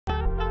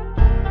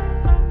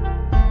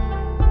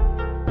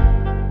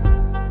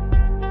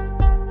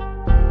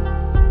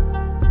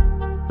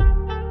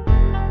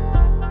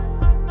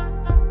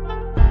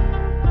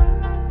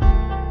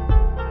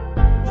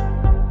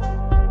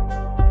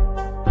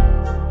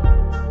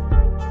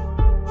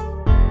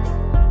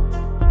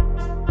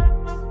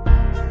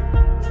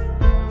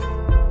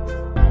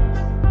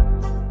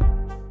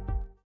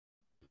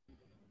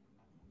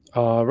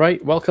All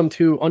right, welcome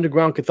to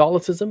Underground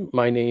Catholicism.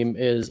 My name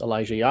is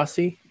Elijah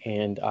Yasi,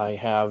 and I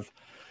have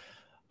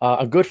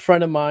a good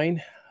friend of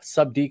mine,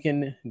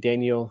 Subdeacon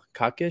Daniel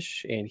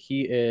Kakish, and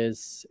he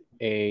is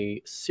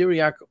a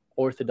Syriac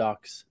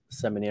Orthodox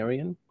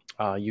Seminarian.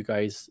 You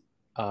guys,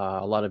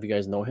 a lot of you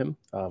guys know him.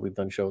 We've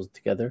done shows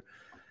together,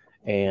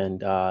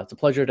 and it's a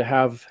pleasure to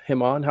have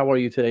him on. How are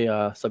you today,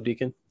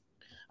 Subdeacon?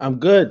 I'm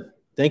good.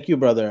 Thank you,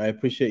 brother. I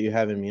appreciate you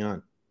having me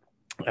on.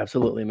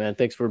 Absolutely, man.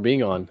 Thanks for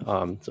being on.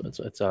 So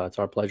it's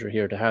our pleasure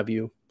here to have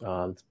you.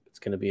 It's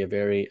going to be a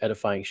very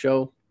edifying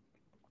show,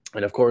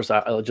 and of course,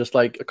 I just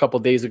like a couple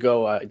of days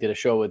ago, I did a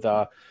show with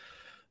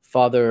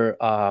Father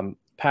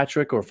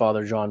Patrick or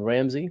Father John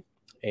Ramsey,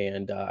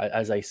 and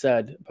as I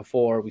said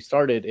before we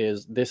started,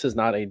 this is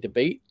not a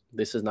debate.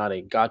 This is not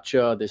a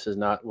gotcha. This is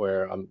not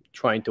where I'm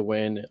trying to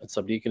win. A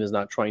subdeacon is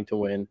not trying to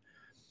win.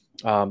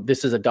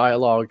 This is a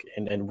dialogue,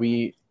 and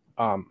we.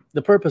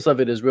 The purpose of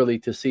it is really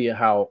to see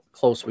how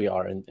close we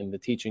are in the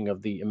teaching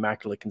of the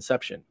Immaculate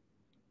Conception.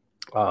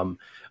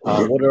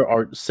 What are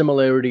our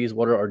similarities?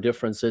 What are our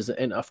differences?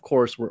 And of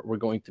course, we're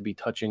going to be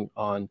touching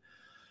on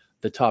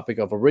the topic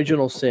of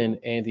original sin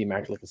and the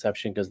Immaculate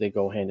Conception because they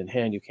go hand in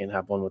hand. You can't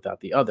have one without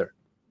the other.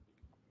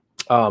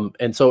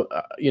 And so,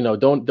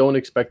 don't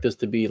expect this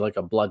to be like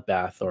a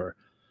bloodbath or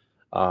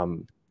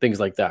things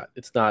like that.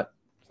 It's not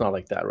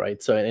like that,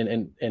 right? So,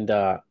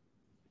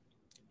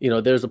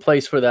 there's a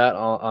place for that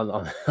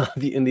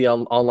in the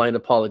online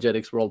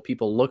apologetics world.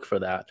 People look for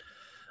that.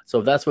 So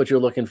if that's what you're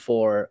looking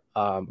for,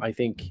 I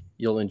think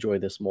you'll enjoy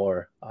this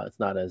more. It's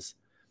not as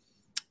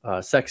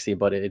sexy,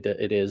 but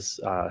it is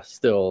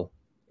still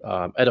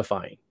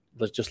edifying.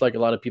 But just like a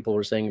lot of people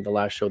were saying in the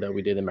last show that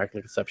we did,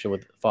 Immaculate Conception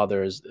with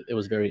Fathers, it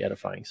was very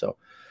edifying. So,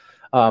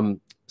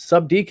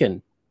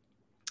 Subdeacon,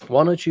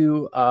 why don't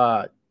you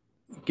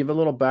give a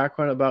little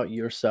background about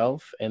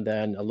yourself and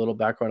then a little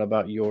background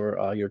about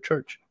your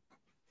church?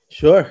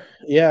 Sure.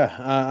 Yeah,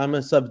 I'm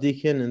a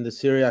subdeacon in the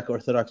Syriac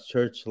Orthodox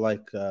Church,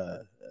 like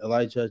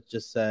Elijah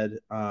just said.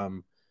 I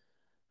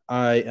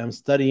am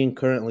studying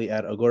currently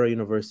at Agora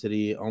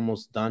University,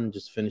 almost done,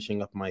 just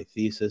finishing up my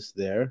thesis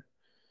there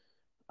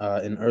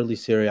in early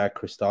Syriac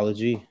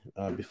Christology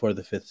before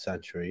the 5th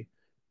century.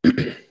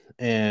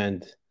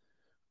 And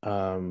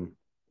I've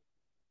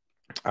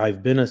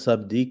been a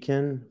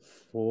subdeacon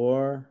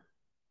for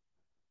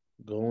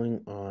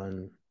going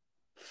on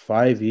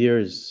 5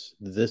 years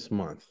this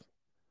month.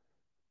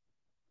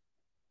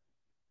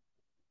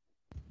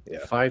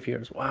 Yeah. 5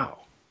 years. Wow.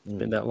 It's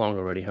been that long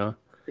already, huh?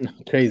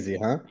 Crazy,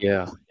 huh?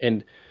 Yeah.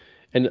 And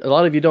a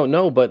lot of you don't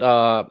know, but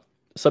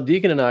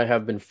Subdeacon and I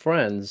have been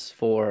friends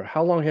for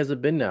how long has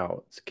it been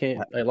now?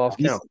 I lost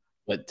count.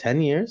 What,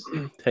 10 years?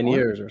 10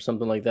 years or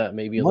something like that.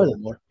 Maybe a little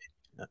more.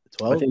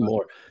 12? I think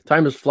more.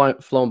 Time has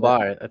flown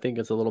by. I think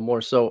it's a little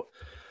more. So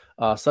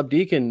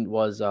Subdeacon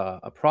was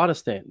a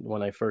Protestant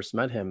when I first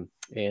met him.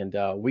 And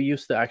we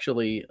used to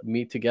actually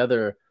meet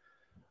together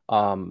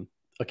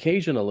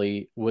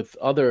occasionally with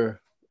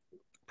other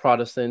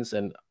Protestants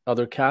and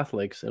other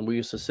Catholics, and we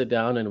used to sit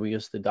down and we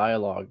used to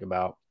dialogue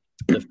about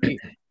the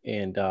faith,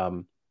 and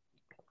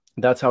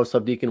that's how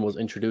Subdeacon was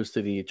introduced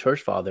to the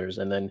Church Fathers.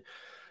 And then,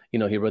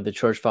 he read the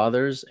Church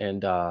Fathers,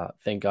 and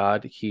thank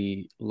God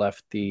he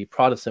left the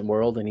Protestant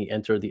world and he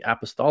entered the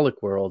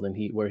Apostolic world, and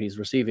where he's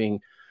receiving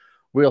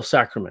real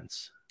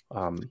sacraments.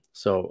 Thanks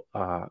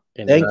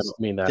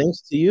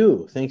to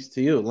you.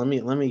 Let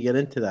me get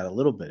into that a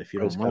little bit, if you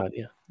don't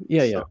mind.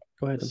 Yeah.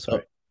 Go ahead. I'm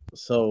sorry.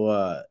 So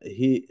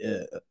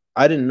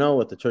I didn't know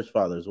what the Church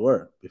Fathers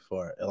were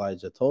before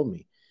Elijah told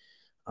me.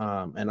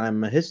 And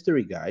I'm a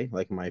history guy.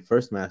 Like, my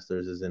first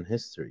master's is in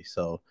history.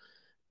 So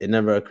it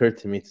never occurred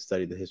to me to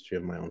study the history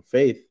of my own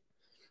faith.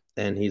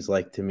 And he's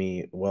like to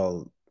me,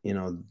 well,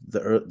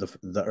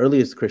 the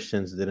earliest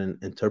Christians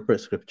didn't interpret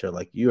scripture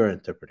like you are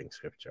interpreting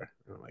scripture.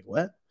 And I'm like,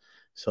 what?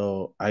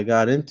 So I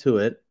got into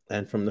it.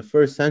 And from the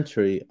 1st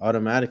century,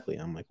 automatically,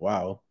 I'm like,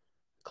 wow,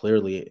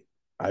 clearly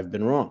I've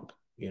been wrong,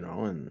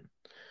 and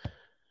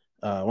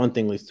one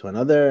thing leads to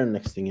another.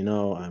 Next thing you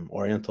know, I'm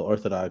Oriental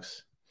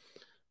Orthodox.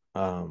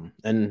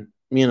 And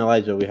me and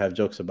Elijah, we have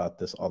jokes about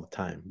this all the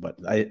time. But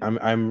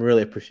I'm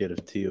really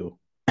appreciative to you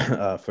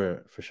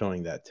for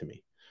showing that to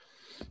me.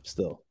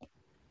 Still,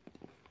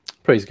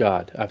 praise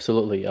God,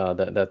 absolutely.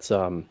 That's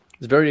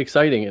it's very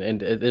exciting,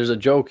 and there's a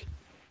joke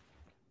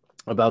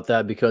about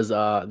that because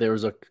there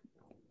was I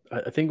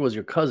think it was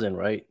your cousin,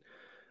 right?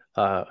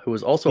 Who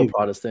was also a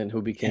Protestant,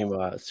 who became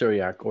a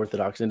Syriac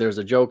Orthodox. And there's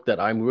a joke that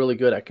I'm really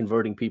good at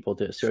converting people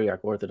to Syriac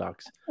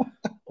Orthodoxy.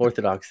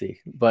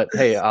 But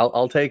hey,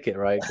 I'll take it,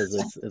 right?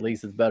 Because at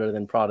least it's better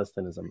than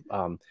Protestantism.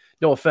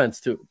 No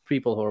offense to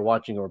people who are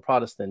watching who are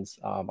Protestants.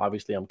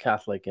 Obviously, I'm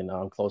Catholic and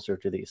I'm closer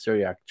to the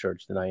Syriac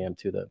Church than I am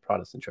to the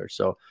Protestant Church.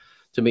 So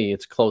to me,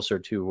 it's closer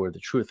to where the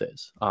truth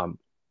is. And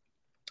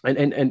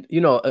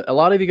a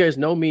lot of you guys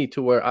know me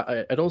to where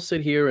I don't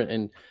sit here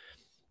and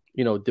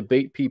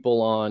debate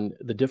people on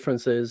the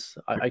differences.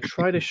 I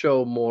try to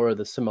show more of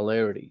the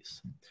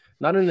similarities,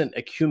 not in an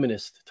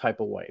ecumenist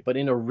type of way, but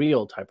in a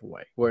real type of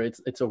way, where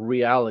it's a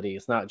reality.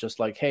 It's not just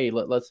like, hey,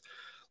 let's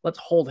let's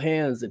hold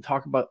hands and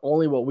talk about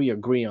only what we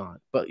agree on.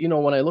 But, you know,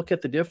 when I look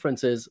at the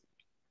differences,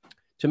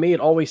 to me, it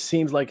always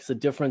seems like it's a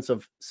difference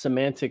of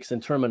semantics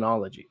and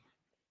terminology.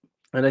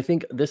 And I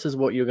think this is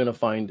what you're going to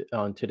find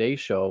on today's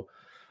show,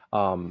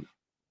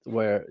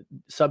 where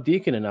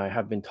Subdeacon and I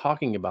have been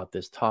talking about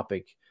this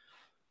topic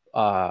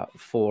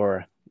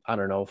for, I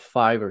don't know,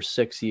 5 or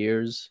 6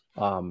 years.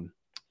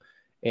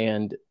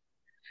 And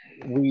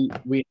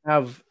we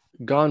have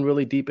gone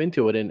really deep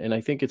into it. And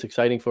I think it's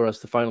exciting for us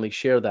to finally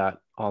share that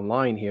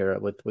online here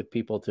with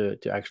people to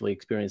actually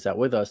experience that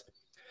with us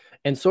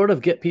and sort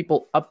of get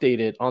people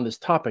updated on this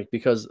topic,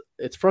 because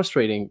it's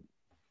frustrating,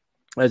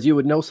 as you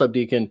would know,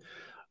 Subdeacon,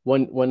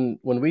 when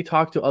we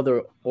talk to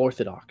other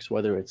Orthodox,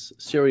 whether it's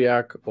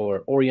Syriac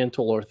or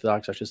Oriental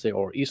Orthodox, I should say,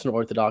 or Eastern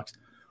Orthodox,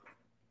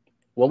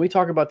 when we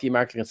talk about the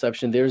Immaculate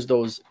Conception, there's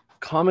those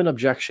common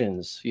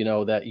objections, you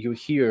know, that you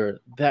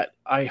hear that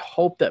I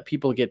hope that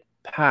people get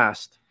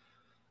past,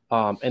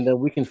 and then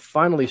we can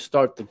finally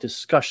start the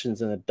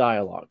discussions and the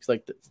dialogues,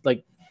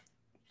 like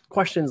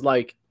questions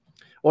like,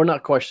 or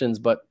not questions,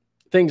 but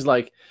things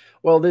like,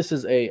 well, this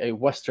is a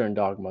Western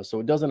dogma,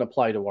 so it doesn't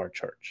apply to our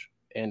church.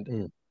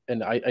 And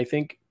I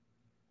think,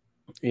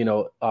 you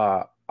know,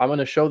 I'm going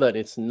to show that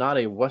it's not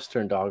a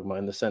Western dogma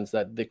in the sense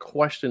that the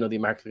question of the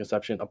Immaculate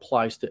Conception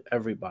applies to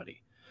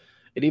everybody.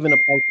 It even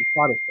applies to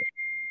Protestants,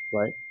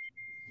 right?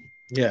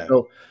 Yeah.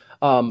 So,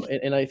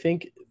 and I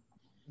think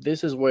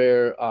this is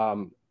where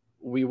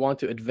we want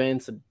to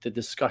advance the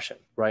discussion,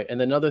 right?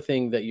 And another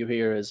thing that you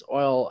hear is,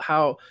 well,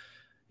 how,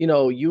 you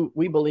know,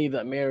 we believe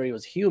that Mary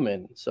was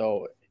human,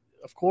 so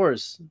of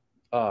course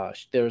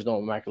there is no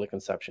Immaculate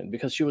Conception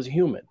because she was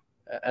human.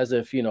 As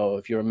if, you know,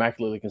 if you're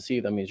immaculately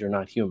conceived, that means you're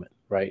not human,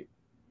 right?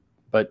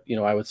 But, you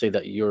know, I would say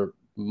that you're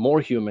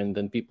more human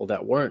than people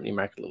that weren't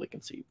immaculately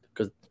conceived,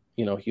 because,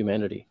 you know,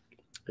 humanity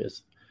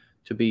is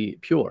to be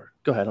pure.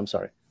 Go ahead. I'm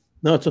sorry.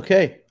 No, it's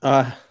okay.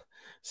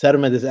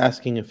 Sediment is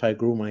asking if I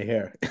grew my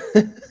hair.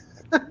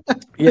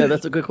 Yeah,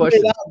 that's a good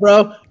question,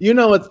 bro. You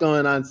know what's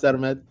going on,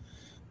 Sediment.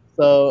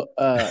 So,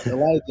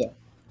 Elijah,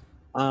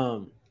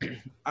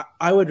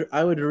 I would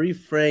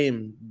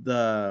reframe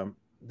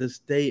the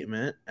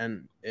statement,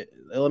 and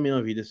let me know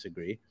if you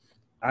disagree.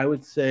 I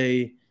would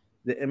say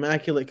the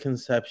Immaculate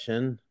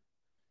Conception,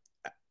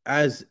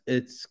 as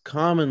it's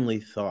commonly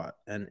thought,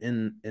 and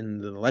in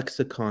the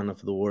lexicon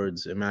of the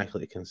words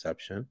Immaculate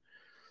Conception,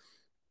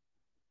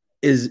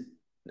 is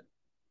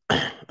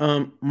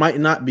might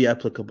not be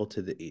applicable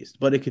to the East,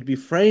 but it could be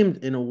framed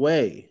in a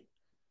way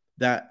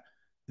that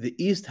the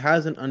East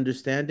has an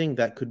understanding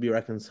that could be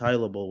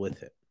reconcilable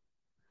with it.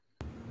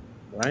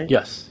 Right?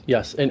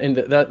 Yes, and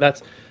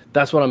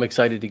that's what I'm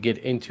excited to get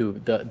into,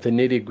 the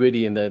nitty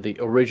gritty and the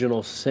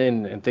original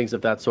sin and things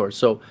of that sort.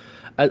 So,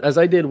 as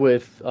I did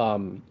with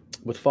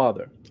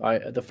Father,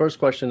 the first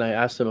question I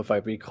asked him, if I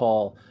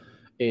recall,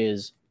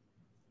 is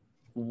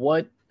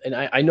what, and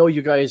I know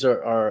you guys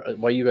are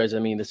by you guys I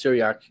mean the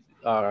Syriac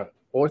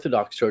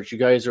Orthodox Church. You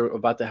guys are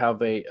about to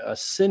have a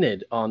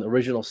synod on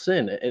original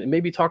sin, and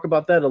maybe talk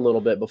about that a little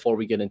bit before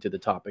we get into the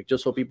topic,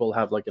 just so people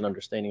have like an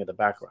understanding of the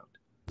background.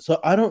 So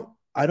I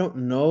don't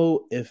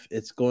know if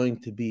it's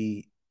going to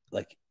be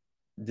like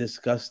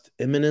discussed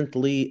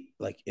imminently,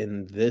 like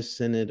in this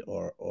synod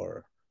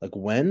or like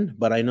when,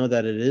 but I know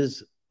that it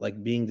is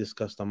like being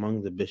discussed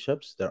among the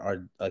bishops. There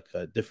are like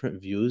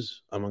different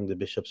views among the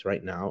bishops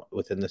right now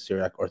within the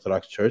Syriac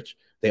Orthodox Church.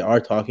 They are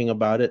talking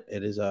about it.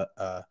 It is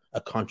a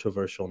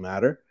controversial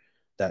matter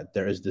that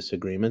there is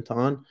disagreement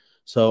on.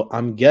 So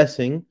I'm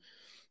guessing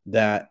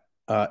that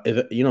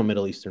if, you know,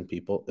 Middle Eastern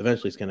people,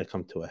 eventually it's going to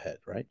come to a head,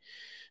 right?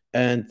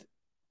 And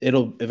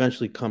it'll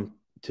eventually come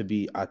to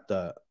be at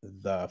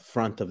the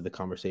front of the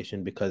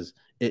conversation, because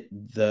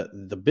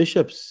the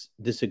bishop's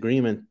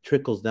disagreement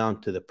trickles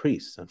down to the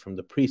priests, and from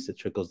the priests it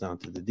trickles down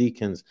to the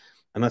deacons,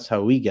 and that's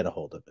how we get a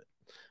hold of it.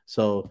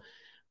 So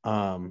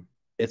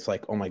it's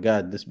like, oh my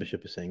God, this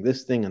bishop is saying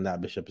this thing and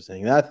that bishop is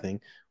saying that thing.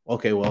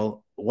 Okay,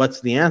 well,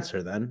 what's the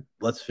answer then?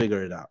 Let's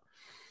figure it out.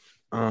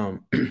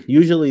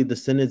 Usually the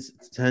synods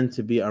tend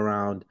to be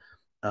around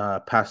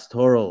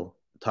pastoral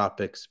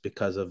topics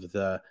because of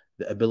the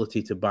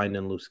ability to bind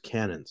and loose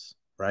canons,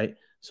 right?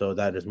 So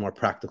that is more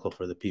practical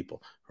for the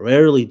people.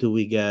 Rarely do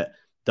we get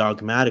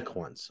dogmatic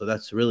ones, so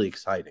that's really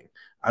exciting.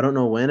 I don't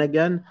know when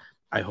again.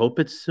 I hope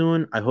it's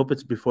soon. I hope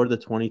it's before the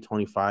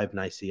 2025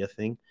 Nicaea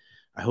thing.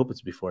 I hope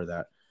it's before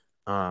that.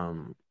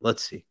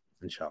 Let's see,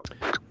 inshallah.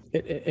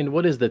 And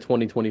what is the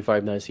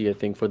 2025 Nicaea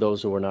thing for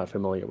those who are not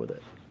familiar with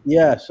it?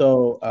 Yeah,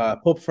 so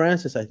Pope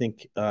Francis, I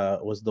think,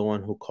 was the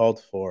one who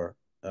called for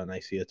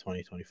Nicaea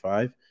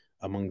 2025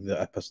 among the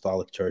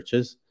apostolic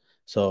churches.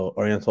 So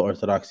Oriental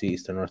Orthodoxy,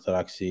 Eastern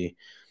Orthodoxy,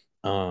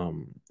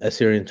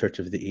 Assyrian Church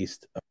of the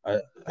East.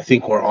 I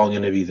think we're all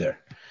going to be there.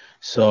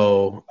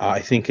 So I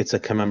think it's a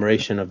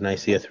commemoration of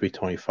Nicaea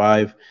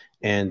 325,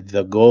 and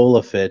the goal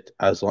of it,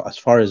 as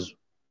far as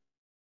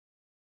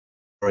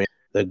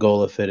the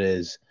goal of it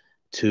is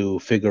to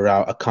figure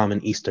out a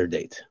common Easter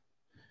date,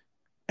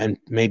 and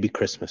maybe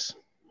Christmas,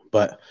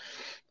 but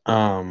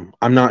I'm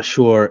not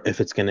sure if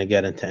it's going to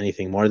get into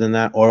anything more than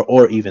that,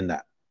 or even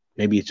that.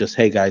 Maybe it's just,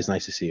 hey guys,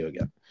 nice to see you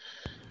again.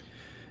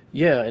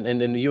 Yeah,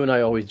 and you and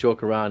I always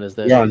joke around is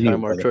that You're every on mute,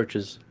 time our brother.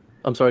 churches,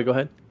 I'm sorry, go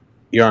ahead.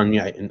 You're on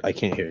mute. I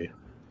can't hear you.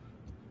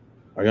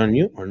 Are you on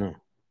mute or no?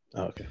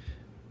 Oh, okay.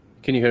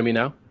 Can you hear me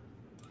now?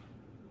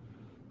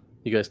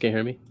 You guys can't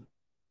hear me?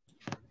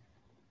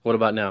 What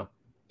about now?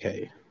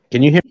 Okay.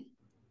 Can you hear me?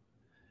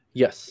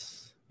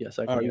 Yes. Yes,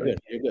 I Oh, can you're hear you.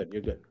 good. You're good.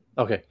 You're good.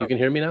 Okay, you Okay. can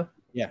hear me now?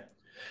 Yeah.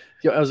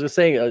 Yeah, I was just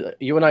saying,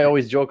 you and I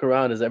always joke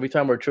around is every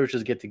time our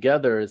churches get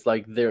together, it's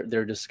like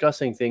they're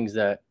discussing things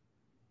that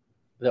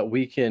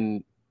we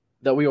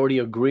already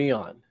agree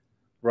on,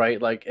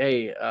 right? Like,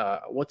 hey,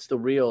 what's the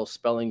real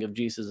spelling of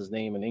Jesus'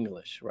 name in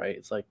English, right?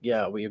 It's like,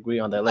 yeah, we agree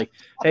on that. Like,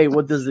 hey,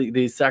 what does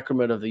the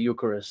sacrament of the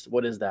Eucharist,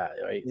 what is that,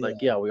 right? Yeah. Like,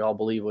 yeah, we all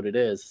believe what it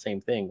is, same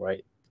thing,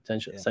 right?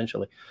 Yeah.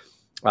 Essentially.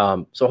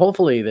 So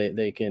hopefully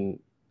they can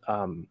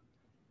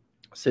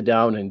sit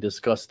down and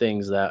discuss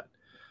things that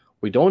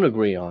we don't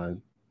agree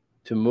on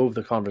to move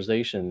the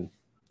conversation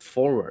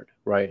forward,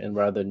 right? And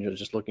rather than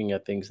just looking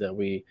at things that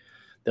we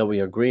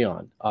agree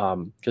on,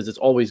 because it's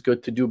always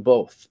good to do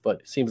both. But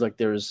it seems like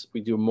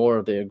we do more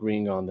of the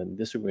agreeing on than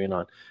disagreeing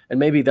on, and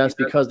maybe that's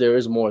because there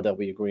is more that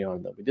we agree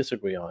on that we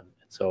disagree on.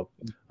 So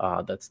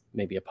that's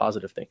maybe a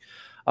positive thing.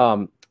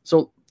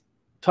 So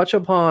touch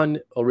upon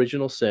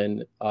original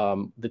sin,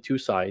 the two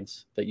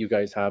sides that you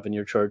guys have in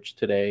your church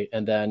today,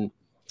 and then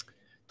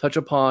touch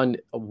upon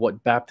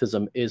what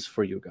baptism is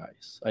for you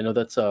guys. I know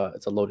it's a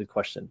loaded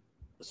question.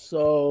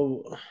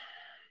 So,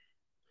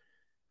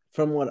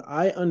 from what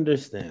I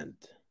understand,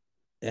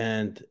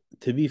 and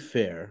to be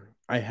fair,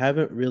 I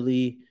haven't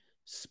really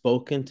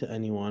spoken to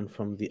anyone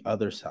from the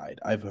other side.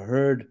 I've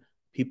heard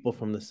people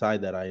from the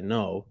side that I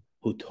know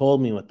who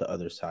told me what the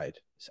other side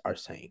are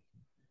saying.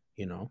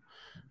 You know,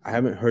 I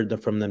haven't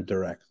heard from them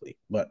directly,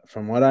 but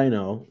from what I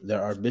know,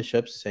 there are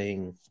bishops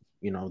saying,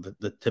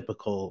 the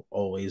typical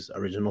always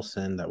original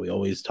sin that we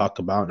always talk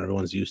about and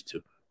everyone's used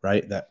to,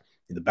 right? That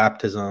the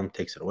baptism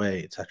takes it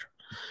away, etc.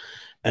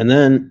 And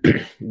then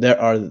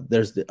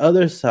there's the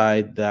other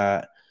side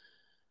that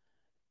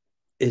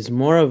is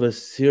more of a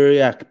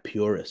Syriac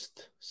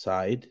purist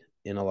side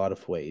in a lot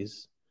of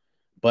ways.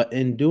 But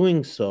in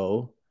doing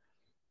so,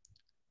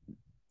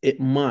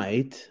 it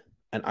might,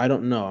 and I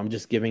don't know, I'm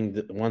just giving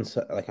the one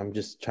side, like I'm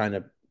just trying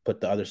to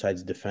put the other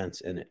side's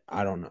defense in it.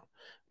 I don't know.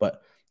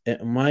 But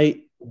it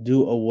might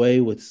do away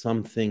with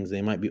some things.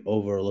 They might be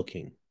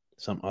overlooking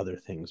some other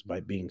things by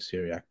being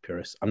Syriac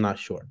purists. I'm not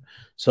sure.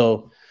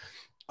 So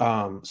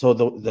so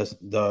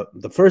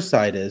the first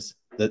side is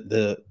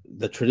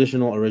the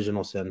traditional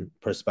original sin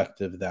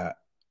perspective that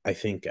I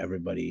think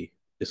everybody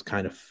is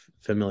kind of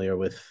familiar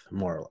with,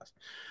 more or less.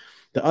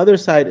 The other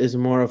side is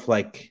more of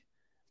like,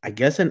 I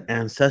guess, an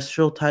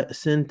ancestral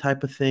sin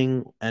type of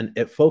thing, and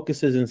it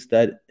focuses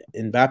instead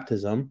in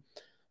baptism,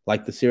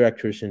 like the Syriac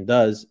tradition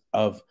does,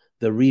 of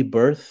the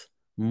rebirth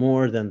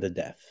more than the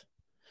death.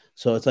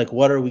 So it's like,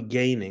 what are we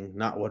gaining,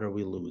 not what are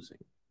we losing,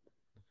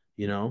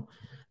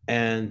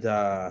 and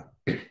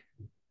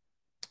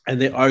and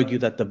they argue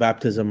that the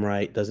baptism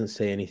rite doesn't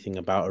say anything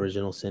about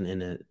original sin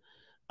in it,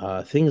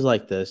 things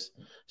like this.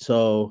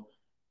 So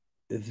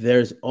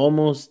there's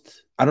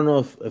almost, I don't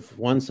know if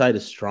one side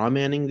is straw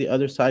manning the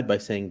other side by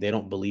saying they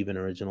don't believe in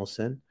original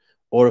sin,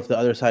 or if the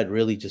other side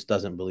really just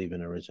doesn't believe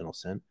in original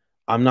sin.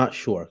 I'm not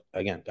sure.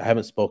 Again, I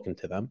haven't spoken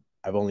to them.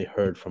 I've only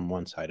heard from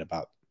one side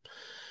about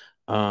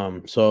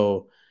them.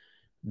 So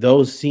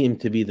those seem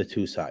to be the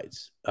two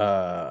sides.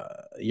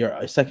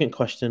 Your second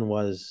question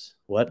was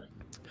what?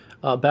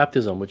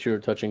 Baptism, which you're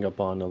touching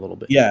upon a little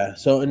bit. Yeah.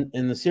 So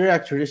in the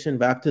Syriac tradition,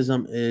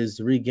 baptism is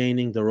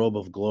regaining the robe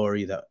of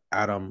glory that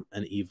Adam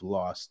and Eve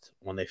lost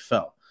when they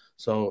fell.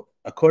 So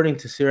according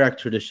to Syriac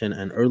tradition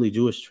and early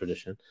Jewish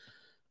tradition,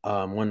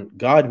 when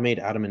God made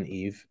Adam and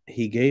Eve,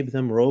 he gave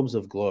them robes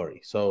of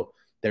glory. So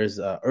there's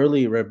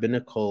early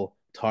rabbinical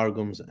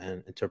targums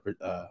and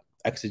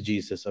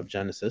exegesis of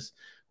Genesis,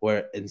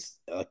 where it's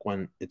like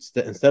when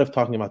instead of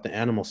talking about the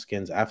animal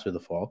skins after the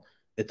fall,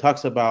 it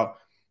talks about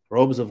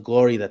robes of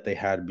glory that they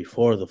had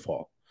before the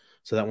fall,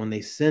 so that when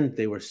they sinned,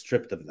 they were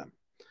stripped of them.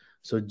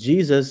 So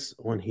Jesus,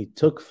 when he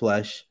took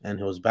flesh and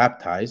he was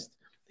baptized,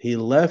 he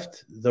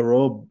left the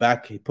robe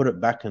back, he put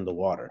it back in the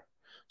water,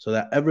 so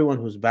that everyone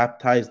who's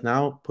baptized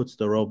now puts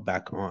the robe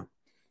back on.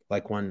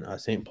 Like when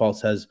St. Paul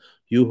says,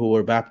 you who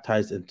were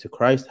baptized into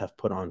Christ have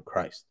put on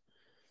Christ.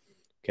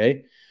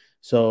 Okay.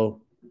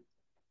 So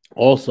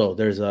also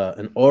there's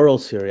an oral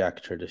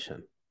Syriac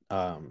tradition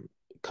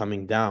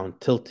coming down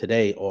till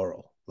today,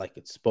 oral, like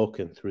it's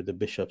spoken through the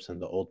bishops and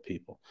the old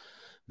people,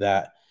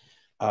 that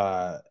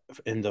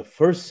in the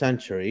first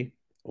century,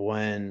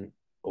 when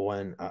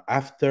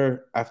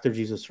after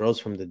Jesus rose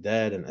from the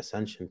dead and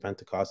Ascension,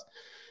 Pentecost,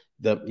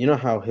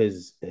 how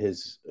his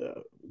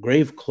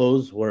grave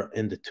clothes were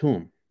in the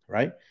tomb,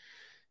 right?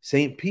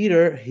 Saint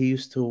Peter, he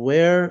used to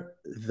wear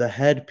the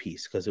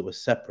headpiece because it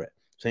was separate.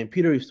 Saint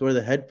Peter used to wear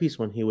the headpiece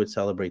when he would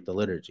celebrate the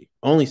liturgy.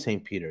 Only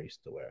Saint Peter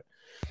used to wear it.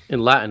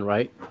 In Latin,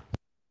 right?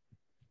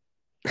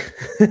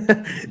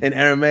 In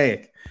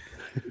Aramaic.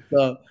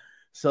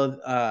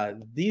 So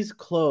these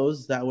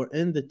clothes that were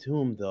in the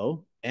tomb,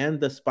 though, and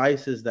the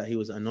spices that he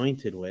was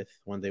anointed with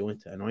when they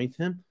went to anoint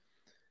him,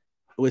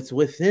 it's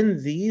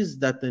within these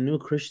that the new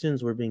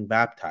Christians were being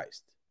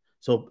baptized.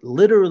 So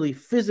literally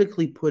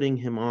physically putting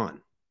him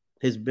on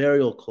his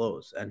burial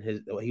clothes, and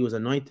what he was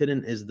anointed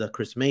in is the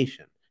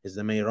chrismation, is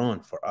the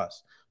meiron for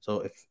us.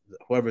 So if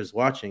whoever is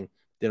watching,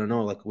 they don't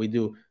know, like we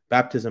do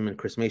baptism and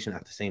chrismation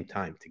at the same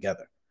time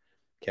together.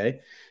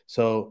 Okay,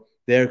 so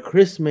they're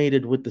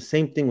chrismated with the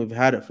same thing. We've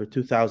had it for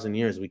 2,000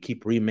 years. We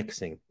keep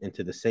remixing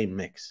into the same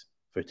mix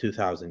for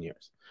 2,000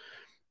 years.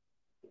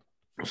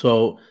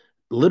 So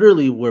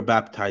literally we're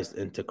baptized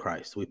into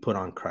Christ. We put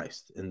on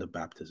Christ in the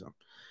baptism.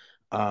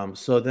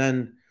 So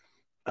then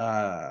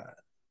sorry,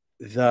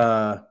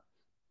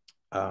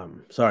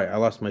 I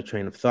lost my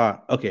train of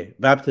thought. Okay,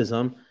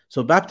 baptism.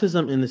 So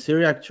baptism in the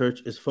Syriac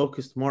church is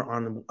focused more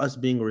on us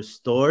being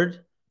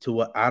restored to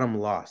what Adam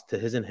lost, to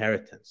his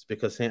inheritance,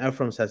 because St.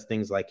 Ephraim says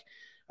things like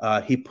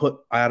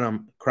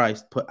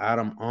Christ put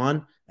Adam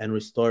on and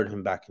restored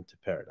him back into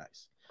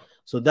paradise.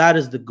 So that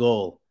is the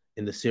goal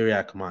in the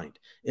Syriac mind.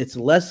 It's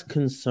less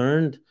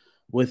concerned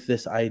with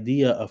this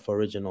idea of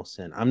original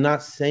sin. I'm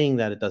not saying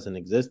that it doesn't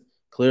exist.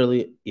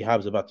 Clearly,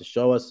 Ihab's about to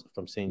show us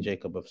from St.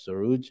 Jacob of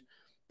Saruj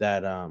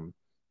that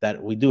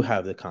that we do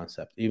have the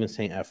concept, even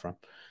St. Ephraim.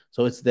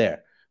 So it's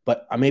there,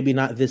 but maybe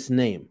not this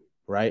name,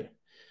 right?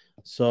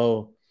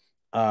 So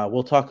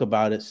we'll talk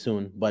about it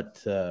soon,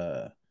 but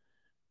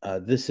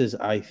this is,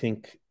 I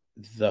think,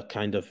 the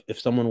kind of, if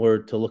someone were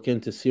to look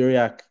into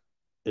Syriac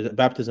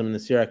baptism in the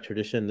Syriac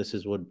tradition, this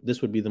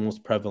would be the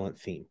most prevalent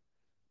theme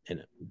in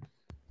it.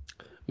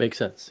 Makes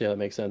sense. Yeah, that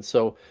makes sense.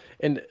 So,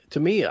 and to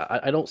me,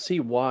 I don't see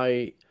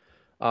why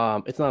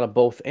it's not a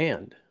both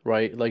and,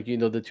 right? Like,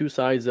 the two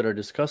sides that are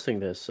discussing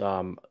this,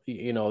 to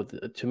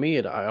me,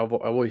 I've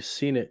always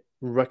seen it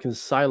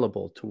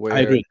reconcilable to where, I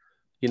agree.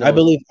 I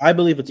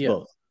believe it's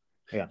both.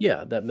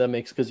 Yeah, that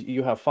makes, because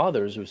you have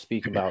fathers who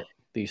speak about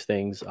these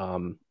things.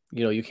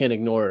 You can't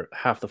ignore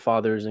half the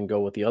fathers and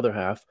go with the other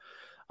half.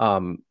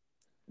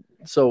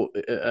 So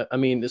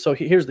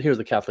here's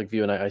the Catholic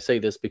view, and I say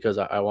this because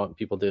I want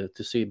people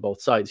to see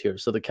both sides here.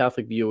 So the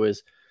Catholic view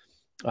is,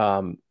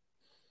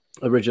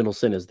 original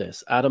sin is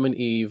this: Adam and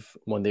Eve,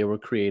 when they were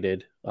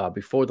created,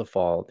 before the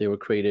fall, they were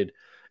created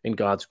in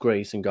God's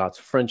grace and God's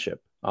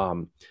friendship,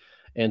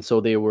 and so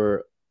they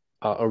were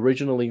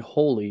originally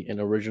holy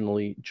and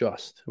originally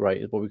just,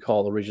 right? What we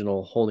call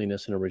original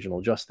holiness and original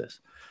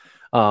justice.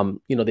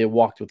 They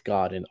walked with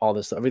God and all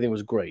this, everything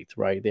was great,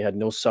 right? They had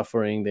no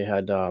suffering. They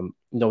had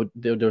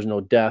there's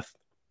no death.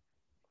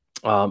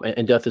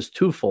 And death is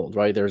twofold,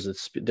 right? There's a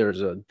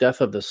death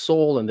of the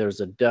soul and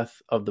there's a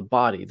death of the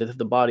body. Death of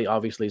the body,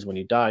 obviously, is when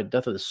you die.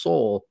 Death of the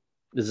soul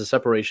is a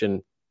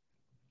separation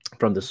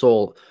from the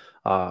soul,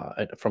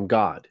 from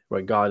God,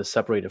 right? God is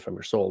separated from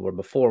your soul, where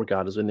before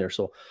God is in their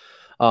soul.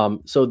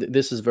 So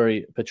this is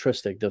very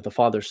patristic. The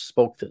fathers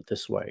spoke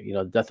this way,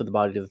 death of the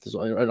body, death of the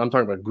soul. And I'm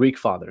talking about Greek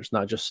fathers,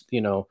 not just,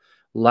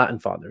 Latin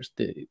fathers,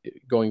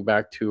 going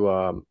back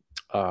to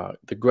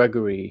the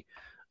Gregory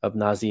of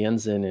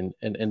Nazianzen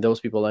and those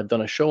people. I've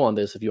done a show on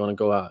this. If you want to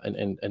go out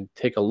and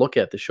take a look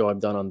at the show I've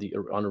done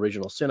on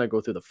original sin, I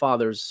go through the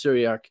fathers,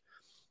 Syriac.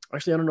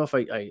 Actually, I don't know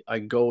if I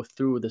go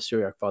through the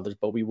Syriac fathers,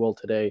 but we will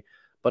today.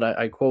 But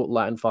I quote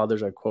Latin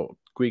fathers, I quote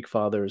Greek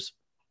fathers,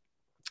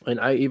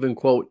 and I even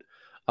quote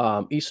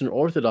Eastern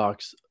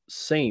Orthodox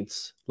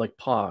saints like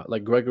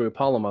Gregory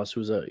Palamas,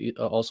 who's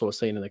also a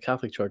saint in the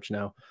Catholic Church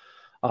now,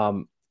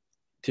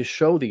 to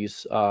show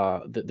this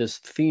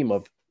theme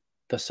of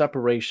the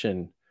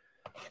separation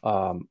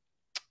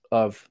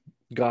of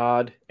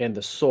God and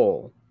the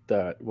soul.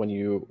 That when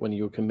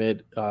you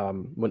commit,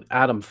 when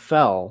Adam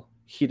fell,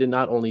 he did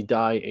not only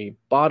die a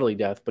bodily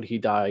death, but he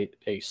died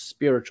a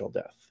spiritual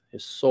death.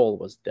 His soul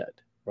was dead,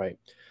 right?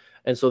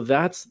 And so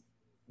that's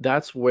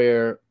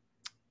where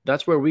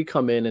we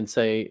come in and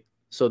say,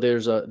 so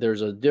there's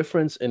a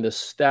difference in the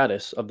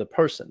status of the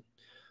person,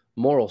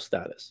 moral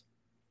status,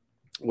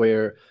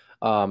 where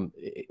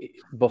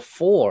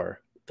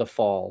before the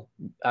fall,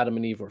 Adam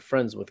and Eve were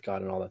friends with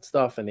God and all that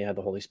stuff, and they had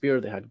the Holy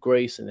Spirit, they had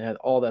grace, and they had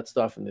all that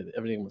stuff, and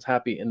everything was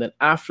happy. And then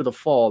after the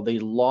fall, they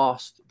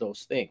lost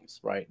those things,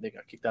 right? They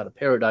got kicked out of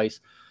paradise.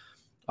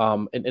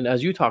 And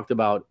as you talked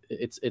about,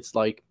 it's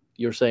like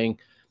you're saying,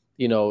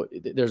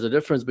 there's a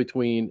difference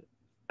between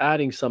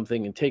adding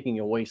something and taking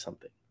away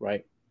something,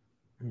 right?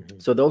 Mm-hmm.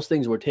 So those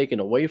things were taken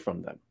away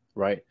from them,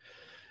 right?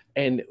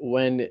 And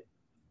when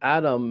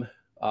Adam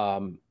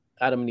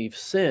and Eve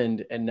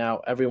sinned, and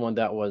now everyone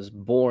that was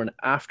born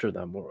after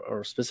them,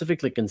 or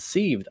specifically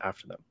conceived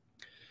after them,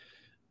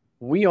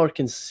 we are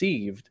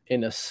conceived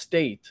in a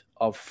state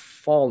of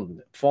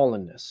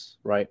fallenness,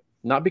 right?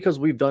 Not because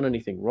we've done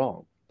anything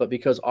wrong, but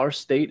because our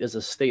state is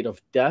a state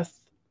of death,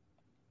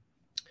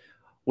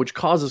 which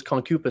causes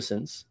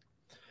concupiscence,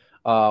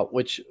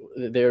 which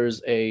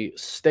there's a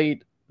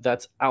state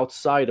that's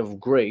outside of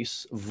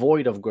grace,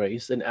 void of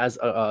grace. And as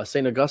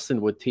St.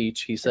 Augustine would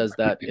teach, he says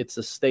that it's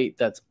a state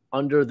that's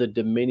under the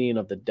dominion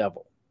of the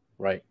devil,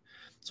 right?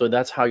 So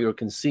that's how you're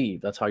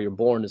conceived. That's how you're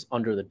born, is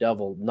under the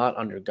devil, not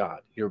under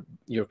God.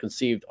 You're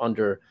conceived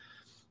under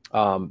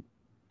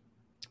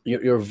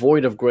you're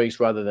void of grace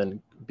rather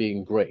than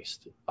being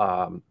graced.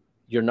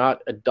 You're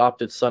not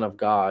adopted son of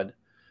God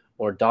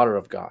or daughter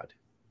of God.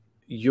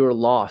 You're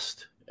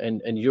lost,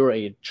 and you're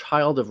a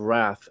child of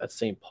wrath, as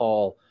St.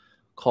 Paul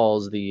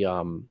calls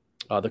the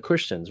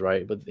Christians,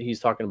 right? But he's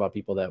talking about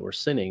people that were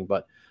sinning,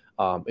 but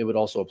it would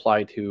also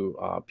apply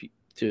to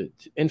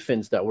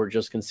infants that were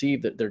just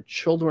conceived, that they're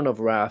children of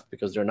wrath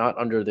because they're not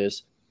under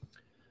this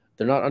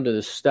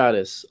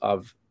status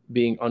of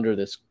being under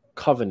this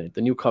covenant,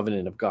 the new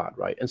covenant of God,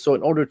 right? And so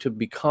in order to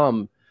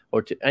become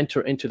or to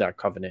enter into that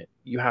covenant,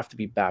 you have to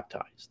be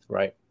baptized,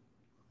 right?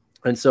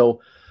 And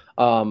so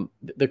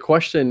the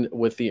question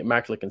with the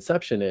Immaculate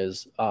Conception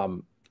is,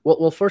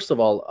 well, first of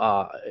all,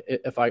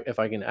 if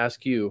I can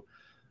ask you,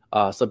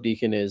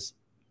 Subdeacon, is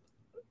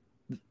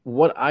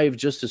what I've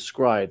just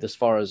described as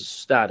far as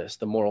status,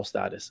 the moral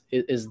status,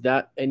 is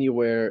that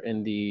anywhere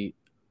in the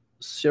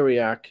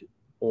Syriac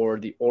or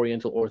the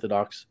Oriental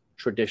Orthodox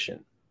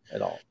tradition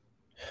at all?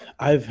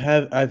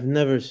 I've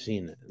never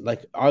seen it.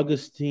 Like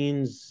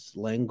Augustine's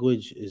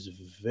language is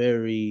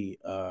very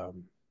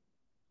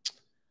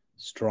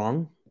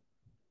strong,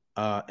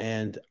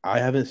 and I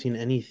haven't seen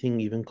anything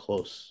even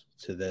close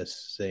to this,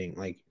 saying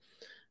like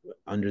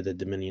under the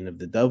dominion of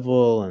the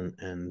devil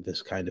and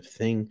this kind of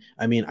thing.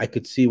 I mean, I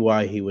could see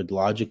why he would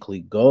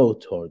logically go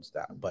towards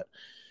that, but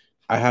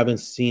I haven't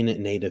seen it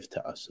native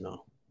to us.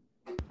 No.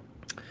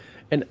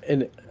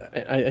 And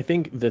I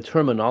think the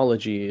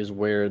terminology is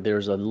where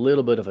there's a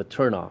little bit of a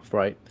turnoff,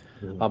 right?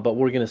 Mhm. But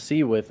we're going to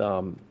see with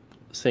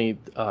Saint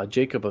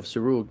Jacob of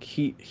Syriac,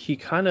 he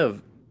kind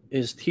of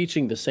is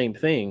teaching the same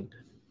thing,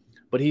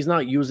 but he's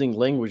not using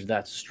language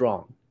that's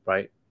strong,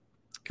 right?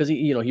 Because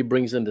he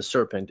brings in the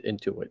serpent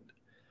into it.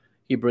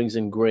 He brings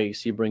in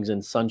grace. He brings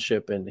in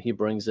sonship, and he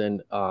brings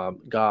in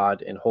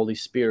God and Holy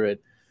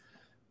Spirit,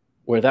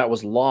 where that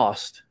was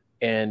lost,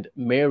 and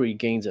Mary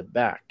gains it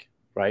back,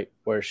 right?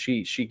 Where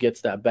she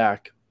gets that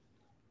back,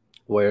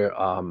 where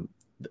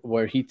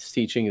he's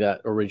teaching that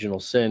original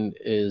sin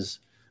is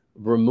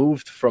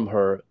removed from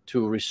her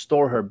to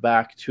restore her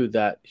back to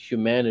that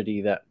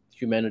humanity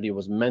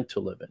was meant to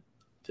live in,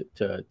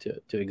 to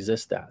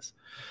exist as.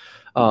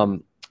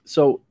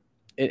 So,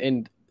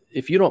 and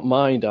if you don't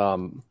mind,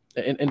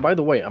 and by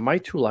the way, am I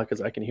too loud?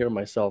 Because I can hear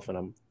myself, and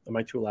am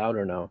I too loud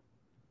or no?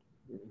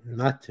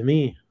 Not to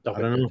me. Okay.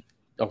 I don't know.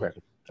 Okay.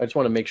 I just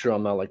want to make sure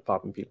I'm not like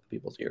popping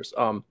people's ears.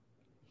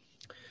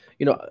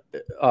 We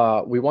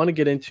want to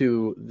get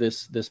into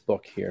this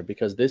book here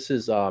because this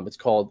is it's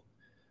called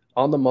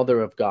On the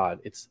Mother of God.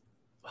 It's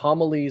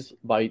homilies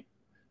by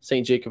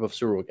Saint Jacob of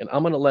Syriac, and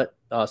I'm going to let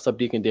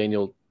Subdeacon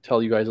Daniel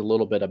tell you guys a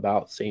little bit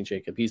about Saint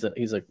Jacob. He's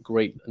a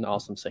great and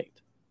awesome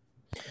saint.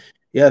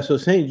 Yeah, so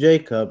Saint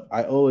Jacob,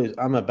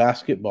 I'm a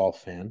basketball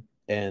fan,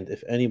 and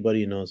if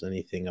anybody knows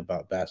anything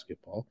about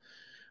basketball,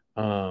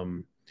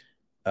 um,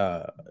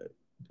 uh,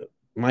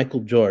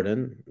 Michael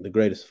Jordan, the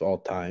greatest of all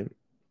time,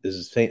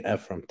 is Saint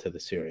Ephraim to the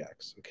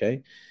Syriacs.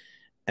 Okay,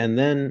 and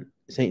then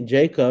Saint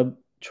Jacob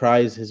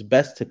tries his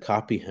best to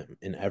copy him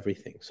in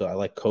everything. So I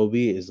like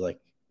Kobe is like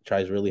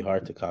tries really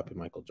hard to copy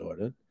Michael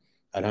Jordan.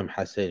 Adam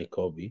Hassan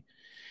Kobe.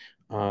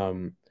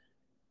 Um,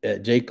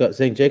 Saint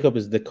Jacob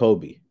is the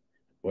Kobe,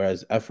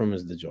 whereas Ephraim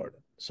is the Jordan.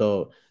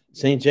 So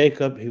Saint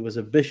Jacob, he was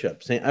a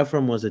bishop. Saint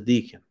Ephraim was a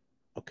deacon.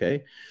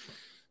 Okay,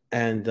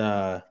 and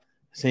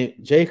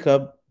Saint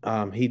Jacob,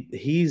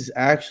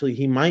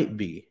 he might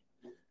be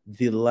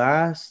the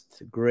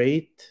last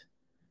great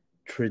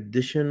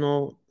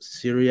traditional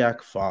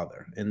Syriac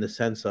father in the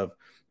sense of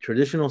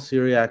traditional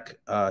Syriac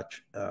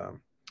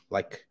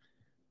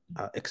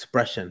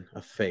expression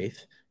of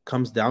faith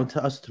comes down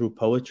to us through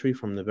poetry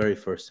from the very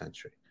first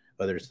century,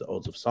 whether it's the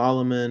Odes of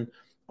Solomon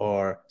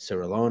or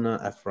Cyrilona,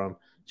 Ephraim,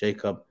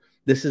 Jacob.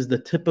 This is the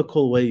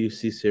typical way you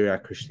see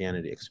Syriac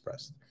Christianity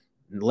expressed.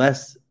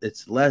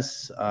 It's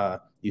less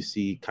you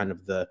see kind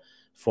of the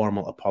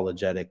formal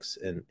apologetics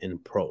in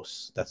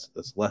prose. That's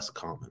less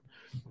common.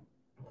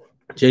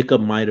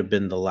 Jacob might have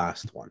been the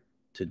last one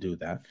to do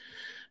that,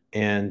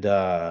 and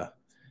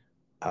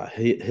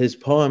his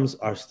poems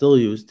are still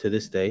used to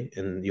this day,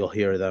 and you'll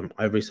hear them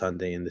every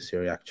Sunday in the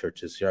Syriac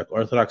churches. Syriac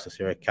Orthodox, the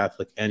Syriac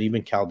Catholic, and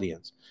even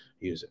Chaldeans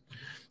use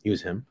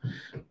him.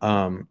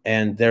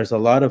 And there's a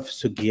lot of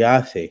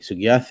sugiathe.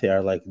 Sugiathe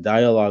are like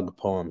dialogue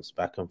poems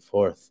back and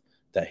forth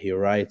that he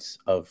writes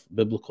of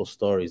biblical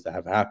stories that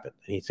have happened.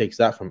 And he takes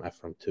that from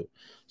Ephraim too.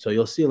 So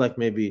you'll see, like,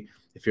 maybe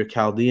if you're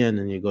Chaldean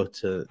and you go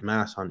to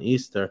Mass on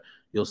Easter,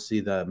 you'll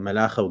see the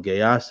Melach of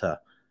Geyasa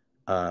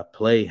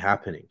play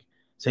happening.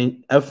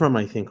 Saint Ephraim,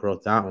 I think,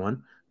 wrote that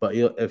one. But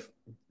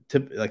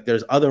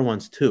there's other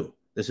ones too.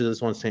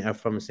 This one, Saint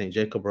Ephraim and Saint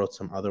Jacob wrote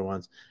some other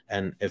ones.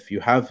 And if you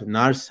have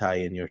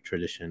Narsai in your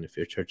tradition, if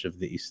you're Church of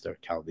the East or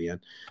Chaldean,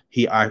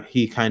 he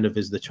kind of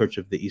is the Church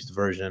of the East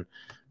version,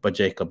 but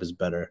Jacob is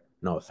better.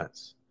 No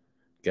offense.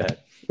 Go ahead.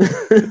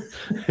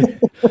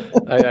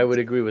 I would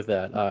agree with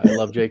that. I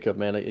love Jacob,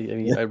 man. I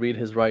mean, I read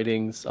his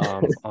writings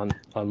on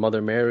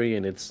Mother Mary,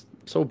 and it's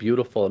so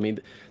beautiful. I mean,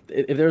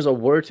 if there's a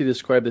word to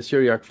describe the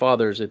Syriac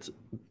fathers, it's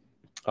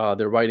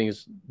their writing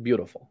is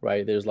beautiful,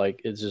 right? There's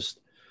like, it's just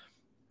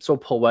so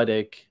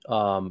poetic,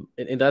 and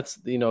that's,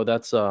 you know,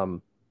 that's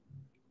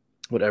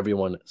what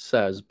everyone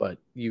says, but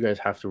you guys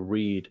have to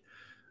read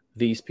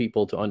these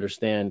people to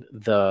understand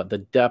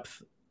the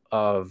depth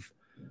of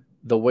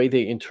the way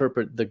they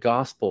interpret the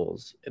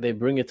Gospels. They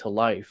bring it to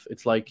life.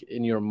 It's like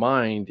in your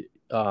mind,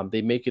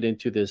 they make it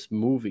into this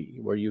movie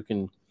where you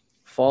can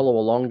follow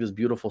along this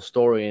beautiful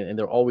story, and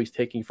they're always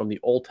taking from the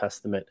Old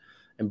Testament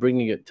and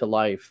bringing it to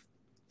life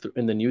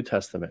in the New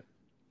Testament.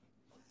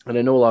 And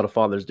I know a lot of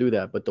fathers do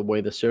that, but the way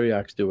the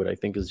Syriacs do it, I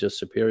think, is just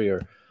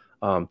superior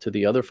to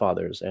the other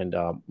fathers. And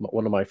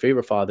one of my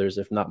favorite fathers,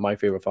 if not my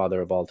favorite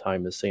father of all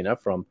time, is Saint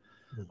Ephrem.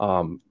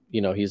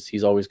 You know,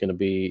 he's always going to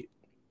be,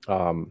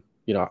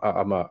 you know,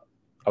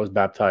 I was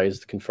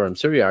baptized, confirmed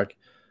Syriac,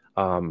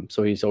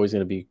 so he's always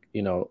going to be,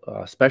 you know,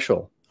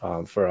 special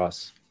for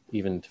us,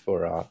 even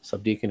for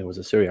Subdeacon, who was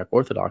a Syriac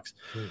Orthodox.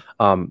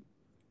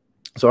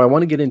 So I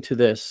want to get into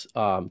this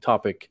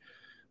topic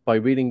by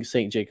reading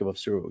Saint Jacob of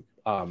Syriac.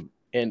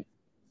 And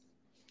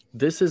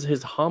this is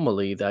his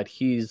homily that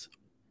he's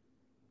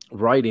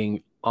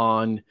writing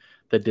on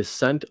the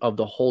descent of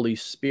the Holy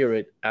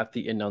Spirit at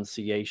the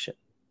Annunciation.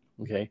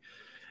 Okay.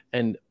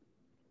 And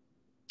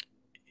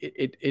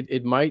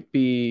it might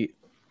be,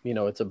 you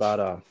know, it's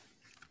about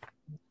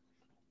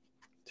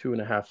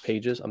 2.5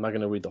 pages. I'm not going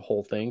to read the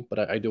whole thing, but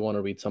I do want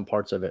to read some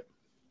parts of it.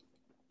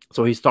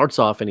 So he starts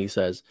off and he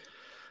says,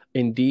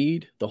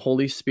 "Indeed, the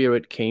Holy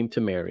Spirit came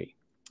to Mary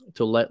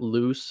to let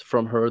loose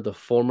from her the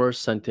former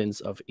sentence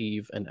of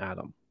Eve and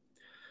Adam.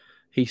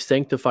 He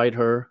sanctified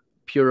her,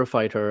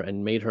 purified her,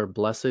 and made her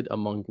blessed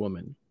among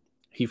women.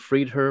 He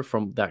freed her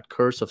from that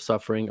curse of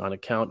suffering on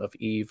account of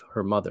Eve,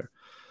 her mother.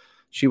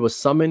 She was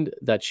summoned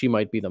that she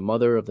might be the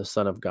mother of the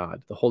Son of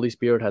God. The Holy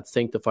Spirit had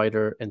sanctified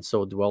her and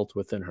so dwelt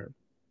within her.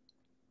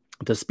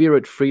 The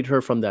Spirit freed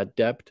her from that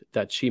depth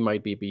that she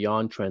might be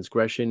beyond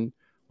transgression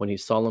when he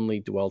solemnly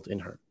dwelt in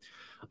her."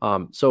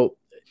 So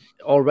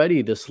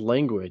already this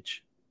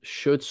language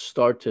should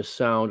start to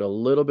sound a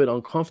little bit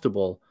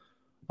uncomfortable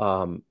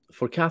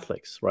for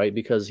Catholics, right?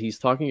 Because he's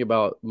talking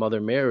about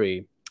Mother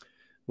Mary,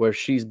 where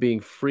she's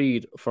being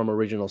freed from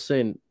original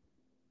sin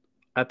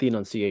at the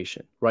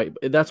Annunciation, right?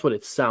 That's what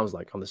it sounds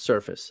like on the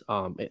surface.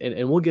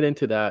 And we'll get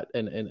into that,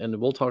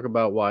 and we'll talk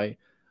about why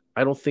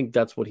I don't think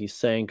that's what he's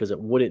saying, because it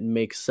wouldn't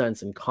make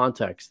sense in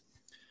context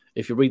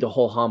if you read the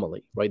whole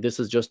homily, right? This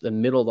is just the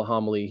middle of the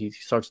homily. He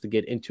starts to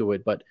get into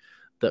it, but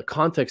the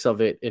context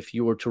of it, if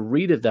you were to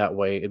read it that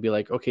way, it'd be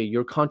like, okay,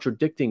 you're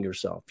contradicting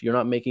yourself. You're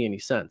not making any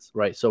sense,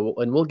 right? So,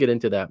 and we'll get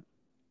into that.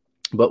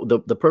 But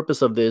the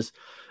purpose of this,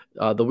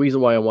 the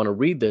reason why I want to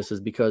read this is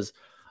because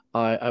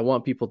I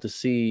want people to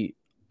see,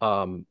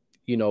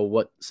 you know,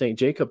 what St.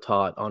 Jacob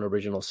taught on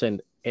original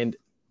sin. And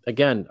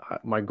again,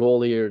 my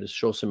goal here is to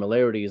show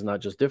similarities,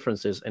 not just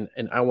differences. And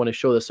I want to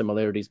show the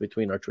similarities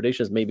between our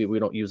traditions. Maybe we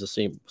don't use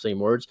the same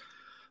words,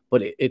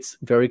 but it's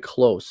very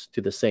close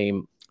to the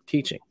same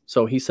teaching.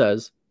 So he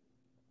says,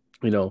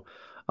 you know,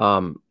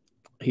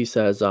 he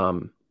says,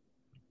 "The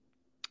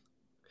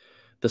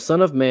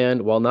Son of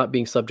Man, while not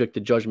being subject to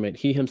judgment,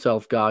 he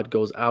himself, God,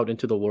 goes out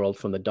into the world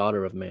from the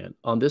daughter of man.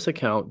 On this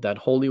account, that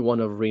Holy One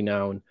of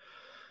renown,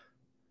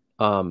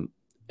 and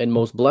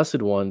most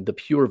blessed one, the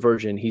pure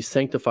Virgin, he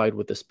sanctified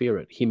with the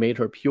Spirit. He made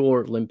her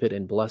pure, limpid,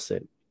 and blessed,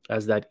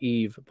 as that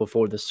Eve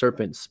before the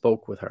serpent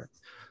spoke with her."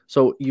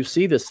 So you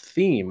see this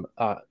theme.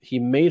 He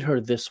made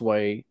her this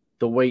way,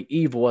 the way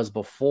Eve was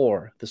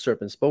before the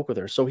serpent spoke with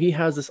her. So he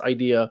has this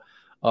idea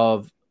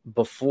of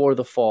before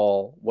the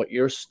fall, what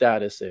your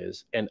status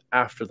is, and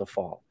after the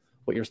fall,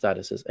 what your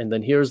status is. And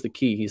then here's the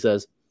key. He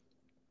says,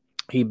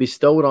 "He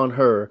bestowed on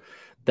her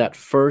that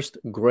first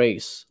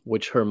grace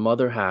which her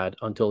mother had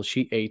until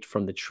she ate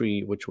from the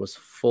tree which was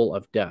full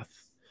of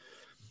death."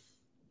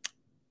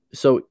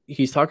 So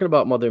he's talking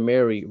about Mother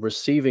Mary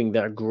receiving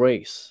that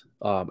grace.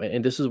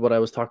 And this is what I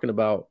was talking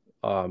about.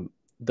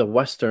 The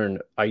Western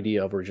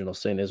idea of original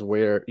sin is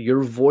where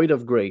you're void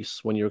of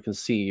grace when you're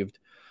conceived.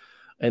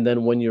 And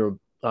then when you're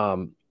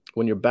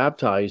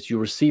baptized, you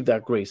receive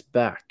that grace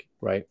back,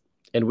 right?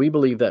 And we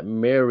believe that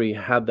Mary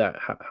had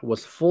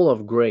was full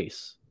of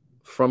grace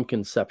from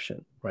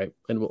conception, right?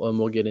 And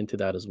we'll get into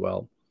that as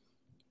well.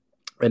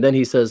 And then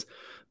he says,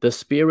 "The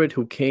Spirit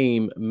who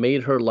came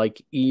made her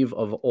like Eve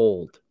of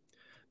old,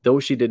 though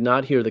she did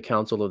not hear the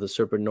counsel of the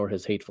serpent nor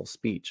his hateful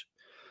speech."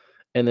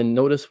 And then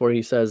notice where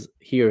he says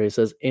here, he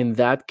says, in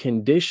that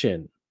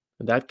condition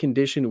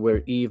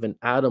where Eve and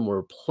Adam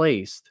were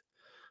placed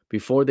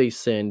before they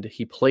sinned,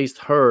 he placed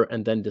her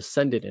and then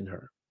descended in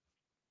her.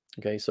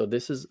 Okay, so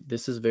this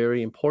is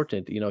very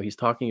important. You know, he's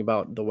talking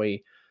about the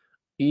way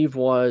Eve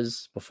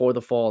was before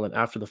the fall and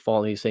after the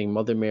fall. He's saying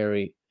Mother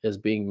Mary is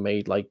being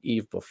made like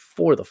Eve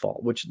before the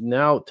fall, which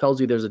now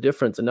tells you there's a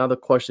difference. And now the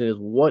question is,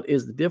 what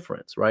is the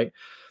difference, right?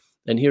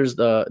 And here's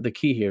the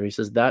key here. He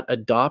says, that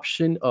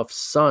adoption of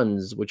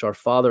sons which our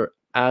father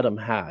Adam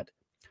had,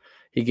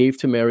 he gave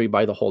to Mary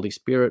by the Holy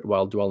Spirit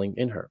while dwelling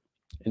in her.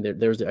 And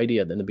there's the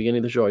idea. In the beginning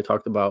of the show, I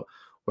talked about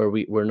where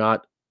we're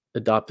not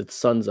adopted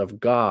sons of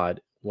God.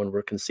 When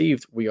we're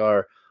conceived, we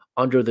are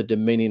under the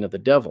dominion of the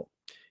devil.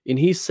 And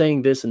he's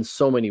saying this in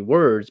so many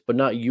words, but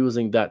not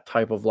using that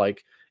type of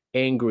like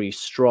angry,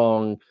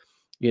 strong,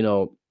 you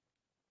know,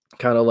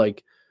 kind of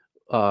like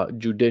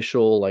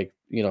judicial, like,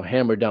 you know,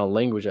 hammer down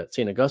language that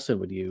St. Augustine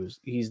would use.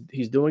 He's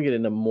doing it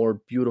in a more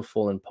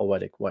beautiful and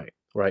poetic way,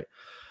 right?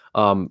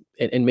 And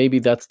maybe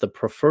that's the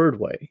preferred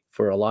way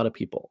for a lot of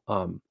people.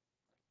 And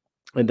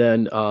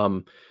then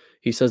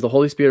he says, the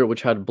Holy Spirit,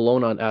 which had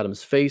blown on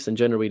Adam's face and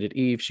generated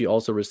Eve, she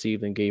also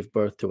received and gave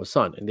birth to a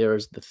son. And there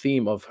is the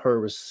theme of her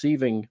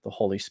receiving the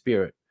Holy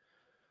Spirit,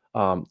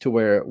 to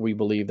where we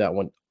believe that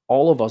when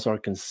all of us are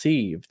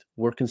conceived,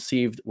 we're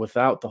conceived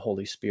without the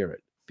Holy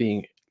Spirit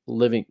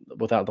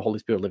without the Holy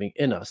Spirit living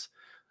in us,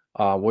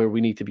 where we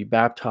need to be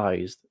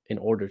baptized in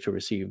order to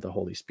receive the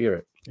Holy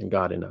Spirit and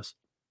God in us.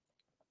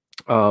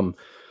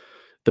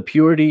 That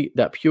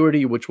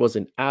purity which was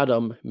in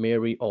Adam,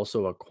 Mary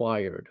also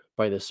acquired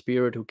by the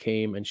Spirit who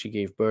came, and she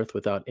gave birth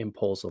without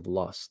impulse of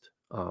lust.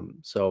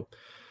 And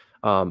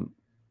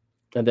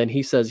then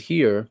he says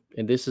here,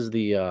 and this is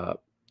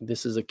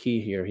a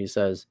key here. He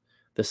says,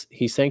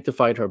 he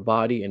sanctified her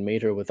body and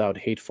made her without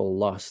hateful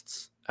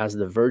lusts, as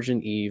the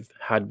Virgin Eve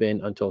had been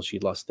until she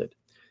lusted.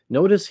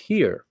 Notice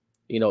here,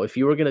 you know, if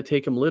you were going to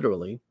take him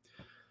literally,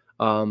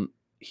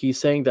 he's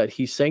saying that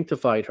he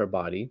sanctified her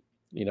body.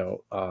 You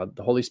know,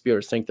 the Holy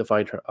Spirit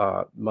sanctified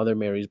her, Mother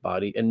Mary's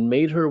body, and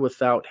made her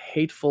without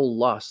hateful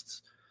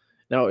lusts.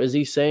 Now, is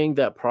he saying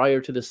that prior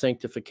to the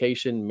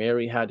sanctification,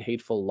 Mary had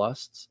hateful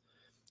lusts?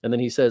 And then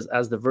he says,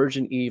 as the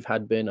Virgin Eve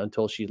had been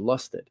until she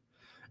lusted.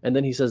 And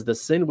then he says, the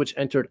sin which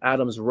entered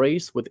Adam's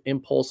race with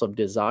impulse of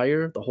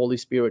desire, the Holy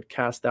Spirit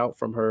cast out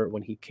from her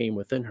when he came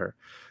within her.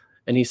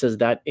 And he says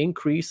that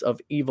increase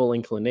of evil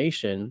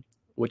inclination,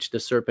 which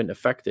the serpent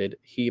affected,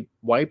 he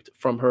wiped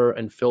from her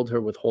and filled her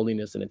with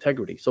holiness and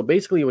integrity. So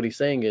basically what he's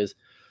saying is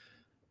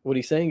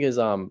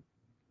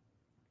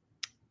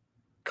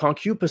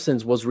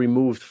concupiscence was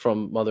removed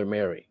from Mother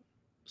Mary,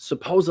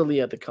 supposedly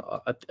at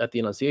the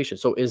Annunciation.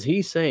 So is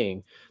he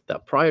saying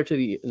that prior to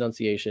the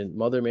Annunciation,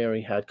 Mother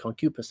Mary had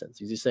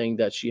concupiscence? Is he saying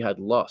that she had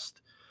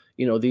lust?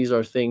 You know, these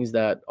are things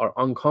that are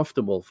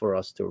uncomfortable for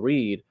us to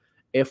read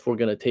if we're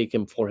going to take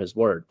him for his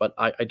word. But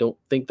I don't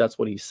think that's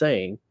what he's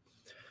saying.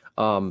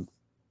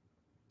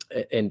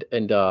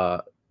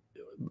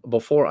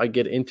 Before I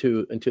get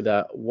into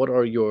that, what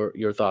are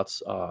your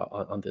thoughts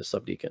on this,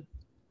 Subdeacon?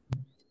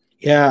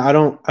 Yeah, I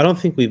don't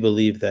think we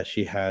believe that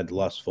she had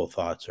lustful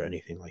thoughts or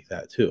anything like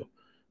that too.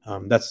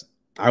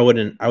 I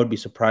would be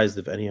surprised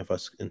if any of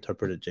us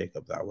interpreted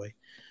Jacob that way.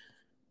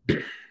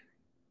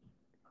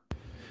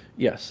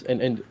 Yes,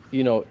 and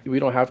you know, we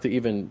don't have to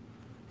even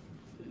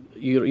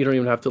you don't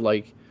even have to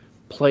like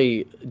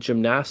play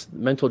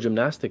mental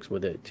gymnastics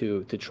with it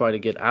to try to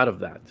get out of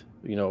that.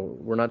 You know,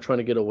 we're not trying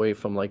to get away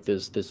from like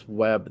this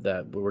web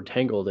that we're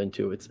tangled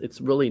into.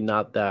 It's really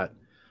not that.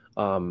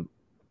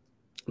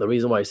 The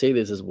reason why I say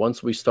this is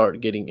once we start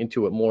getting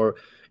into it more,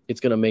 it's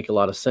going to make a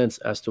lot of sense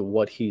as to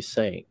what he's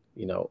saying,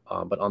 you know.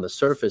 But on the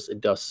surface, it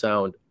does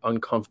sound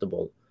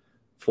uncomfortable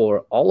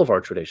for all of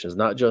our traditions.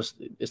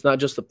 It's not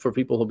just for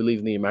people who believe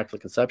in the Immaculate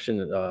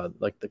Conception,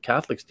 like the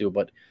Catholics do,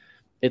 but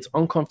it's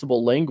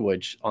uncomfortable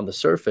language on the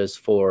surface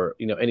for,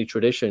 you know, any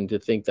tradition to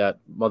think that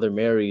Mother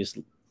Mary's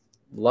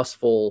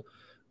lustful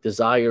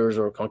desires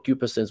or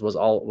concupiscence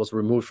was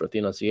removed at the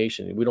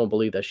Annunciation. We don't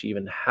believe that she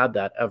even had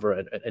that ever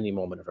at any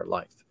moment of her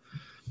life.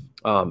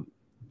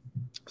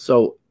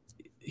 So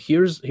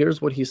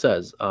here's what he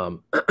says.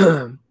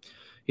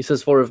 He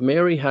says, for if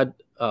Mary had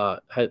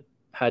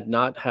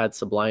not had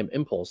sublime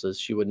impulses,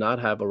 she would not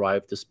have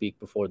arrived to speak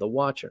before the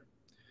watcher.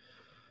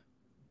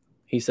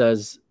 He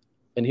says,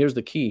 and here's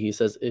the key. He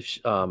says,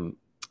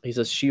 he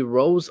says, she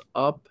rose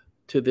up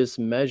to this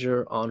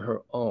measure on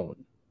her own.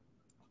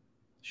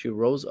 She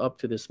rose up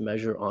to this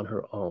measure on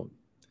her own,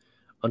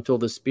 until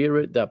the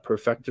Spirit, that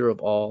perfecter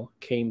of all,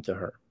 came to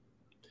her.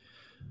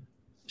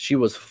 She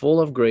was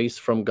full of grace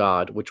from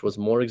God, which was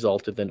more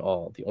exalted than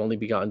all. The only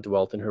begotten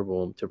dwelt in her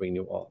womb to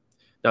renew all.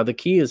 Now the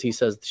key is, he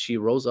says, she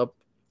rose up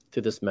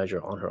to this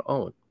measure on her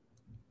own.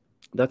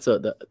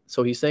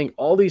 So he's saying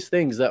all these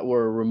things that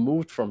were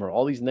removed from her,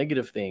 all these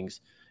negative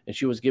things, and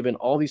she was given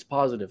all these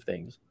positive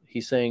things.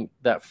 He's saying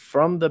that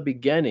from the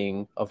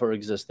beginning of her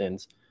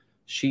existence,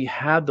 she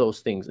had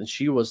those things, and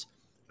she was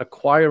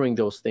acquiring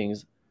those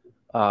things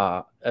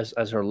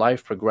as her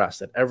life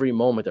progressed, at every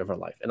moment of her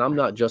life. And I'm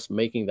not just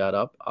making that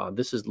up.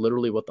 This is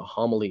literally what the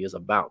homily is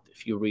about.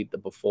 If you read the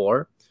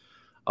before,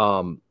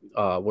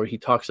 where he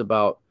talks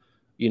about,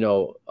 you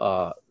know,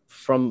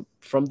 from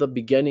the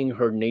beginning,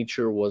 her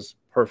nature was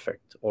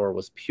perfect or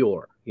was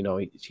pure. You know,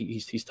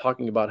 he's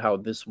talking about how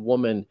this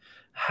woman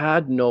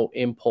had no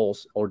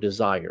impulse or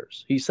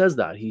desires. He says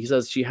that. He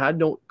says she had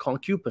no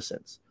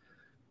concupiscence.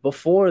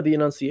 Before the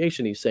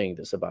Annunciation, he's saying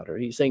this about her.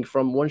 He's saying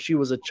from when she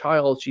was a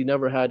child, she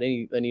never had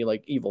any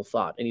like evil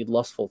thought, any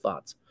lustful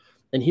thoughts.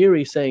 And here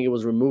he's saying it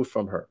was removed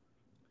from her.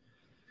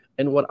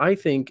 And what I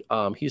think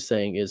he's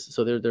saying is,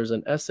 so there's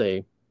an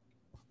essay,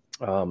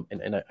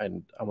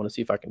 and I want to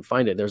see if I can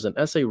find it. There's an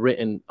essay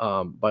written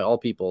by all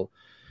people,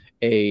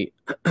 a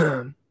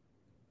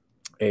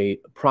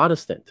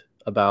Protestant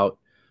about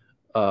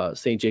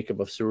Saint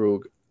Jacob of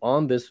Syriac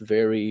on this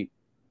very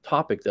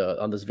topic,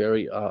 on this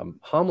very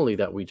homily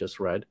that we just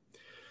read.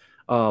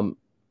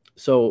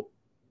 So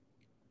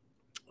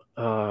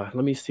let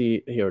me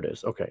see. Here it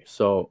is. Okay,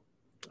 so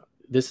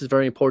this is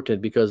very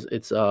important because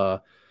it's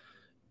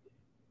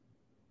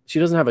she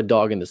doesn't have a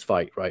dog in this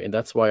fight, right? And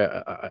that's why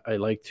I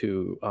like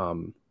to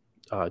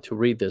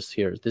read this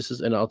here. This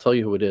is, and I'll tell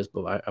you who it is,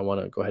 but I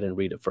want to go ahead and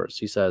read it first.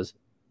 He says,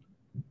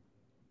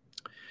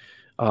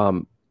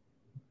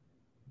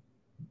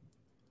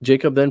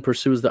 Jacob then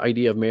pursues the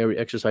idea of Mary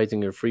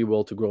exercising her free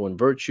will to grow in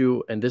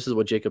virtue. And this is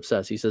what Jacob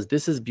says. He says,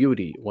 this is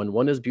beauty. When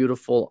one is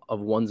beautiful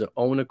of one's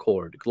own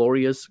accord,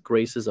 glorious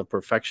graces of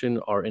perfection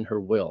are in her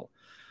will.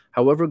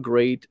 However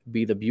great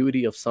be the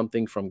beauty of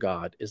something from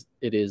God,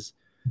 it is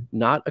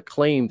not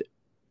acclaimed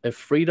if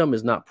freedom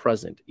is not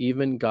present.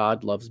 Even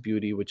God loves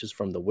beauty, which is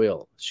from the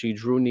will. She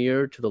drew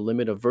near to the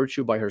limit of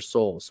virtue by her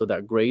soul, so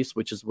that grace,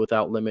 which is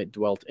without limit,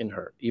 dwelt in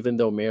her, even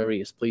though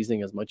Mary is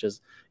pleasing as much as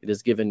it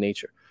is given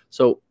nature.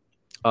 So,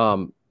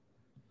 and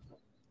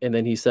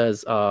then he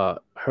says,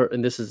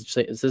 and this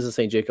is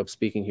Saint Jacob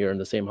speaking here in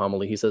the same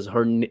homily. He says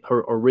her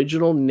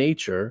original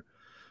nature,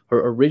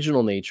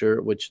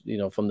 which, you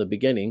know, from the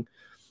beginning,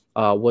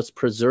 was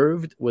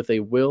preserved with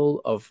a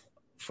will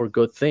for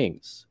good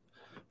things,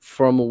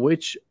 from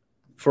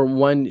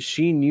when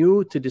she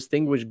knew to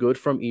distinguish good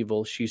from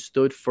evil, she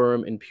stood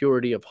firm in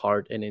purity of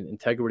heart and in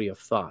integrity of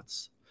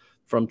thoughts.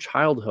 From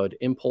childhood,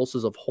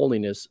 impulses of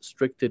holiness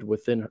stirred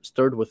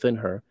within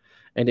her,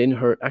 and in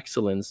her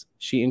excellence,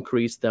 she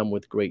increased them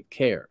with great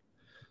care.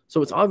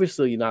 So it's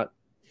obviously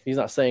he's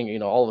not saying, you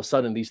know, all of a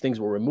sudden these things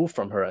were removed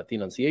from her at the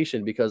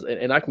Annunciation, because,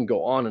 and I can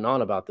go on and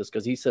on about this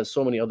because he says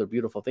so many other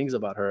beautiful things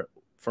about her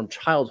from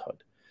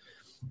childhood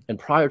and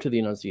prior to the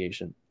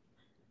Annunciation.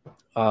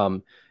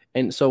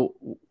 And so,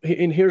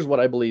 and here's what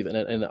I believe,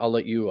 and I'll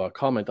let you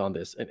comment on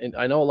this. And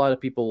I know a lot of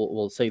people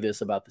will say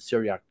this about the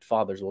Syriac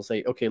fathers. Will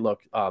say, okay, look,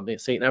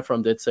 Saint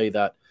Ephraim did say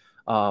that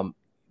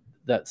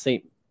that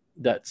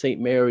Saint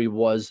Mary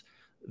was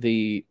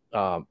that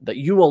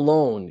you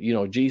alone, you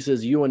know,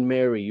 Jesus, you and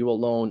Mary, you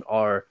alone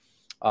are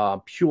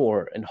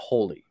pure and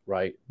holy,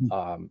 right?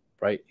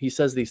 Right. He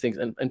says these things,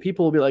 and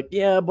people will be like,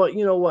 yeah, but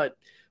you know what?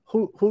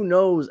 Who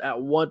knows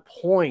at what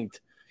point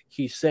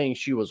he's saying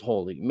she was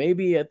holy?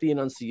 Maybe at the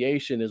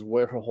Annunciation is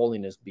where her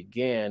holiness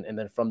began, and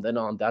then from then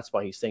on, that's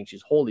why he's saying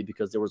she's holy,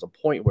 because there was a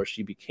point where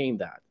she became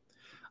that.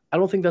 I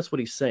don't think that's what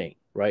he's saying,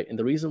 right? And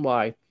the reason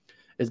why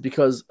is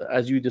because,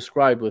 as you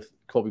described with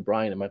Kobe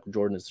Bryant and Michael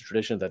Jordan, it's a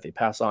tradition that they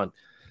pass on.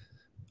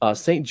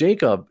 Saint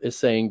Jacob is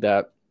saying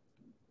that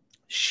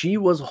she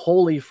was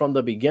holy from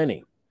the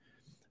beginning.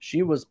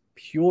 She was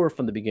pure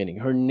from the beginning.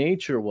 Her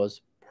nature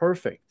was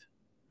perfect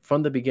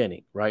from the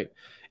beginning, right?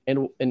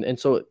 And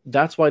so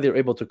that's why they're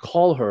able to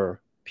call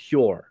her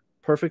pure,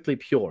 perfectly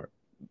pure.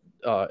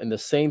 In the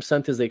same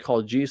sentence they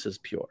call Jesus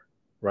pure,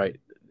 right?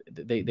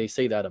 They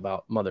say that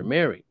about Mother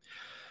Mary.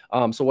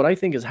 So what I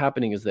think is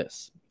happening is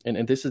this,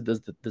 and this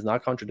does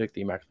not contradict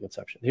the Immaculate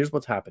Conception. Here's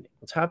what's happening.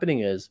 What's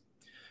happening is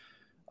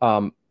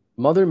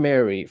Mother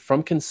Mary,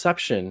 from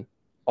conception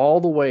all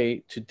the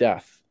way to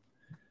death,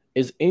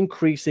 is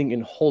increasing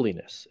in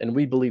holiness, and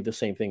we believe the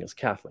same thing as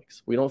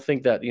Catholics. We don't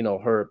think that, you know,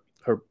 her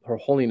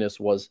holiness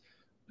was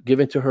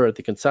given to her at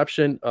the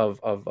conception of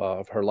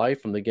her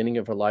life, from the beginning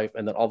of her life,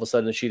 and then all of a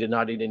sudden she did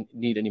not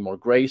need any more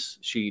grace.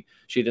 She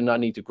did not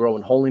need to grow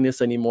in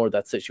holiness anymore.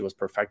 That's it. She was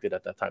perfected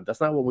at that time.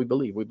 That's not what we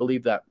believe. We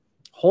believe that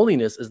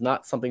holiness is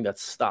not something that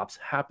stops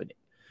happening.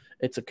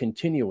 It's a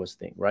continuous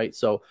thing, right?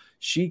 So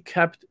she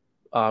kept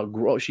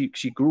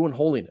she grew in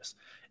holiness,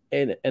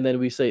 and then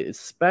we say,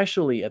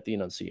 especially at the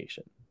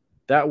Annunciation,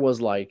 that was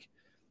like,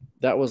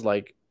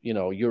 you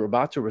know, you're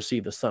about to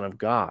receive the Son of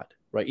God.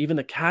 Right. Even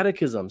the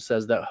Catechism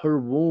says that her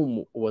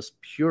womb was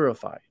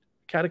purified.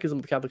 Catechism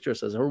of the Catholic Church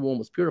says her womb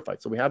was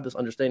purified. So we have this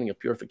understanding of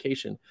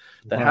purification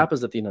that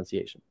happens at the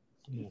Annunciation.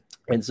 Yeah.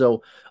 And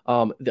so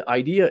the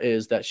idea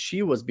is that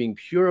she was being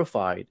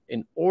purified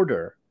in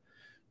order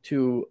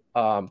to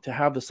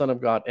have the Son of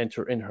God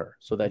enter in her,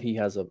 so that he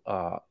has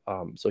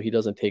so he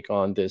doesn't take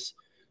on this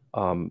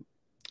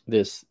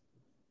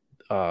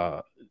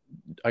I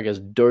guess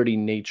dirty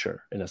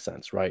nature in a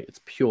sense, right? It's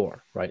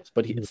pure, right?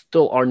 But it's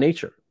still our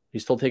nature.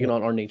 He's still taking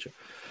on our nature.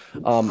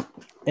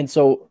 And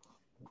so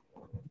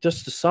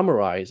just to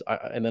summarize,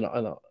 I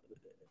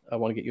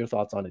want to get your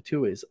thoughts on it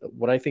too, is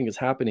what I think is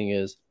happening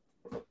is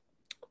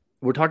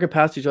we're talking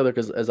past each other,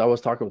 because as I was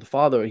talking with the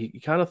father,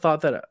 he kind of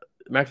thought that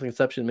Immaculate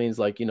Conception means,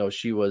 like, you know,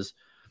 she was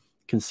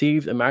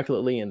conceived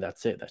immaculately and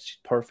that's it, that she's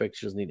perfect.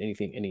 She doesn't need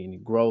anything, any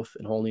growth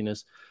in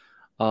holiness.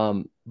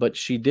 But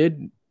she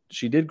did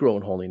grow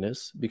in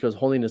holiness, because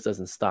holiness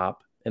doesn't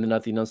stop. And then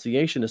at the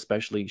Annunciation,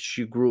 especially,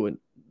 she grew in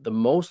the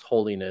most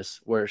holiness,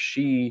 where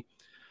she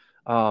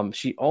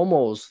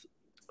almost,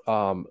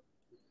 and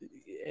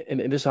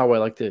this is how I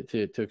like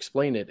to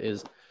explain it,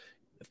 is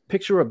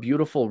picture a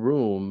beautiful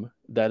room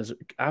that is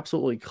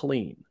absolutely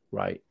clean,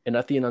 right? And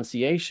at the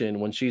Annunciation,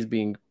 when she's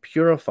being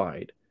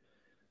purified,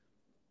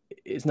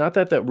 it's not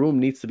that that room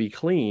needs to be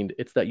cleaned.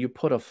 It's that you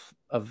put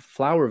a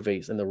flower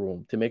vase in the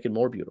room to make it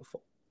more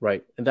beautiful,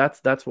 right? And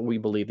that's what we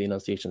believe the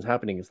Annunciation is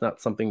happening. It's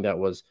not something that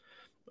was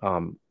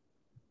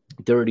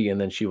dirty and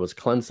then she was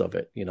cleansed of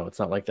it. You know, it's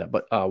not like that.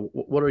 But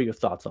what are your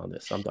thoughts on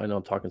this? I know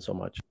I'm talking so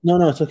much.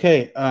 No, it's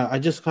okay. I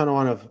just kind of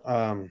want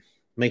to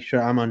make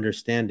sure I'm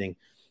understanding.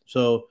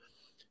 So,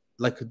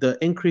 like the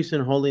increase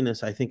in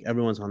holiness, I think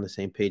everyone's on the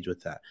same page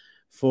with that.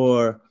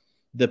 For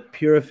the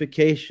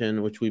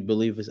purification, which we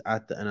believe is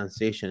at the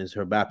Annunciation, is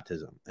her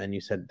baptism. And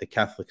you said the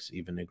Catholics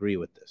even agree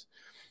with this.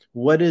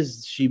 What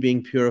is she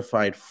being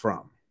purified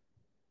from?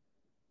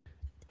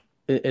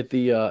 At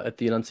the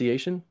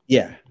Annunciation?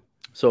 Yeah.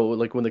 So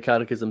like when the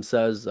Catechism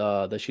says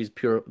that she's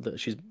pure, that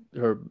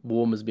her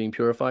womb is being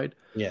purified.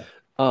 Yeah.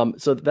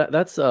 So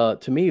that's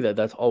to me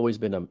that's always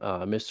been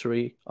a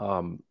mystery.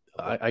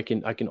 I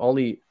can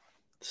only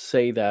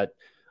say that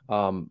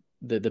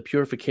the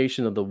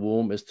purification of the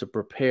womb is to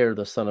prepare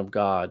the Son of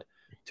God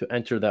to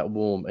enter that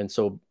womb. And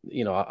so,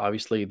 you know,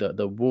 obviously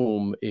the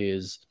womb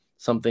is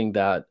something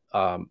that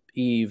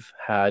Eve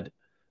had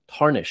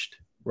tarnished,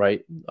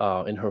 right,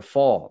 in her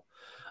fall.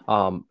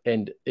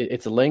 And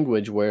it's a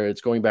language where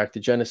it's going back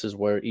to Genesis,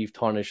 where Eve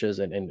tarnishes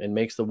and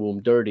makes the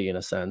womb dirty in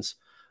a sense.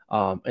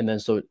 And then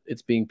so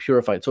it's being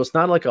purified. So it's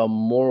not like a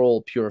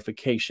moral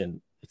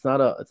purification. It's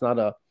not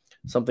a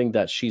something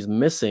that she's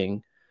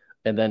missing,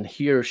 and then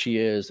here she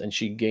is and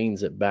she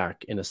gains it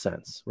back in a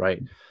sense,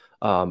 right?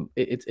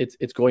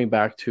 It's going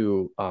back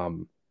to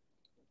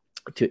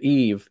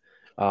Eve.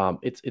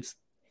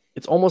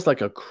 It's almost like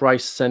a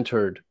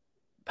Christ-centered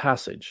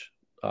passage.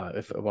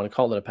 If I want to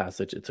call it a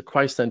passage, it's a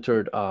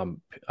Christ-centered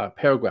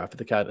paragraph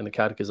in the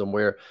Catechism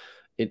where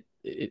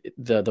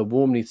the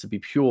womb needs to be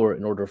pure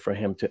in order for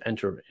him to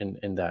enter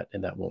in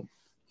that womb.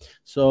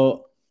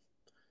 So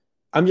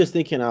I'm just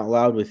thinking out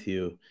loud with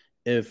you.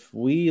 If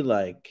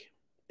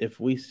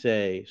we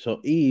say, so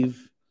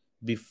Eve,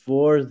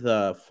 before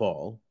the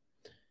fall,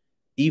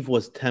 Eve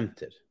was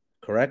tempted,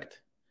 correct?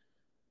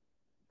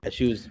 And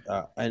she was,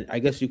 and I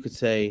guess you could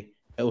say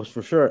it was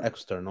for sure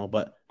external,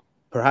 but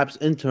perhaps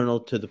internal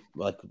to the,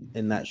 like,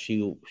 in that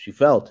she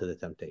fell to the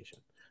temptation.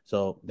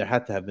 So there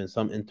had to have been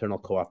some internal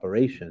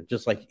cooperation,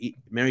 just like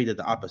Mary did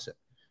the opposite.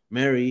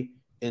 Mary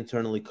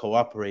internally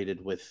cooperated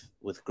with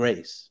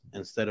grace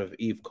instead of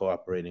Eve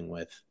cooperating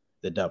with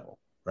the devil,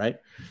 right?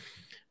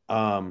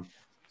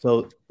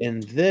 So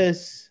in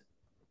this,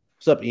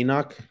 what's up,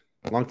 Enoch?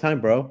 Long time,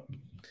 bro.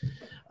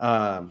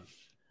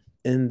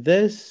 In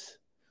this,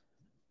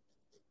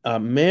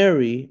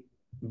 Mary,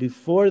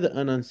 before the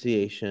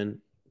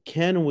Annunciation,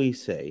 can we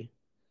say,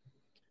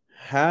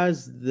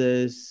 has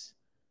this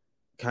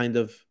kind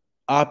of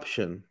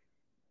option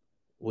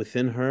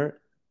within her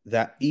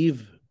that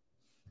Eve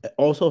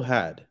also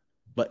had,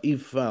 but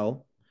Eve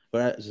fell,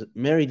 whereas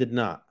Mary did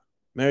not.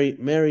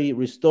 Mary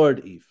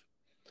restored Eve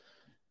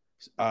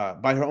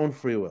by her own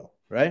free will,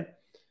 right?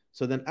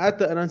 So then at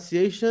the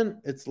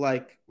Annunciation, it's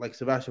like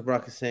Sebastian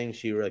Brock is saying,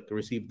 she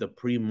received the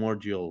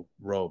primordial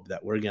robe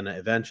that we're going to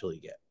eventually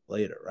get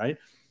later, right?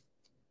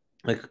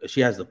 Like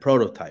she has the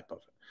prototype of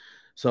it.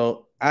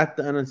 So at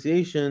the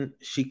Annunciation,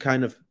 she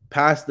kind of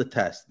passed the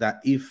test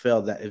that Eve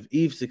failed, that if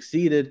Eve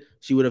succeeded,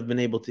 she would have been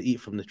able to eat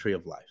from the tree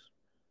of life.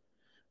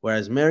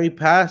 Whereas Mary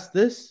passed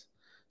this,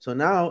 so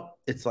now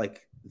it's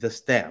like the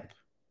stamp,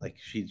 like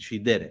she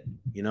did it,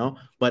 you know?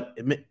 But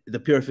the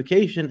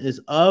purification is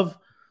of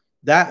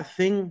that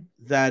thing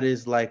that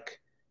is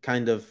like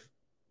kind of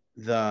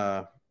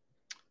the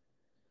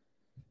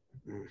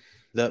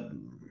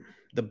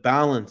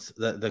balance,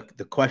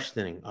 the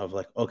questioning of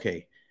like,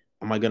 okay,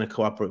 am I going to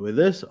cooperate with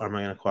this or am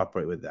I going to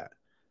cooperate with that?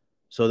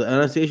 So the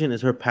Annunciation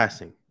is her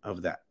passing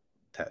of that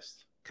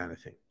test kind of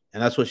thing.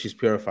 And that's what she's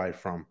purified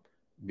from,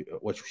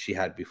 what she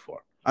had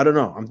before. I don't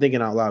know. I'm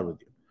thinking out loud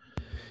with you.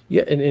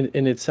 Yeah,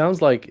 and it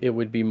sounds like it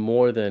would be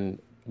more than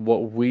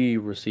what we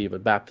receive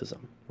at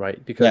baptism,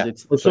 right? Because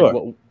it's sure.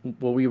 like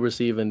what we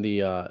receive in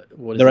the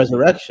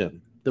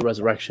resurrection. The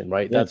resurrection,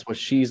 right? Yeah. That's what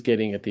she's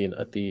getting at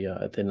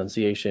the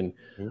Annunciation,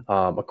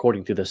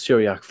 according to the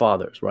Syriac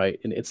fathers, right?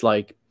 And it's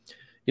like,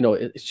 you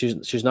know,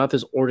 she's not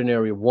this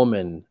ordinary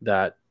woman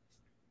that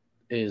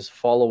is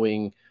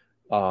following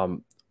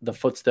the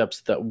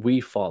footsteps that we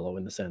follow,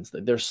 in the sense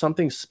that there's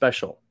something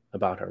special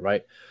about her,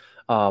 right?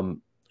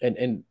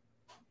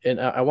 And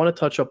I want to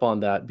touch up on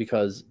that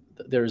because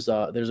there's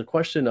a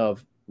question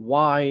of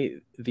why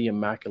the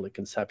Immaculate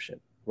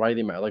Conception, why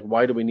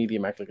do we need the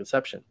Immaculate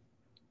Conception?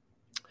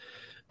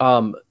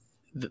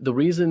 The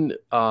reason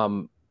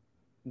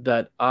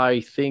that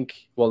I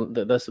think, well,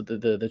 that's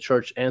the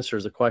Church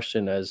answers the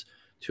question as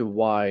to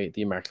why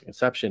the Immaculate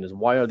Conception is,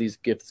 why are these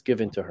gifts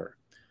given to her?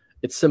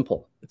 It's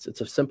simple. It's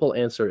a simple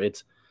answer.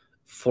 It's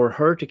for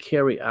her to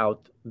carry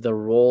out the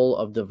role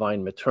of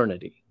divine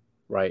maternity,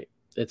 right?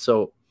 It's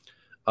so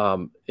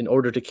in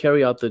order to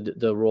carry out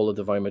the role of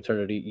divine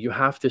maternity, you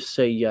have to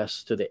say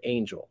yes to the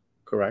angel,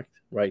 correct?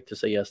 Right? To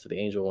say yes to the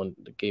angel when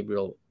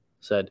Gabriel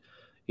said,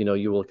 you know,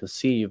 you will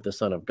conceive the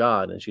Son of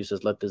God. And she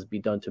says, let this be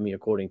done to me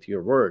according to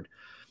your word.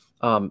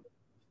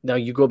 Now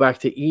you go back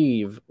to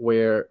Eve,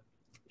 where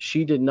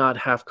she did not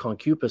have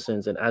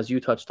concupiscence, and as you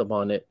touched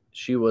upon it,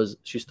 she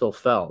still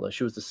fell.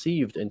 She was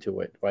deceived into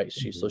it, right?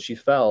 So she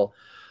fell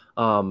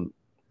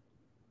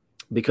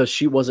because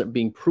she wasn't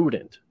being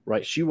prudent,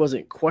 right? She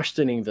wasn't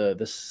questioning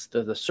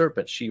the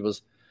serpent. She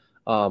was,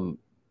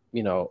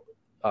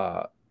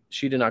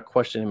 she did not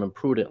question him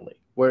imprudently.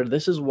 Where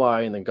this is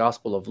why in the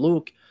Gospel of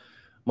Luke,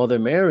 Mother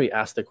Mary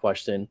asked the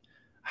question,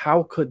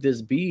 "How could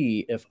this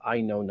be if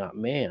I know not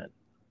man?"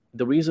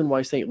 The reason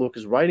why St. Luke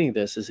is writing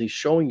this is he's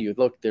showing you,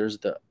 look, there's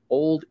the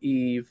old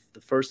Eve, the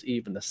first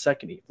Eve, and the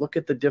second Eve. Look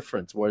at the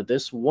difference where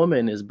this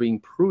woman is being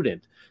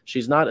prudent.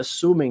 She's not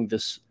assuming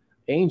this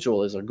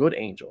angel is a good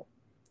angel.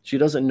 She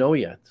doesn't know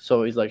yet.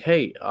 So he's like,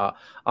 hey,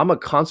 I'm a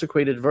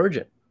consecrated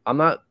virgin.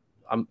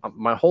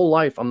 My whole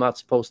life, I'm not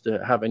supposed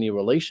to have any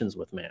relations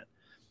with man.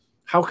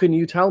 How can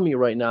you tell me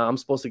right now I'm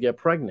supposed to get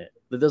pregnant?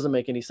 That doesn't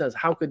make any sense.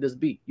 How could this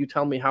be? You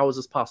tell me, how is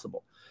this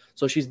possible?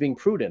 So she's being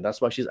prudent. That's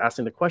why she's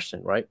asking the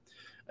question, right?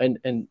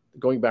 And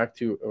going back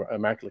to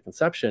Immaculate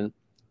Conception,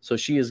 so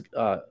she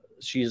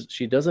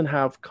doesn't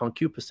have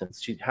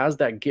concupiscence. She has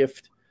that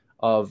gift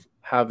of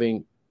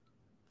having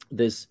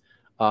this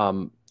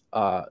of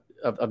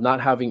not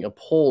having a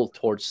pull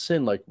towards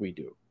sin like we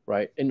do,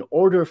 right? In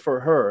order for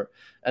her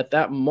at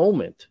that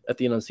moment at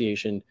the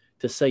Annunciation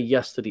to say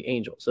yes to the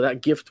angel. So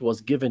that gift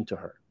was given to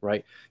her,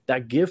 right?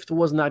 That gift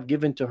was not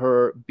given to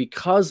her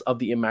because of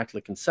the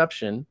Immaculate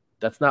Conception.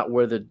 That's not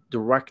where the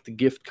direct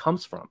gift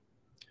comes from.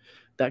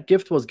 That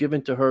gift was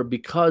given to her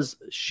because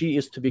she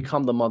is to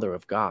become the mother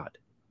of God.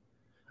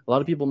 A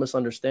lot of people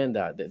misunderstand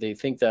that. They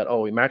think that,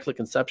 oh, Immaculate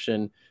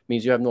Conception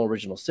means you have no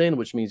original sin,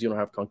 which means you don't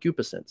have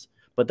concupiscence.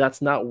 But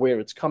that's not where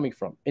it's coming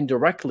from.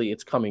 Indirectly,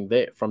 it's coming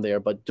from there,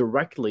 but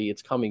directly,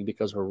 it's coming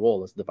because her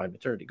role is divine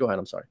maternity. Go ahead.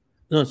 I'm sorry.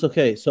 No, it's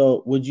okay.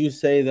 So would you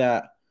say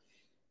that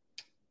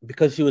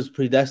because she was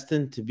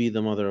predestined to be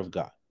the mother of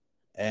God,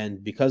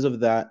 and because of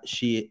that,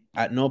 she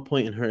at no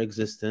point in her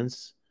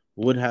existence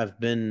would have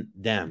been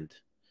damned?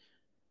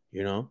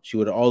 You know, she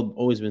would have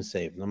always been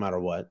saved, no matter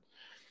what.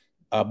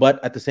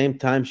 But at the same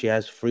time, she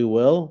has free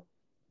will,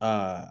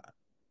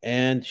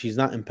 and she's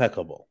not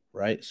impeccable,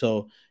 right?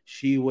 So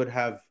she would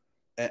have.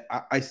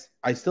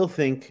 I still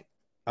think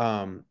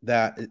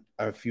that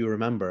if you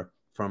remember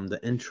from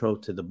the intro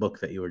to the book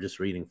that you were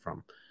just reading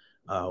from,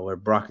 where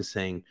Brock is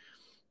saying,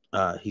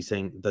 he's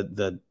saying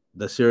that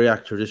the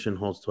Syriac tradition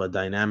holds to a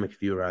dynamic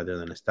view rather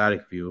than a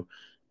static view,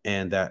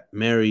 and that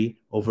Mary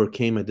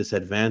overcame a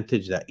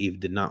disadvantage that Eve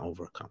did not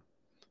overcome.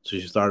 So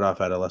she started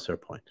off at a lesser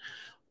point.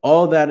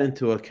 All that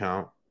into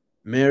account,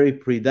 Mary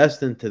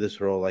predestined to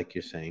this role, like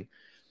you're saying,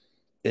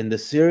 in the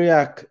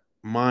Syriac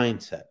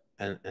mindset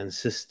and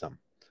system.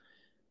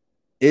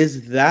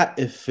 Is that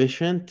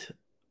efficient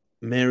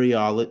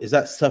Mariology? Is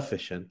that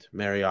sufficient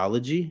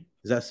Mariology?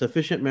 Is that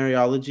sufficient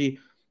Mariology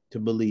to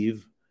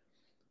believe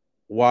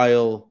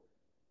while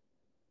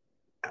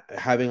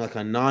having like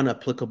a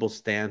non-applicable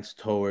stance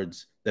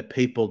towards the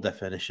papal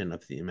definition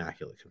of the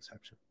Immaculate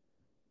Conception?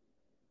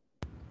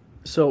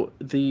 So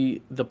the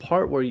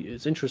part where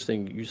it's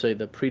interesting, you say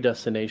the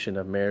predestination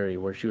of Mary,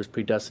 where she was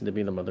predestined to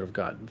be the mother of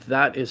God.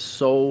 That is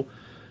so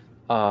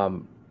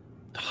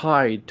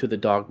tied to the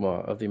dogma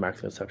of the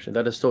Immaculate Conception.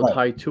 That is so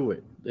tied to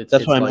it.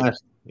 That's why I'm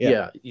asking.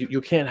 Yeah, you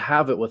can't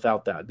have it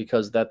without that,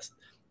 because that's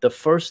the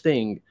first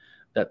thing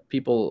that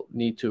people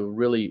need to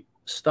really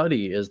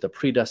study is the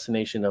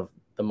predestination of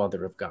the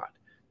mother of God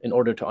in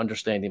order to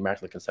understand the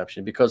Immaculate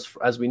Conception. Because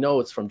as we know,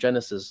 it's from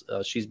Genesis,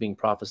 she's being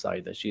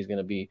prophesied that she's going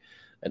to be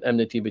an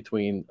enmity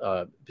between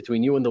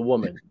you and the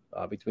woman,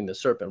 between the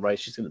serpent, right?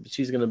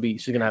 She's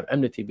gonna have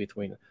enmity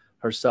between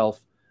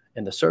herself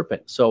and the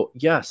serpent. So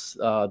yes,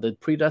 the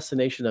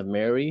predestination of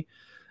Mary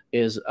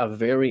is a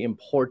very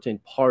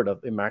important part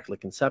of Immaculate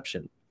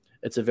Conception.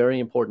 It's a very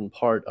important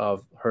part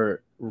of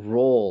her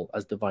role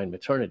as divine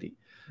maternity.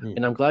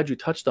 And I'm glad you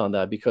touched on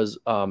that, because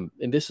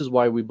and this is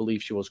why we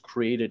believe she was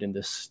created in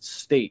this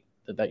state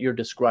that you're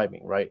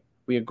describing, right?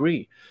 We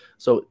agree.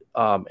 So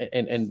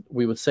and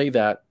we would say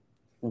that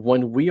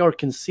when we are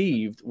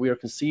conceived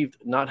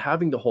not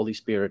having the Holy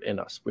Spirit in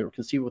us. We were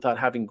conceived without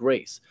having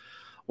grace.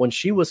 When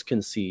she was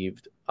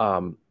conceived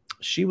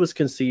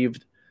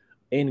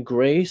in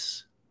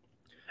grace,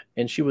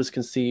 and she was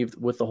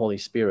conceived with the Holy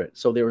Spirit.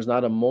 So there was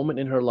not a moment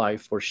in her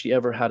life where she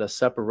ever had a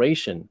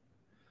separation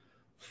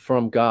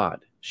from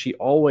God. She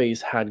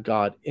always had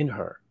God in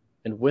her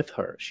and with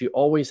her. She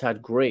always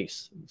had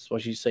grace. That's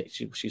what she says.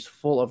 She's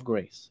full of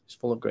grace. She's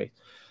full of grace.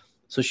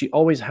 So she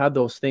always had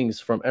those things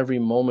from every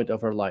moment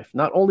of her life.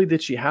 Not only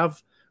did she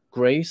have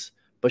grace,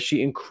 but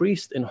she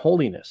increased in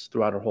holiness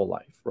throughout her whole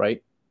life,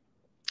 right?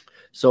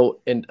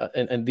 So,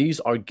 and these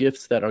are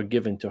gifts that are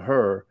given to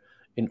her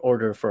in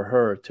order for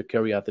her to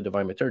carry out the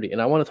divine maternity.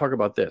 And I want to talk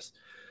about this.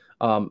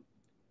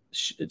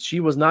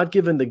 She was not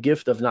given the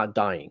gift of not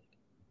dying,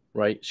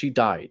 right? She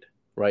died,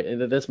 right?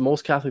 And that's,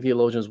 most Catholic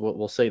theologians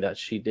will say that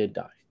she did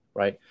die,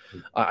 right?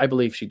 I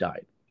believe she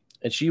died.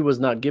 And she was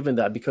not given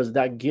that because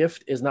that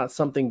gift is not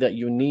something that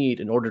you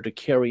need in order to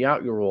carry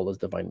out your role as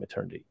divine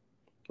maternity,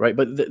 right?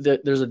 But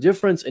there's a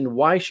difference in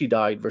why she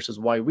died versus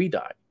why we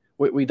die.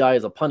 We die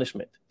as a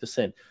punishment to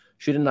sin.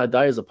 She did not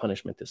die as a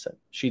punishment to sin.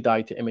 She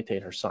died to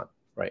imitate her son,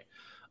 right?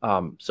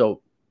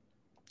 So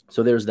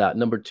there's that.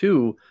 Number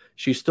two,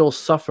 she still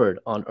suffered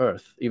on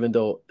earth, even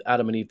though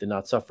Adam and Eve did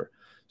not suffer.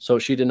 So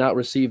she did not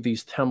receive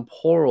these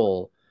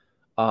temporal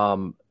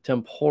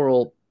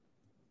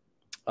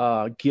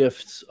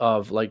gifts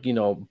of, like, you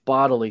know,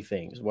 bodily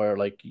things where,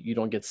 like, you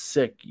don't get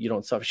sick, you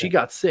don't suffer. She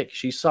got sick,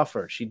 she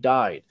suffered, she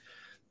died.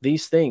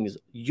 These things,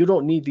 you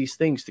don't need these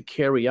things to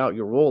carry out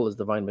your role as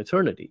divine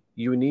maternity.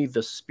 You need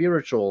the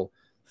spiritual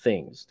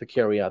things to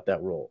carry out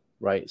that role,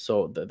 right?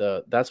 So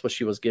that's what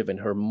she was given.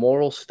 Her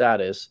moral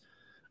status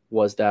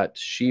was that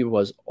she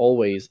was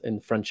always in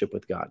friendship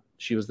with God.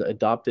 She was the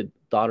adopted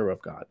daughter of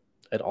God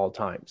at all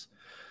times.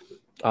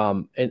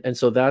 And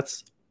so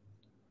that's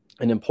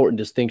an important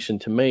distinction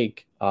to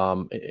make,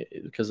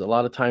 because a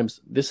lot of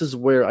times this is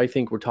where I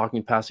think we're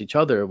talking past each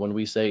other when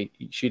we say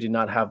she did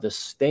not have the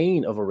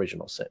stain of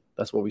original sin.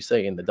 That's what we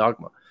say in the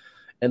dogma.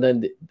 And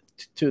then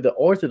to the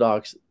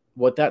Orthodox,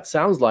 what that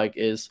sounds like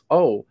is,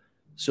 oh,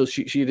 so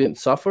she didn't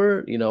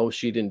suffer, you know,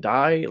 she didn't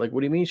die. Like,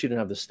 what do you mean she didn't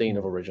have the stain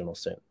of original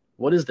sin?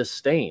 What is the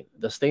stain?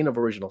 The stain of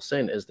original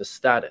sin is the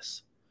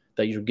status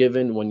that you're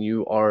given when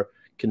you are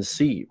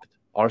conceived.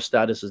 Our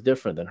status is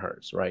different than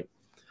hers, right?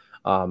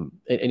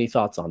 Any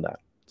thoughts on that,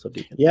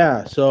 Subdeacon?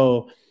 Yeah,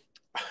 so,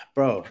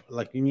 bro,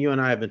 like, you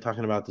and I have been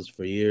talking about this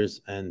for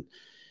years, and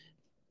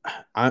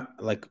I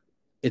like,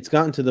 it's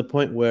gotten to the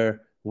point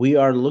where we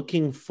are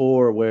looking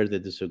for where the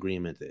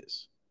disagreement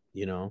is,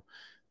 you know,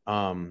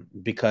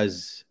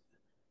 because,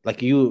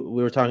 like, me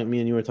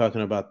and you were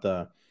talking about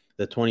the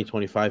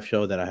 2025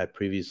 show that I had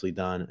previously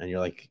done, and you're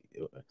like,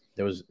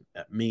 there was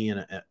me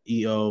and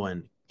EO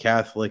and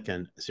Catholic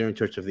and Syrian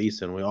Church of the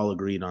East, and we all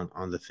agreed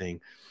on the thing.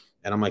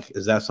 And I'm like,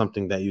 is that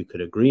something that you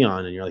could agree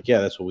on? And you're like, yeah,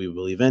 that's what we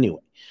believe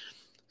anyway.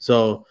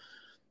 So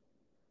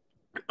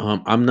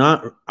I'm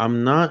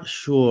not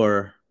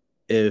sure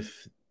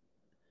if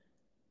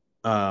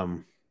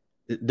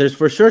there's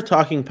for sure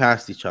talking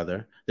past each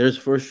other. There's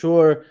for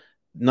sure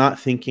not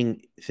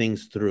thinking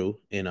things through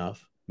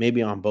enough,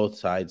 maybe on both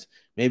sides.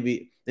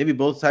 Maybe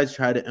both sides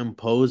try to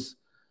impose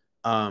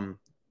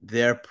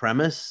their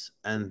premise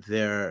and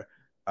their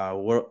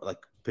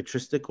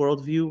patristic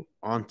worldview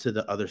onto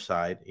the other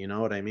side. You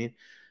know what I mean?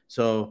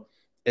 So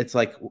it's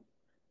like,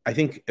 I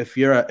think if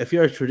you're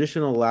a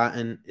traditional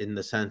Latin, in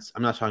the sense,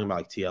 I'm not talking about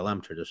like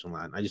TLM traditional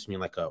Latin, I just mean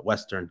like a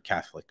Western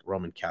Catholic,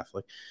 Roman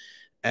Catholic,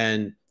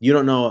 and you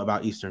don't know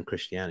about Eastern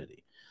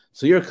Christianity.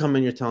 So you're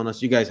telling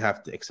us you guys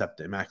have to accept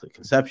the Immaculate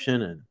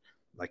Conception and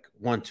like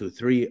 1, 2,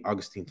 3,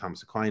 Augustine,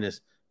 Thomas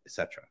Aquinas,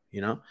 etc.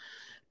 You know,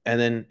 and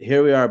then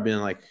here we are being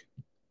like,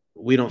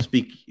 we don't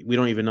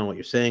even know what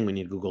you're saying. We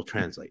need Google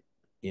Translate,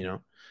 you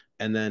know?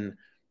 And then,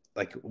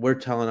 like, we're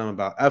telling him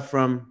about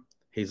Ephraim.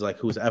 He's like,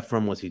 who's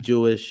Ephraim? Was he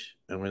Jewish?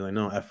 And we're like,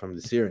 no, Ephraim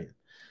the Syrian.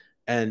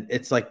 And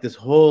it's like this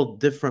whole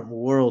different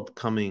world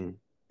coming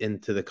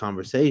into the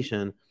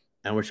conversation,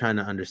 and we're trying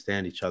to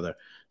understand each other.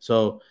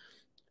 So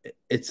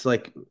it's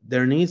like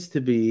there needs to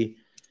be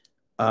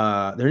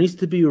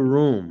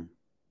room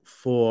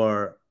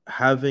for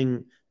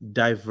having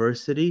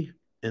diversity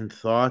in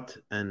thought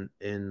and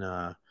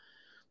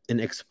in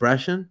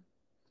expression,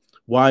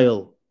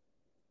 while,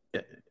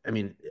 I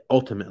mean,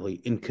 ultimately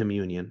in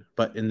communion,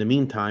 but in the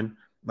meantime,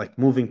 like,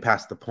 moving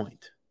past the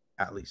point,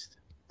 at least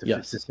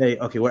to say,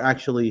 okay, we're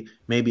actually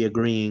maybe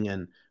agreeing,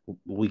 and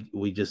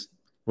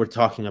we're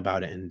talking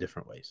about it in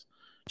different ways.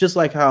 Just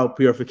like how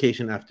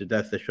purification after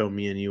death, the show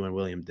me and you and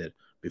William did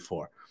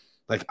before.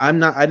 Like, I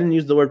didn't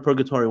use the word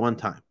purgatory one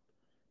time,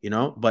 you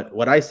know, but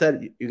what I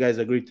said, you guys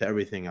agreed to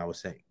everything I was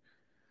saying.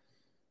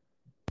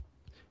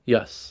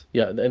 Yes.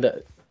 Yeah.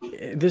 And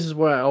this is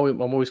where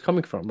I'm always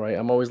coming from, right?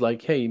 I'm always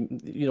like, hey,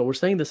 you know, we're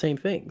saying the same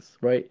things,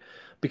 right?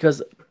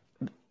 Because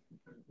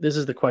this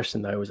is the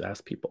question that I always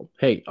ask people.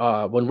 Hey,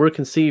 when we're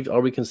conceived,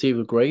 are we conceived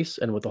with grace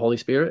and with the Holy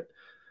Spirit?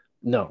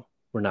 No,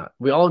 we're not.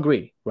 We all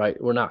agree, right?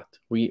 We're not.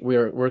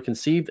 We're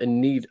conceived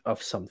in need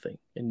of something,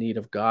 in need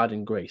of God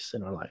and grace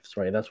in our lives,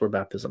 right? That's where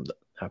baptism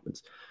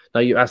happens.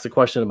 Now, you ask the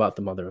question about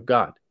the Mother of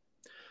God.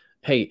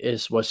 Hey,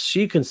 was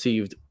she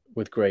conceived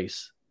with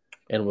grace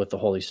and with the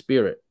Holy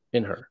Spirit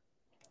in her?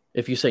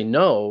 If you say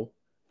no,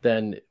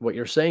 then what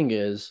you're saying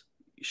is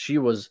she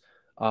was,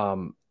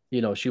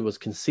 she was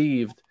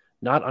conceived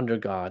not under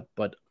God,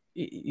 but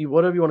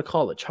whatever you want to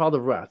call it, child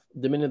of wrath,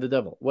 dominion of the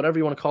devil, whatever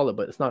you want to call it,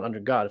 but it's not under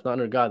God. If not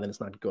under God, then it's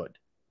not good,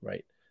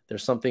 right?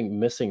 There's something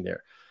missing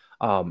there.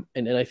 And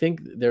I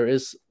think there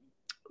is,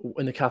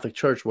 in the Catholic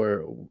Church,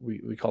 where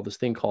we call this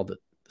thing called the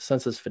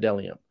sensus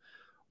fidelium,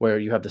 where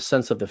you have the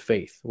sense of the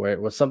faith,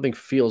 where something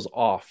feels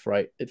off,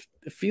 right? It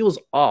feels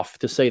off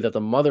to say that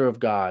the Mother of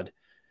God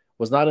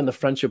was not in the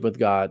friendship with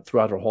God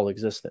throughout her whole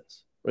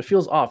existence. It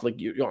feels off. Like,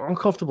 you're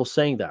uncomfortable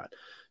saying that.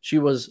 She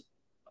was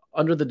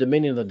under the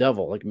dominion of the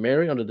devil. Like,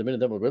 Mary under the dominion of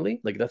the devil, really?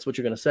 Like, that's what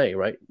you're going to say,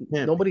 right?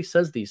 Yeah. Nobody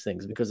says these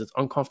things because it's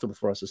uncomfortable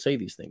for us to say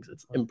these things.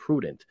 It's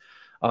imprudent.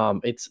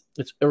 It's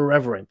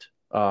irreverent.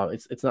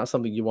 It's not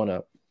something you want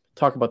to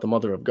talk about the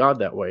Mother of God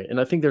that way.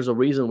 And I think there's a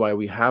reason why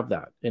we have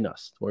that in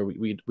us, where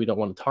we don't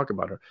want to talk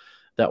about her.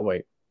 that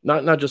way.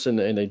 Not just in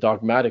a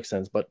dogmatic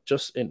sense, but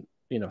just in,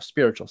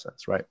 spiritual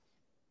sense, right?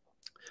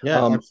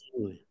 Yeah,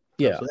 absolutely.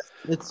 Yeah. Absolutely.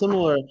 It's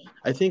similar.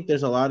 I think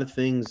there's a lot of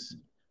things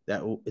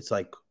that it's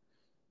like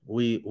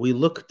we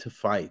look to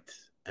fight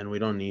and we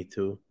don't need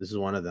to. This is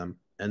one of them.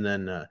 And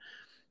then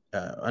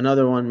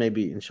another one,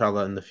 maybe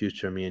inshallah in the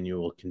future, me and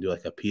you can do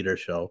like a Peter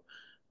show,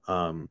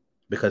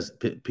 because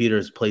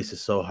Peter's place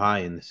is so high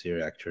in the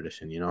Syriac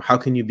tradition. How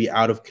can you be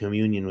out of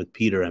communion with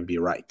Peter and be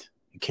right?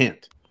 You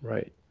can't.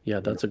 Right. Yeah,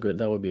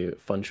 that would be a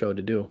fun show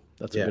to do.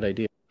 That's a good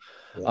idea.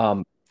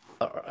 Yeah.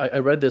 I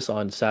read this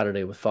on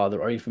Saturday with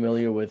Father. Are you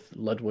familiar with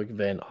Ludwig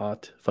van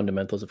Ott,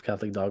 Fundamentals of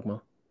Catholic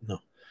Dogma? No.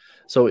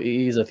 So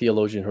he's a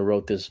theologian who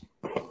wrote this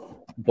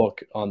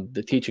book on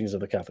the teachings of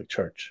the Catholic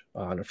Church.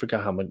 And I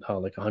forgot how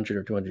like 100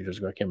 or 200 years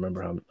ago. I can't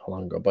remember how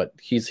long ago. But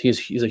he's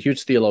a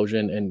huge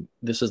theologian, and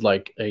this is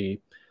like a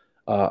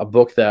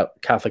book that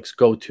Catholics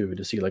go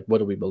to see like what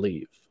do we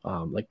believe,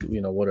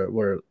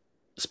 we're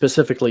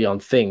specifically on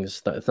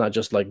things. It's not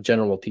just like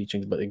general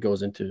teachings, but it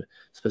goes into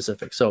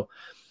specifics. So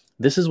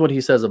this is what he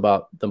says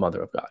about the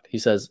Mother of God. He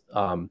says,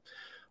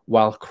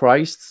 while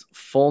Christ's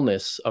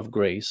fullness of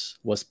grace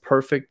was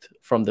perfect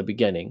from the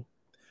beginning,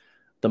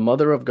 the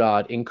Mother of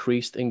God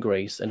increased in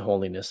grace and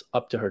holiness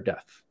up to her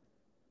death.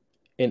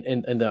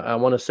 And I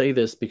want to say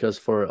this because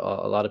for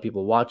a lot of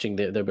people watching,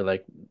 they'll be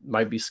like,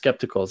 might be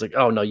skeptical. It's like,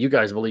 oh no, you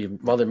guys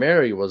believe Mother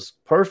Mary was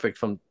perfect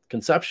from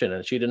conception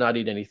and she did not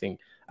eat anything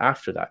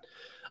after that.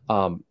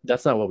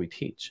 That's not what we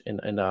teach.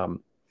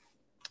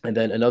 And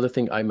then another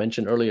thing I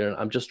mentioned earlier, and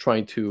I'm just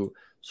trying to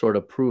sort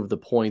of prove the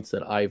points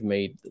that I've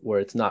made, where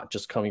it's not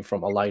just coming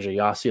from Elijah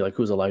Yasi. Like,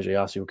 who's Elijah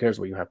Yasi? Who cares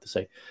what you have to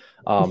say?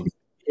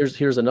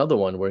 Here's another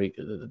one where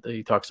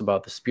he talks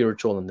about the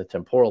spiritual and the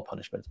temporal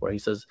punishments, where he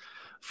says,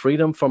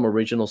 freedom from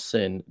original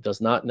sin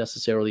does not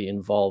necessarily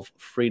involve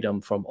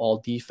freedom from all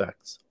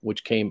defects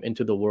which came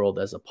into the world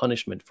as a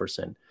punishment for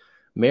sin.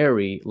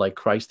 Mary, like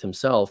Christ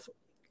himself,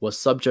 was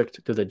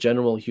subject to the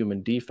general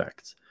human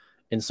defects,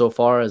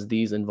 insofar as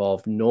these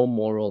involve no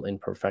moral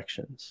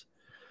imperfections,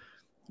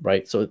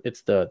 right? So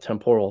it's the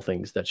temporal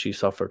things that she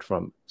suffered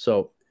from.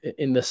 So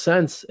in that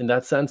sense,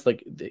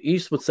 like the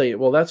East would say,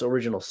 well, that's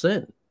original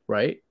sin,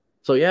 right?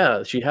 So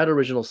yeah, she had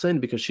original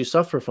sin because she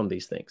suffered from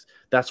these things.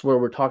 That's where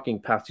we're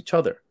talking past each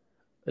other,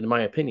 in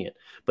my opinion.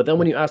 But then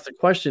when you ask the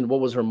question,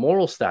 what was her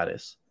moral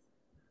status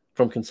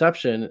from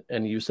conception?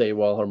 And you say,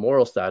 well, her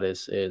moral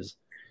status is...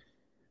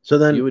 So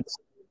then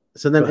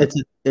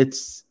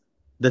it's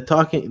the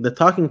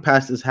talking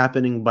past is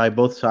happening by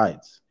both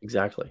sides.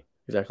 Exactly.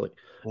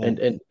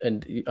 And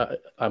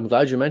I'm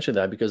glad you mentioned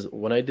that, because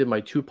when I did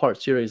my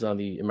 2-part series on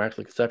the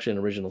Immaculate Conception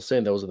and Original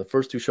Sin, those are the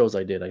first 2 shows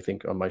I did, I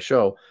think, on my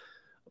show.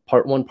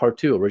 Part 1, Part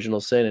 2,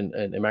 Original Sin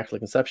and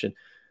Immaculate Conception.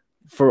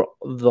 For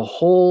the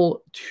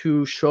whole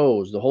 2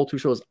 shows,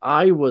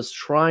 I was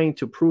trying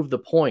to prove the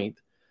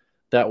point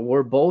that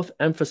we're both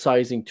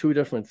emphasizing 2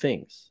 different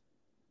things.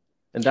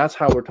 And that's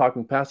how we're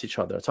talking past each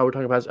other. That's how we're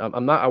talking past.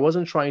 I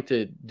wasn't trying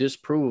to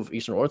disprove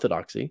Eastern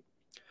Orthodoxy.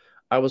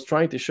 I was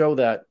trying to show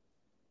that,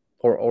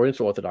 or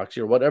Oriental Orthodoxy,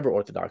 or whatever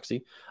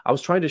Orthodoxy, I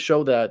was trying to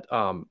show that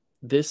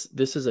this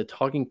is a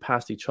talking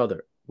past each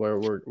other, where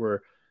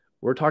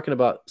we're talking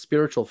about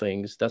spiritual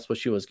things. That's what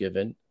she was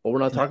given, but we're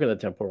not talking the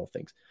temporal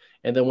things.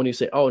 And then when you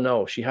say, oh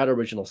no, she had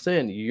original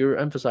sin, you're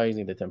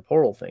emphasizing the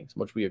temporal things,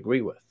 which we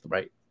agree with,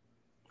 right?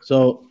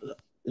 So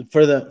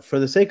for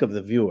the sake of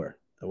the viewer,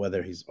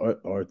 whether he's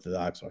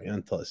Orthodox,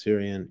 Oriental,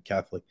 Assyrian,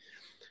 Catholic,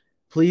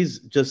 please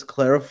just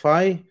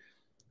clarify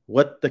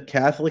what the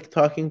Catholic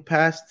talking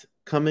past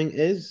coming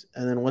is,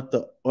 and then what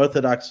the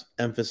Orthodox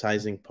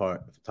emphasizing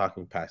part of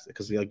talking past.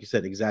 Because like you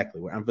said, exactly,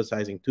 we're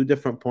emphasizing 2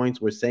 different points.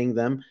 We're saying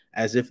them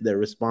as if they're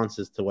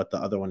responses to what the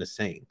other one is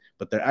saying,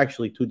 but they're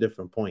actually 2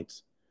 different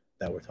points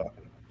that we're talking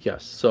about.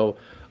 Yes. So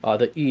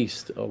the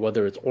East,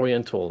 whether it's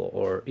Oriental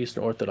or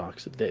Eastern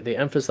Orthodox, they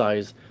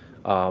emphasize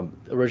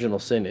original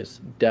sin is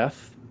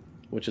death,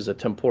 which is a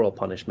temporal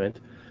punishment,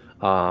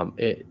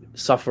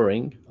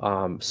 suffering,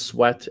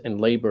 sweat and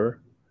labor,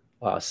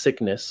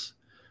 sickness,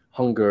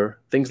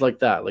 hunger, things like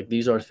that. Like,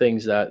 these are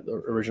things that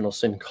original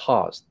sin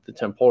caused, the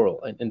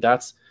temporal, and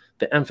that's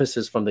the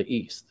emphasis from the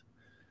East.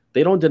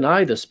 They don't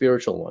deny the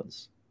spiritual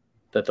ones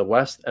that the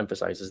West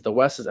emphasizes. The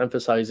West is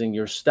emphasizing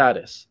your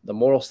status, the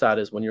moral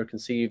status when you're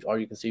conceived. Are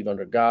you conceived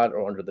under God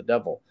or under the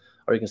devil?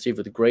 Are you conceived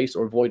with grace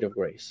or void of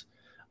grace?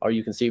 Are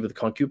you conceived with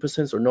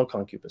concupiscence or no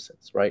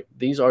concupiscence, right?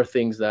 These are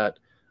things that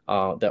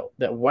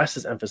that West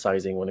is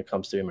emphasizing when it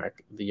comes to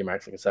the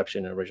Immaculate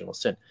Conception and original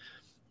sin.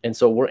 And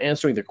so we're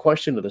answering the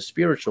question of the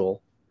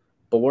spiritual,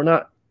 but we're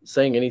not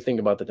saying anything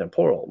about the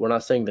temporal. We're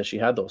not saying that she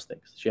had those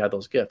things. She had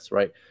those gifts,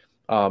 right?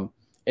 And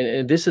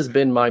this has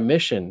been my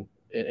mission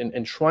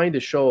in trying to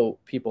show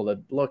people that,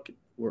 look,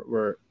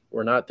 we're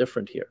not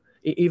different here.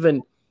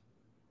 Even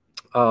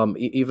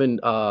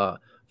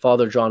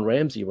Father John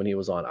Ramsey, when he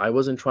was on, I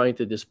wasn't trying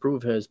to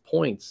disprove his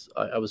points.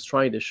 I was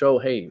trying to show,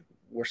 hey,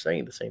 we're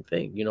saying the same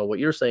thing. You know, what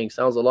you're saying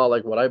sounds a lot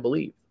like what I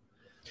believe.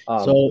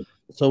 So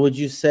would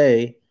you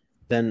say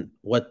then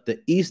what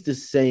the East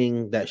is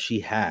saying that she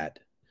had,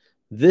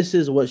 this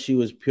is what she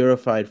was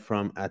purified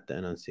from at the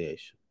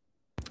Annunciation.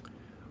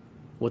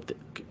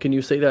 Can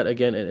you say that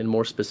again, and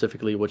more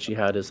specifically what she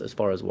had as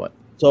far as what?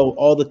 So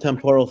all the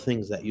temporal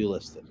things that you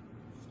listed,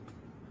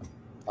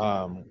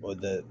 or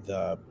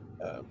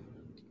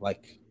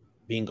like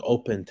being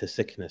open to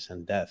sickness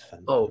and death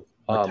and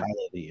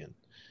mortality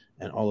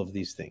and all of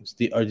these things.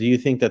 Do you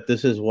think that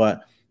this is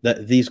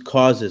that these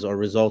causes or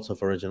results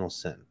of original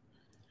sin?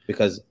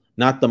 Because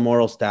not the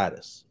moral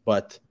status,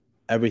 but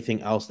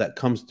everything else that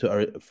comes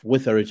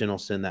with original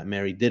sin that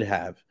Mary did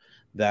have,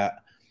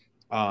 that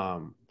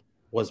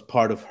was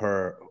part of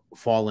her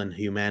fallen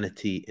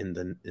humanity in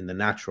the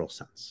natural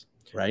sense,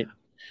 right?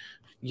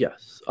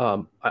 Yes.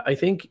 I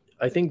think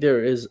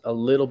there is a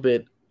little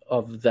bit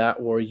of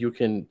that where you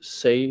can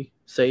say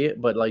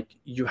it, but like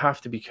you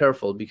have to be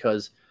careful,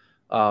 because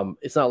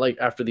it's not like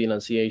after the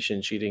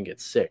Annunciation she didn't get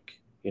sick.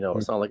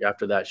 It's not like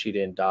after that she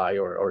didn't die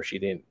or she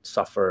didn't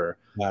suffer.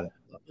 Got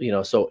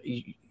it. So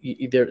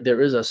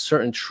there is a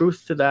certain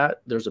truth to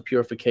that. There's a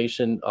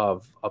purification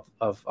of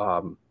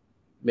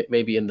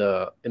maybe in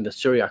the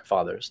Syriac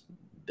fathers,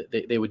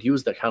 they would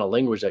use that kind of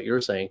language that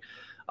you're saying,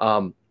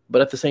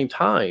 but at the same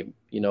time,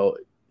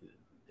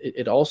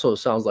 it also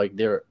sounds like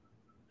they're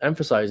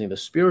emphasizing the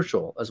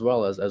spiritual as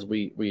well as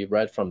we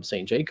read from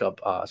Saint Jacob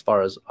as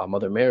far as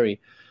Mother Mary.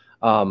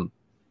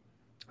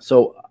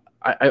 So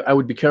I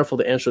would be careful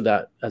to answer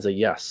that as a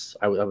yes.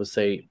 I would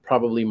say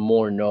probably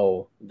more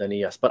no than a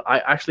yes. But I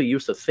actually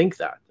used to think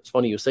that. It's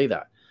funny you say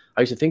that.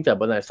 I used to think that,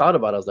 but then I thought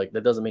about it. I was like,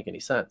 that doesn't make any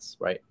sense,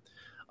 right?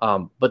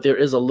 But there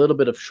is a little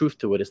bit of truth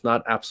to it. It's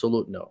not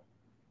absolute no.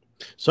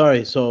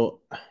 Sorry. So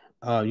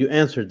you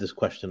answered this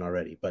question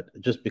already, but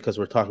just because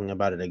we're talking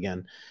about it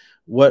again,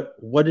 what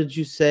did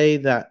you say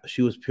that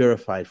she was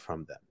purified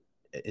from then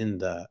in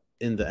the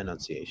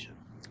Annunciation?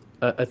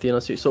 At the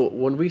Annunciation. So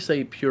when we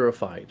say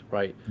purified,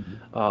 right,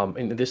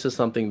 and this is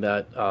something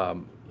that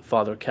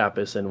Father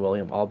Kappas and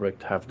William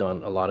Albrecht have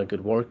done a lot of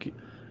good work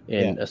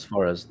in, as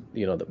far as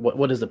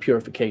what does the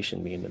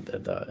purification mean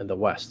in the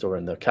West or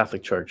in the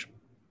Catholic Church.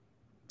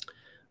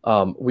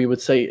 We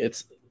would say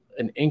it's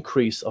an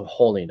increase of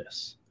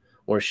holiness,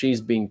 where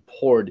she's being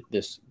poured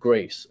this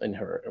grace in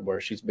her,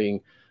 where she's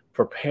being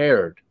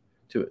prepared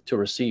to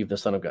receive the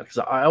Son of God. Because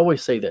I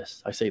always say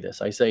this. I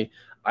say,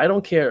 I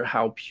don't care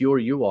how pure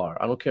you are.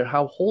 I don't care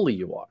how holy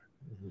you are.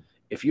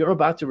 If you're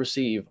about to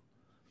receive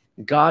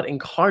God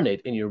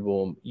incarnate in your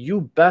womb,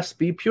 you best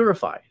be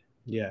purified.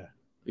 Yeah.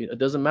 It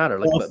doesn't matter.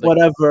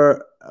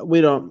 Whatever.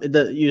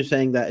 You're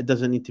saying that it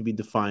doesn't need to be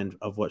defined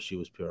of what she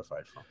was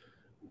purified from.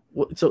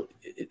 Well, so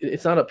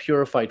it's not a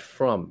purified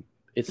from.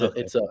 It's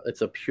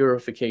a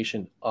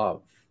purification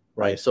of,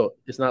 right? So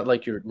it's not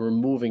like you're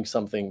removing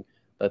something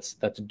that's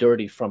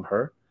dirty from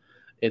her.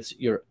 It's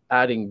you're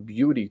adding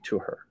beauty to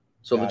her.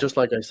 So just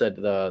like I said,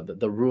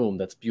 the room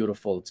that's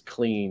beautiful, it's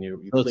clean.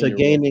 So it's a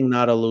gaining,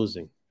 not a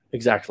losing.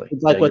 Exactly.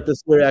 It's like what the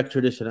Syriac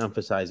tradition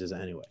emphasizes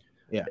anyway.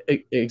 Yeah.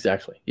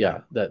 Exactly.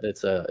 Yeah. That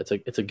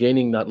it's a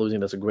gaining, not losing.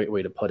 That's a great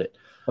way to put it.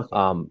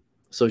 Okay.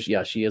 So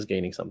yeah, she is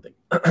gaining something.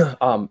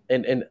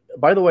 And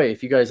by the way,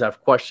 if you guys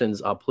have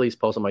questions, please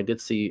post them. I did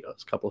see a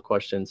couple of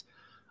questions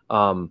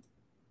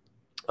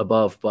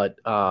above, but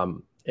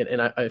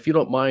if you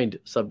don't mind,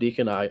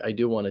 Subdeacon, I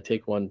do want to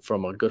take one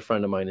from a good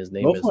friend of mine. His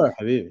name is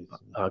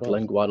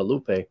Glenn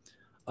Guadalupe.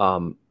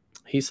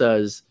 He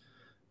says,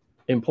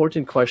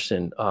 important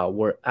question,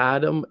 were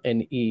Adam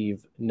and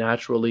Eve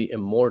naturally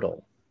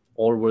immortal,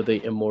 or were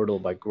they immortal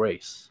by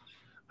grace?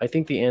 I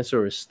think the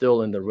answer is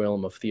still in the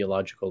realm of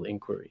theological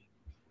inquiry.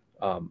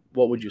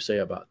 What would you say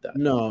about that?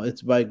 No,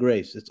 it's by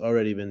grace. It's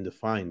already been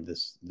defined,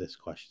 this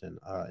question.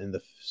 In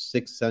the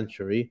 6th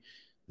century,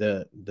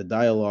 the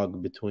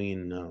dialogue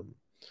between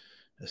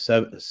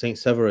Saint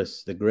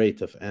Severus the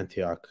Great of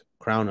Antioch,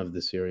 crown of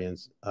the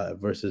Syrians,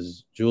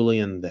 versus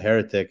Julian the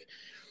heretic,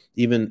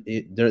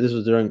 this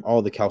was during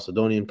all the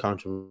Chalcedonian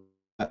controversy.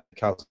 The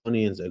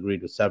Chalcedonians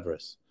agreed with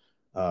Severus.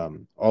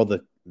 All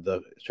the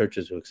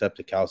churches who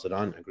accepted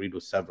Chalcedon agreed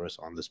with Severus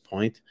on this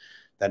point,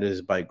 that it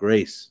is by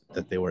grace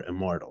that they were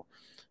immortal.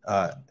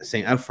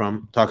 St.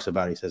 Ephraim talks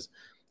about it. He says,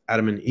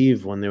 Adam and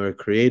Eve, when they were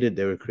created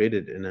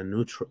in a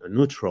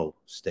neutral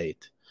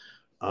state.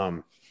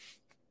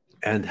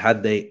 And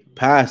had they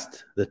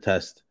passed the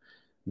test,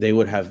 they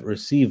would have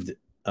received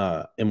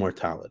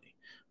immortality.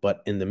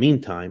 But in the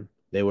meantime,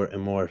 they were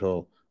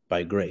immortal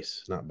by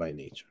grace, not by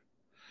nature.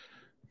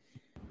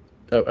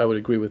 I would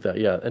agree with that.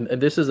 Yeah, and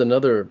this is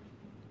another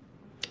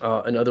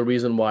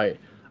reason why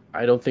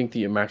I don't think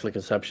the Immaculate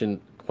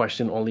Conception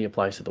question only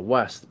applies to the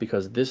West,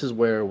 because this is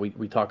where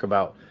we talk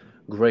about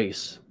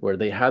grace, where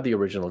they had the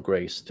original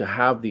grace to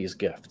have these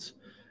gifts,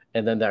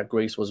 and then that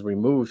grace was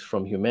removed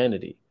from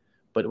humanity.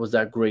 But was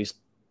that grace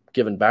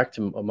given back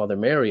to Mother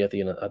Mary at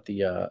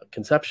the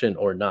conception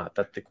or not?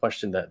 That's the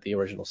question that the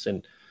original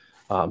sin,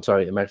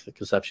 Immaculate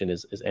Conception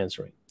is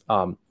answering.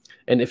 And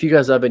if you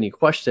guys have any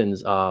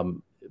questions,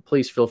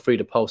 please feel free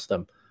to post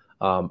them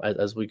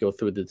as we go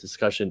through the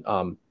discussion.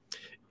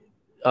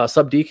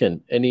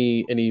 Subdeacon,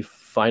 any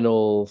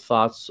final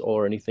thoughts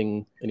or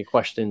anything, any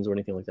questions or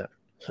anything like that?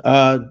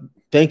 Uh,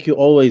 Thank you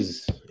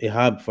always,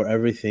 Ihab, for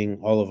everything,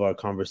 all of our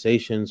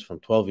conversations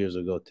from 12 years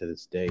ago to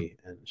this day,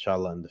 and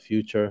inshallah in the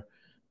future.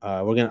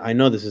 I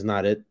know this is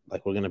not it.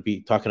 Like, we're gonna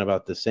be talking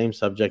about the same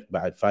subject,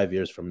 but 5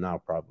 years from now,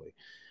 probably.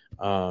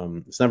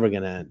 It's never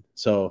gonna end.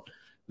 So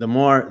the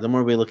more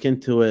we look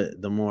into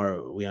it, the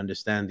more we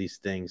understand these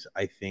things.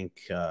 I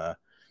think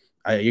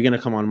you're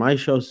gonna come on my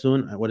show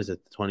soon. What is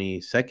it,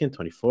 22nd,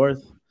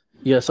 24th?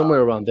 Yeah, somewhere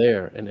around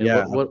there. And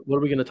Yeah, what are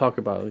we going to talk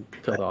about?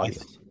 Tell I, the I,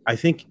 audience.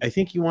 I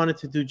think you wanted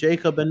to do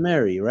Jacob and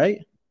Mary,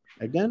 right?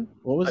 Again,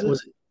 what was it?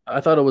 I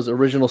thought it was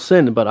original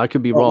sin, but I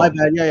could be Oh, my wrong.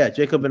 bad. Yeah,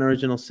 Jacob and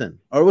original sin,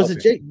 or was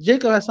Okay. it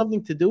Jacob has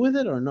something to do with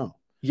it, or no?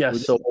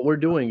 Yes. So what we're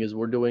doing is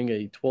we're doing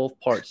a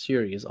 12-part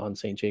series on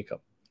Saint Jacob,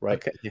 right?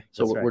 Okay, yeah,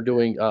 So that's right. we're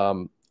doing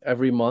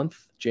every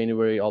month,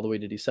 January all the way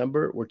to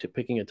December. We're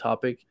picking a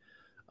topic,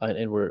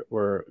 and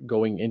we're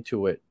going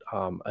into it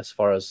as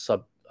far as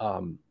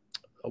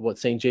what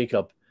Saint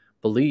Jacob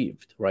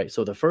believed, right?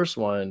 So the first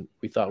one,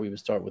 we thought we would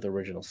start with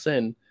original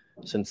sin,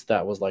 since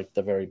that was like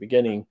the very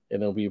beginning,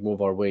 and then we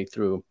move our way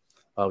through.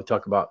 We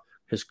talk about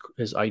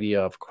his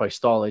idea of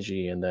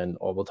Christology, and then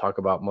we'll talk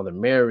about Mother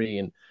Mary,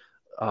 and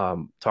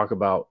talk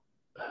about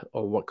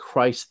what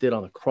Christ did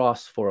on the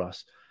cross for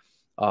us.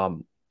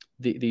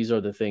 These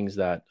are the things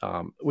that,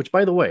 which,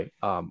 by the way,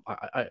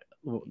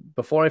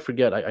 before I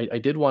forget, I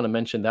did want to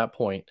mention that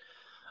point.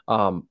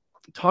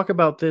 Talk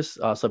about this,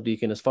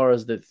 Subdeacon, as far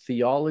as the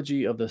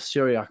theology of the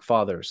Syriac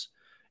Fathers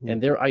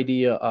and their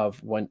idea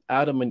of when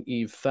Adam and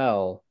Eve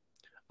fell,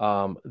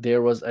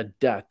 there was a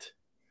debt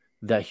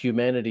that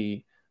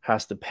humanity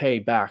has to pay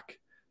back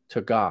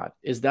to God.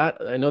 Is that,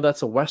 I know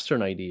that's a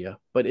Western idea,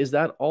 but is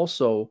that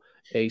also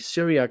a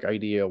Syriac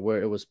idea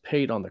where it was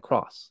paid on the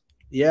cross?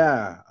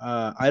 Yeah,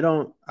 I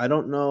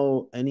don't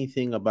know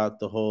anything about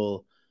the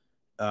whole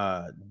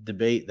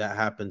debate that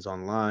happens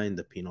online,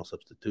 the penal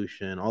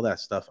substitution, all that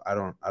stuff. I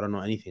don't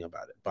know anything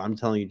about it. But I'm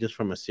telling you, just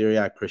from a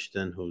Syriac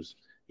Christian who's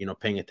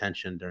paying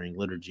attention during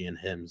liturgy and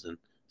hymns and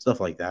stuff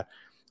like that,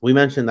 we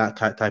mention that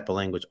type of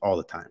language all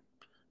the time.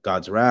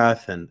 God's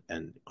wrath and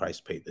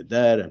Christ paid the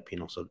debt and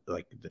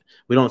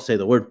we don't say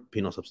the word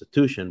penal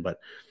substitution, but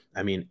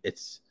I mean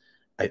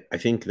I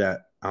think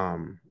that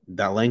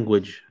that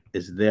language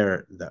is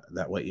there,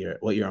 that what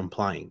you're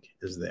implying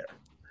is there.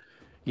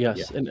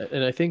 Yes, yeah.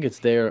 And I think it's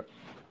there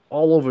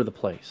all over the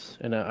place,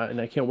 and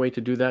I can't wait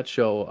to do that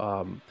show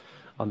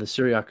on the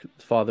Syriac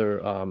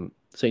Father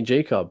Saint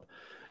Jacob,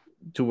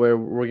 to where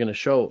we're going to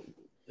show,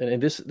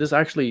 and this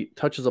actually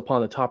touches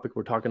upon the topic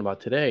we're talking about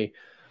today.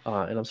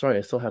 And I'm sorry,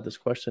 I still have this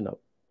question up.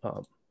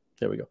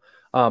 There we go.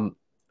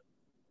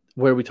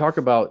 Where we talk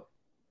about,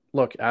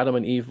 look, Adam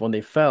and Eve, when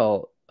they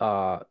fell,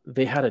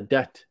 they had a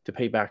debt to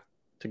pay back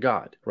to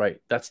God,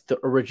 right? That's the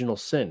original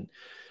sin.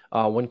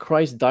 When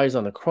Christ dies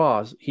on the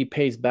cross, he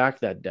pays back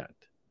that debt,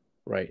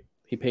 right?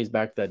 He pays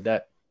back that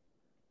debt.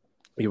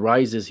 He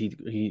rises.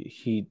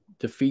 He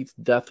defeats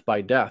death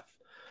by death.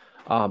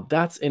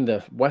 That's in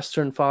the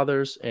Western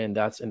Fathers, and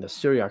that's in the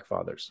Syriac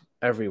Fathers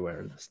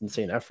everywhere. That's in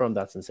Saint Ephrem.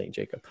 That's in Saint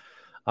Jacob.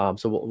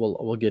 So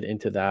we'll get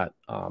into that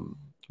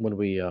when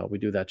we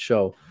do that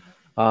show.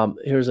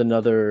 Here's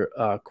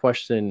another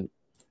question.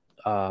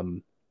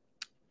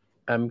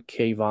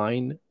 MK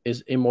Vine: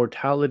 is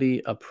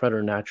immortality a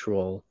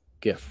preternatural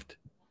gift?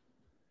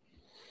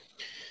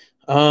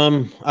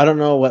 I don't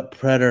know what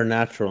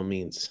preternatural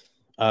means.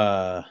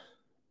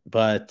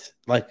 But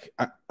like,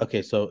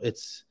 okay, so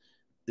it's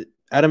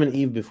Adam and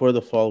Eve before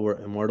the fall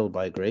were immortal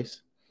by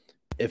grace.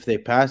 If they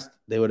passed,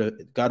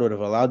 God would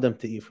have allowed them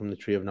to eat from the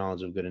tree of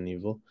knowledge of good and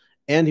evil,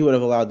 and he would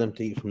have allowed them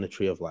to eat from the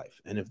tree of life.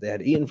 And if they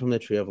had eaten from the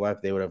tree of life,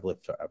 they would have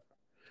lived forever.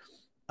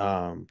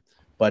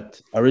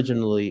 But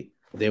originally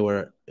they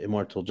were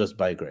immortal just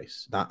by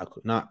grace,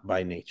 not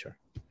by nature.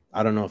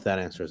 I don't know if that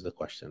answers the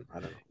question. I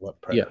don't know what.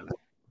 Yeah,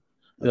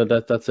 no,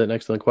 that's an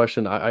excellent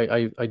question.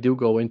 I do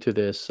go into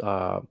this.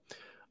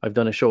 I've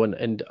done a show,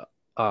 and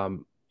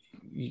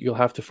you'll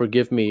have to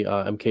forgive me,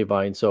 MK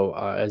Vine. So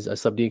as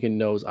Subdeacon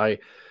knows, I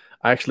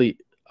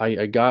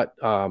got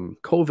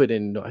COVID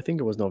in, I think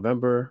it was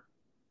November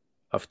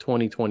of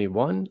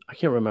 2021. I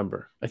can't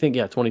remember. I think,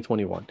 yeah,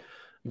 2021.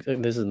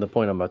 This is the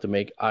point I'm about to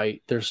make. When I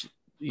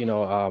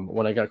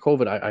got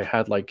COVID, I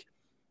had like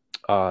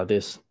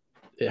this.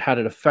 It had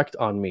an effect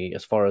on me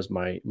as far as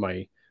my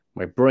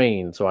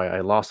brain. So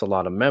I lost a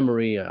lot of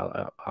memory,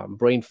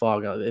 brain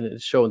fog, and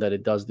it's shown that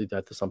it does do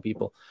that to some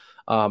people.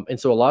 And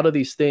so a lot of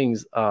these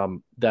things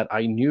that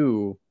I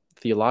knew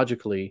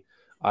theologically,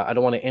 I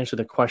don't want to answer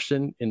the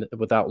question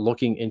without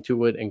looking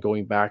into it and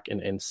going back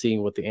and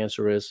seeing what the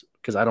answer is,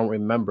 because I don't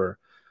remember.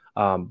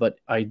 But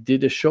I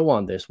did a show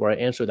on this where I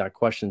answered that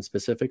question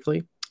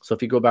specifically. So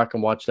if you go back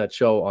and watch that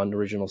show on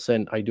original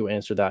sin, I do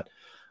answer that.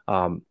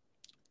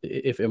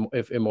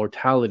 If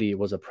immortality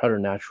was a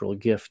preternatural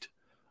gift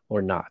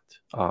or not.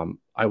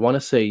 I want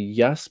to say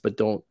yes, but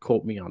don't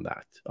quote me on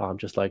that.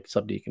 Just like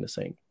Subdeacon is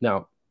saying.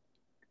 Now,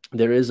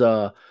 there is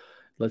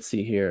let's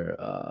see here.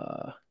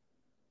 I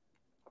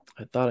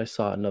thought I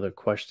saw another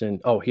question.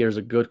 Oh, here's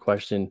a good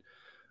question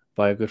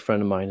by a good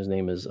friend of mine. His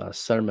name is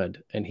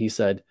Sermed, and he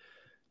said,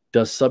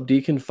 Does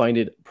Subdeacon find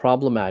it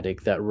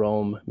problematic that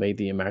Rome made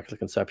the Immaculate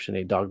Conception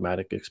a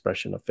dogmatic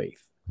expression of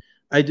faith?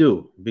 I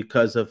do,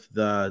 because of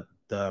the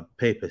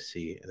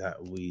papacy that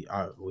we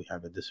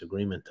have a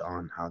disagreement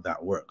on how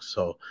that works.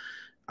 So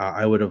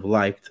I would have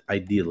liked,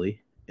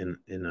 ideally, in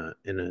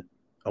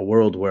a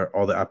world where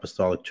all the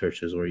apostolic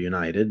churches were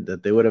united,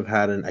 that they would have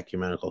had an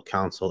ecumenical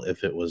council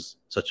if it was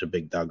such a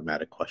big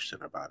dogmatic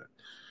question about it.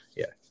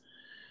 Yeah.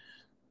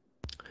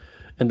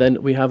 And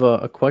then we have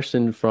a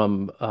question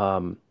from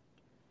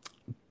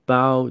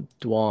Bao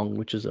Duong,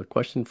 which is a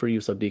question for you,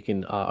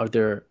 Subdeacon. Are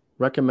there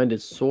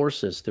recommended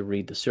sources to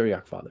read the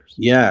Syriac Fathers?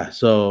 Yeah,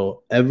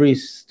 so every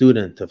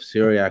student of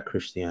Syriac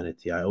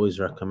Christianity, I always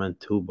recommend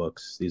 2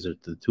 books. These are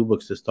the 2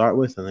 books to start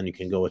with, and then you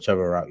can go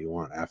whichever route you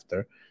want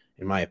after,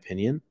 in my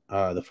opinion.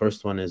 The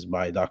first one is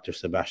by Dr.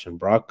 Sebastian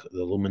Brock,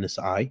 The Luminous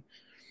Eye.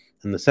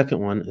 And the second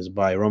one is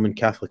by Roman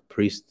Catholic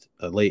priest,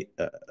 the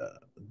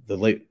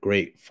late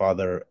great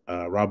Father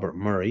Robert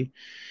Murray.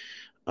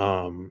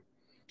 And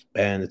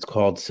it's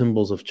called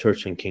Symbols of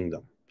Church and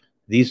Kingdom.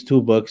 These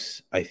 2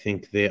 books, I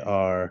think they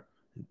are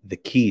the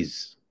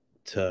keys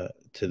to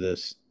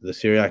the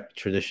Syriac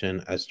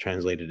tradition as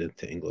translated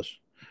into English.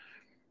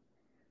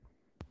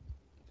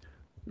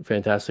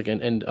 Fantastic.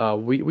 And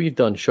we've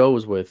done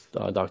shows with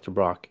Dr.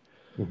 Brock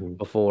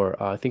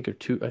before. I think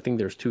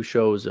there's 2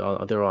 shows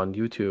there on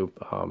YouTube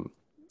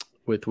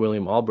with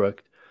William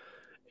Albrecht,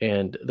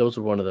 and those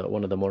are one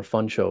of the more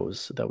fun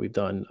shows that we've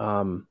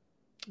done.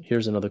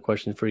 Here's another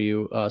question for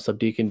you,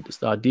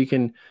 Subdeacon.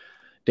 Deacon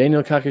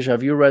Daniel Kakish,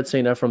 have you read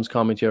St. Ephraim's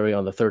commentary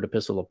on the 3rd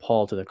epistle of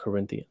Paul to the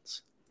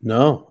Corinthians?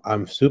 No,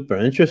 I'm super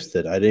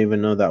interested. I didn't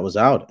even know that was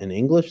out in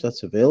English.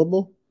 That's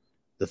available.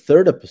 The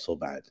 3rd epistle,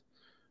 bad.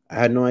 I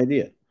had no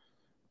idea.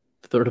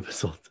 The 3rd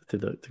epistle to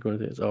the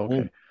Corinthians. Oh,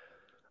 okay.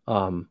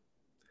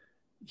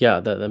 Yeah.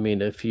 That, I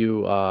mean, if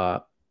you and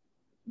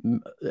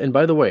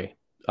by the way,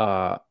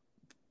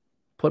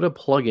 put a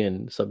plug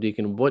in,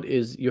 Subdeacon.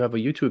 You have a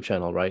YouTube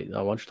channel, right?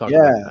 I want you to talk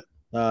about that.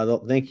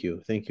 Thank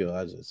you.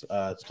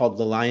 It's called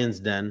The Lion's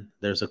Den.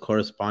 There's a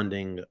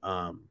corresponding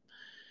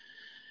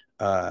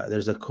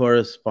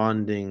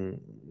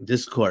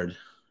Discord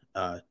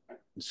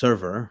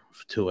server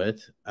to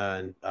it,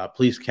 and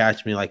please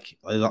catch me. Like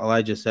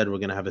Elijah said, we're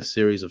gonna have a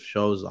series of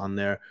shows on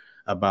there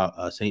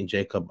about Saint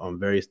Jacob on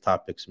various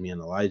topics. Me and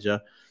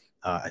Elijah,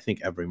 I think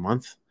every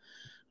month,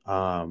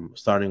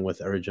 starting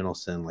with original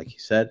sin, like he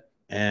said,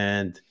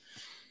 and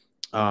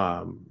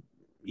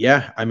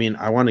yeah, I mean,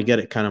 I want to get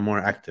it kind of more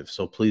active,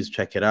 so please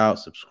check it out,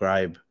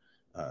 subscribe.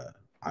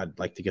 I'd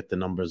like to get the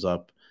numbers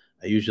up.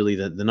 Usually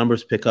the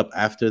numbers pick up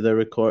after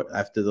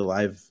the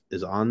live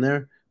is on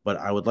there, but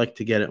I would like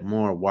to get it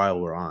more while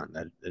we're on.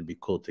 It'd be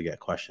cool to get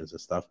questions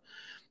and stuff.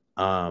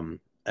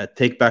 At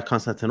Take Back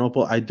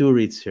Constantinople, I do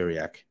read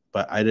Syriac,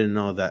 but I didn't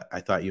know that.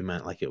 I thought you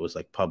meant like it was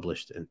like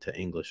published into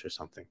English or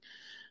something.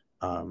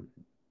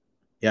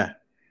 Yeah.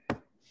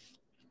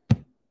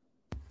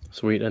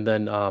 Sweet. And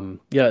then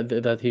yeah,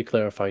 that he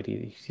clarified.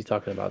 He's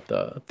talking about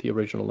the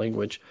original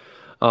language.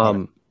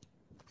 And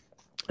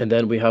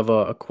then we have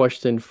a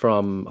question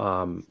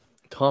from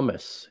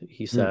Thomas.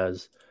 He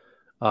says,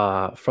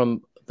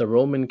 from the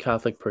Roman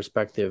Catholic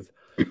perspective,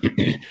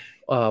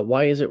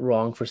 why is it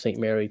wrong for St.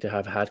 Mary to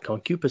have had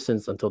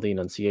concupiscence until the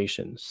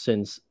Annunciation,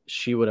 since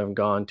she would have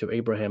gone to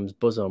Abraham's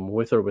bosom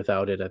with or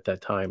without it at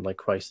that time, like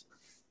Christ's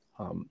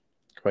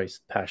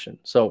passion?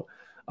 So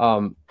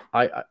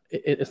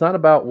it's not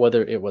about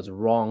whether it was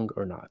wrong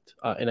or not.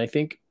 And I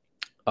think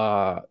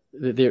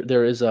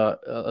there is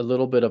a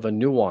little bit of a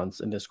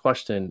nuance in this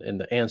question in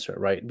the answer,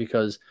 right?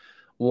 Because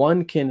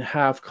one can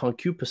have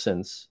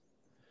concupiscence,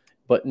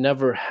 but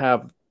never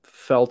have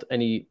felt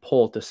any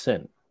pull to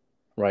sin,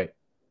 right?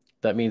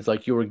 That means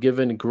like you were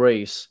given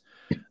grace.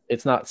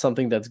 It's not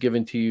something that's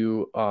given to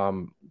you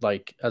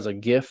like as a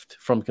gift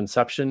from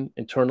conception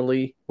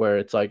internally, where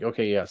it's like,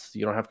 okay, yes,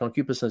 you don't have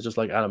concupiscence, just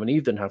like Adam and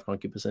Eve didn't have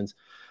concupiscence.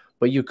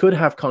 But you could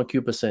have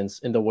concupiscence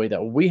in the way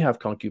that we have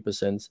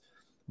concupiscence,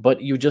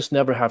 but you just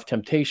never have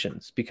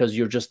temptations because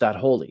you're just that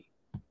holy,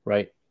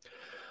 right?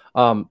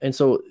 And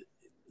so,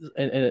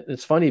 and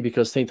it's funny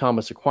because St.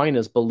 Thomas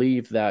Aquinas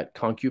believed that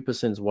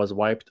concupiscence was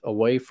wiped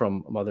away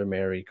from Mother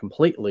Mary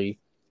completely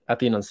at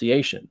the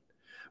Annunciation.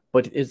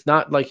 But it's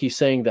not like he's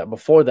saying that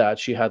before that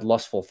she had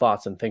lustful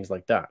thoughts and things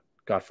like that.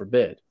 God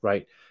forbid,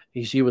 right?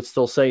 He would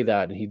still say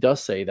that, and he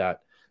does say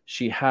that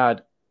she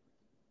had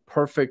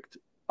perfect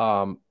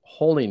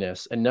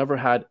holiness and never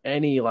had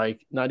any,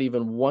 like, not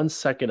even 1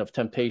 second of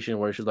temptation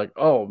where she's like,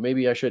 oh,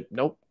 maybe I should.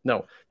 Nope,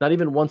 no, not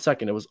even 1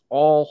 second. It was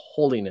all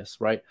holiness,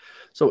 right?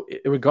 So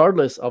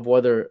regardless of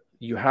whether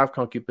you have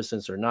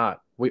concupiscence or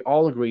not, we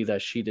all agree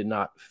that she did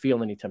not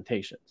feel any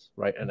temptations,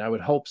 right? And I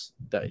would hope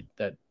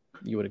that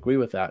you would agree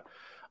with that.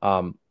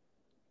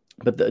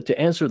 But to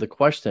answer the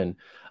question,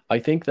 I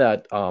think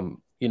that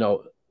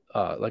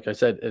like I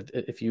said,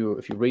 if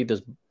you read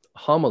this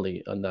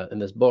homily in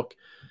this book,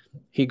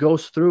 he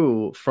goes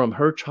through from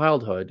her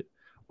childhood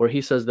where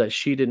he says that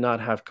she did not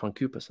have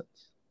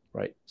concupiscence,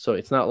 right? So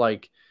it's not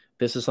like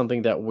this is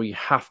something that we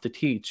have to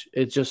teach.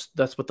 It's just,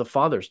 that's what the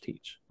fathers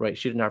teach, right?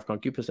 She didn't have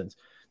concupiscence.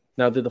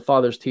 Now, did the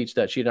fathers teach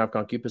that she didn't have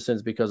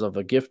concupiscence because of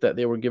a gift that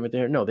they were given to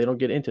her? No, they don't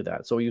get into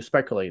that. So you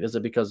speculate. Is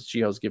it because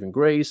she was given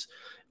grace,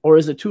 or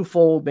is it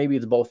twofold? Maybe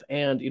it's both.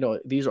 And,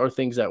 these are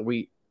things that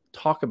we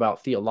talk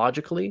about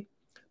theologically,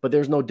 but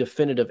there's no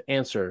definitive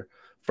answer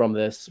from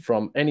this,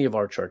 from any of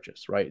our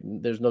churches, right?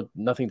 There's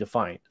nothing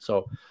defined.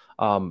 So,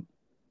 that's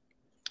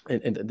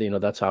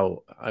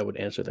how I would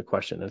answer the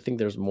question. I think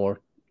there's more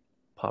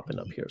popping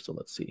up here. So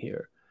let's see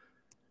here.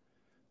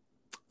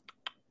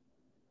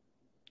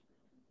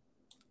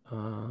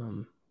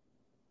 Okay,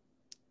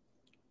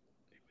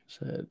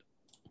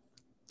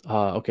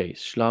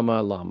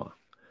 Shlama Lama,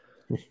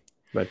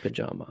 red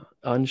pajama.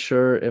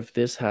 Unsure if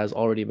this has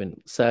already been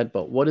said,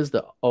 but what is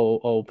the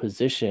OO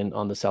position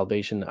on the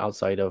salvation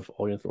outside of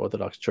Oriental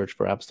Orthodox Church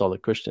for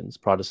Apostolic Christians,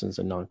 Protestants,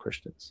 and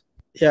non-Christians?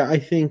 Yeah, I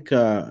think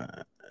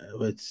I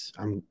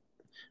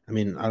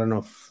don't know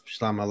if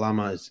Shlama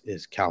Lama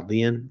is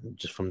Chaldean,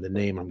 just from the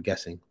name, I'm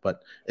guessing,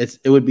 but it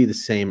would be the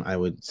same. I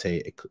would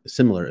say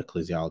similar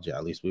ecclesiology.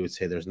 At least we would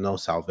say there's no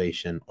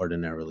salvation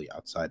ordinarily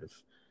outside of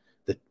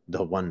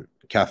the one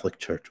Catholic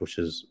Church, which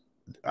is,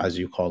 as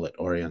you call it,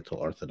 Oriental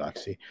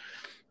Orthodoxy.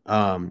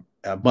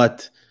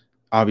 But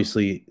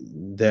obviously,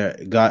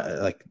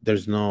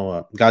 God's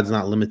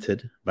not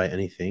limited by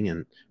anything,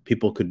 and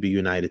people could be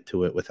united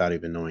to it without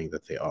even knowing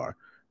that they are.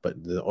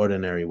 But the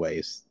ordinary way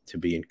is to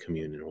be in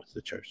communion with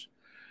the church.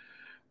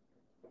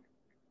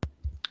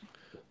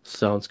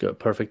 Sounds good.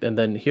 Perfect. And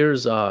then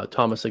here's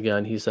Thomas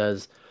again. He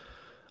says,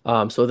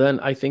 so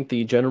then I think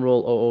the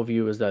general OO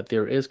view is that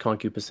there is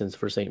concupiscence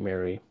for St.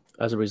 Mary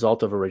as a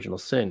result of original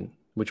sin,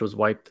 which was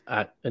wiped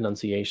at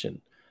Annunciation.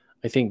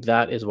 I think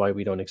that is why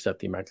we don't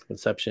accept the Immaculate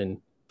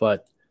Conception,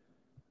 but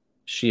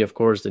she, of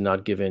course, did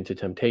not give in to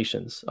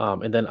temptations.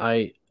 And then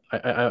I'm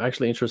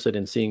actually interested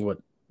in seeing what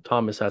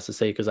Thomas has to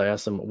say, because I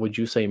asked him, would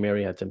you say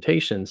Mary had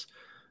temptations?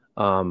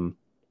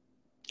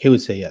 He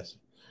would say yes.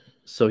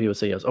 So he would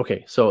say yes.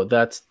 Okay, so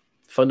that's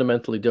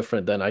fundamentally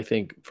different than, I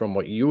think, from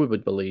what you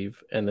would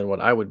believe and then what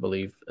I would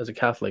believe as a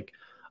Catholic.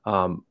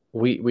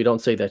 We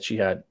don't say that she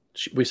had.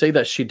 We say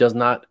that she does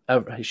not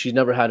ever. She's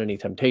never had any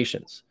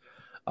temptations.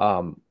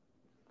 Of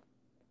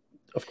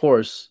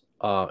course,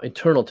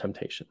 internal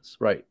temptations,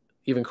 right?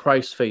 Even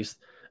Christ faced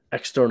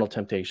external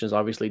temptations.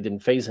 Obviously, it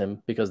didn't faze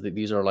him, because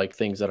these are like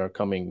things that are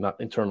coming not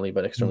internally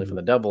but externally from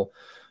the devil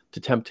to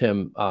tempt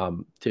him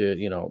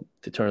to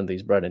turn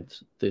these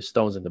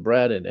stones into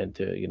bread, and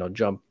to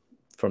jump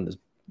from this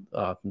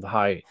the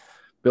high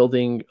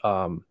building,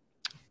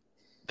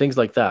 things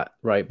like that,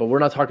 right? But we're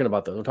not talking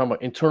about those. We're talking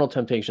about internal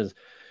temptations.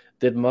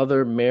 Did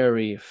Mother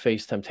Mary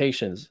face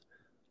temptations?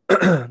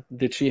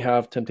 Did she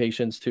have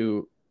temptations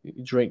to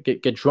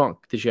get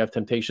drunk? Did she have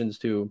temptations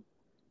to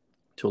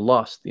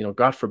lust?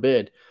 God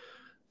forbid.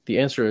 The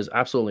answer is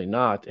absolutely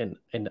not. And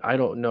I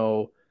don't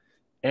know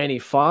any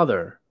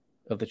father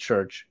of the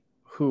church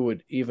who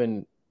would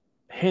even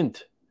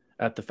hint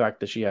at the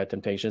fact that she had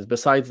temptations,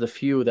 besides the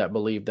few that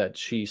believe that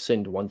she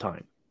sinned one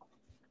time.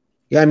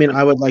 Yeah,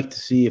 I would like to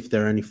see if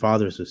there are any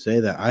fathers who say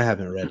that. I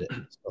haven't read it,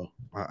 so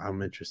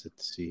I'm interested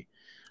to see.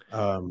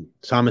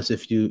 Thomas,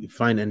 if you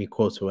find any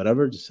quotes or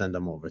whatever, just send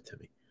them over to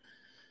me.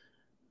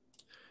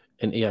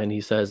 And he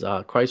says,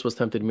 Christ was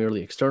tempted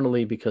merely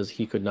externally because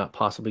he could not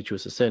possibly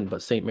choose to sin,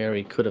 but St.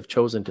 Mary could have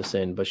chosen to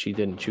sin, but she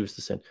didn't choose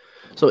to sin.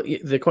 So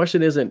the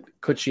question isn't,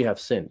 could she have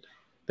sinned?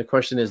 The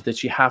question is, did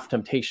she have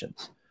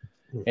temptations?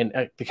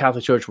 And the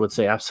Catholic Church would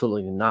say,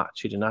 absolutely not.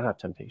 She did not have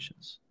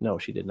temptations. No,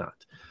 she did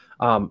not.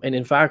 And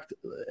in fact,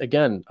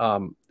 again,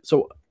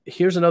 so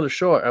here's another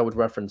show I would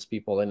reference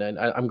people. And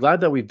I'm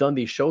glad that we've done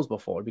these shows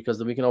before,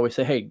 because we can always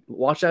say, hey,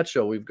 watch that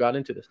show. We've got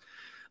into this.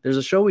 There's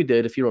a show we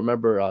did, if you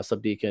remember,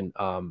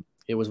 Subdeacon.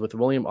 It was with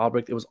William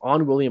Albrecht. It was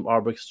on William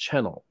Albrecht's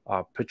channel,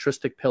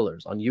 Patristic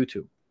Pillars on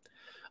YouTube.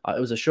 It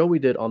was a show we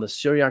did on the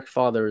Syriac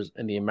Fathers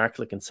and the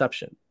Immaculate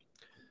Conception.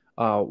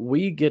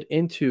 We get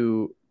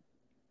into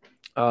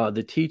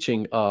the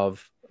teaching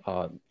of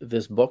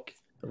this book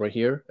right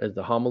here, as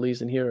the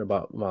homilies in here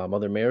about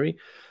Mother Mary.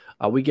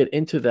 We get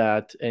into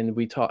that, and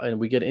we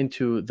get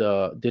into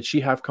did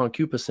she have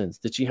concupiscence?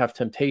 Did she have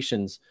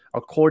temptations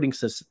according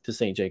to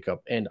St.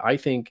 Jacob? And I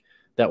think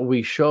that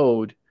we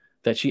showed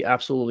that she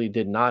absolutely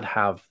did not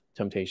have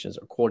temptations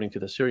according to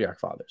the Syriac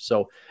Fathers.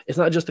 So it's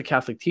not just the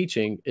Catholic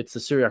teaching, it's the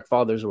Syriac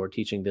Fathers who are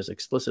teaching this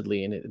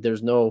explicitly. And there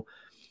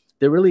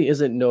really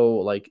isn't no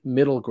like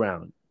middle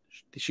ground.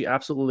 She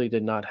absolutely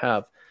did not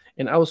have.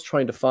 And I was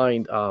trying to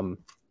find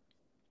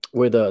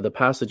where the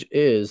passage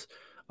is,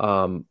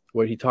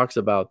 where he talks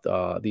about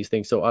these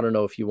things. So I don't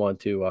know if you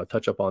want to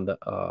touch up on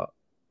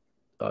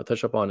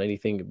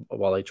anything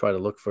while I try to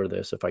look for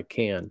this, if I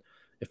can.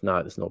 If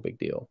not, it's no big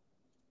deal.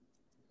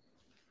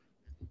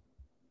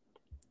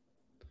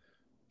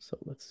 So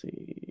let's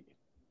see.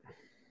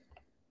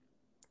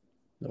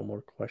 No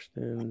more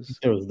questions.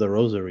 There was the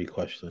rosary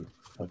question.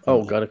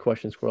 Oh, got a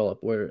question. Scroll up.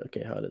 Where?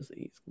 Okay, how does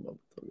these come up?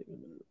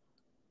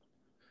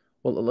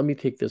 Well, let me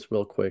take this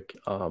real quick.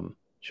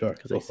 Sure.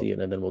 Because I see it,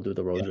 and then we'll do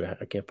the rosary. Yeah.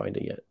 I can't find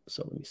it yet.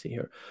 So let me see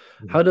here.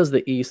 Mhm. How does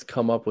the East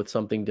come up with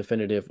something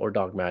definitive or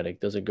dogmatic?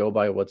 Does it go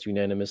by what's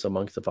unanimous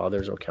amongst the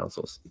fathers or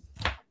councils?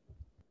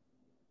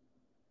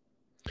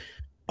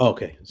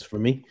 Okay, it's for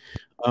me.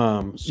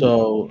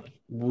 So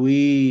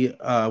we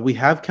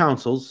have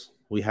councils.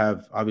 We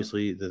have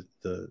obviously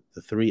the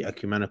three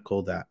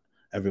ecumenical that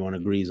everyone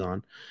agrees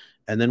on,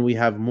 and then we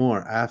have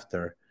more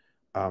after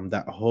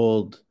that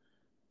hold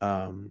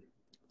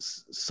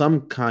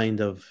some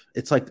kind of,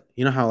 it's like,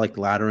 you know how like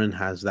Lateran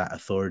has that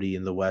authority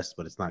in the West,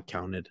 but it's not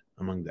counted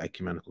among the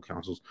ecumenical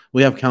councils.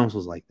 We have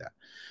councils like that.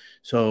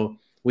 So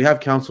we have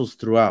councils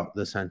throughout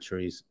the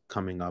centuries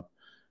coming up,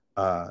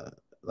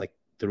 like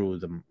through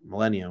the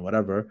millennia,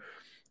 whatever.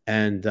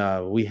 And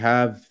we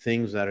have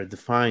things that are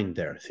defined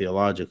there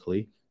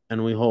theologically,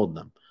 and we hold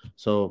them.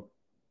 So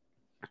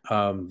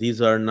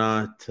these are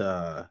not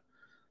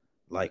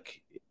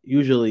like,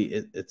 usually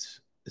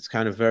it's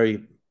kind of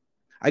very,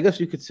 I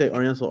guess you could say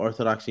Oriental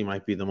Orthodoxy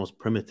might be the most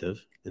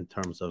primitive in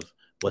terms of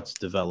what's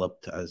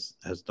developed as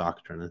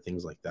doctrine and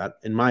things like that.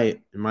 In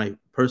my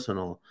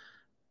personal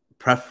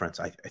preference,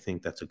 I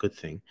think that's a good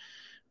thing.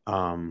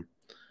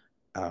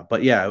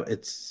 But yeah,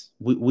 it's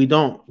we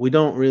don't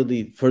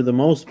really, for the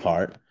most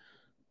part,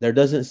 there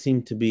doesn't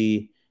seem to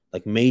be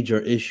like major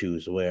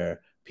issues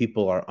where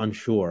people are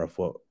unsure of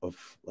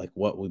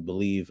what we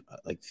believe,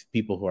 like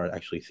people who are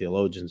actually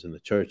theologians in the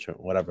church or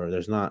whatever.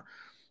 There's not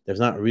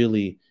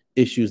really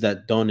issues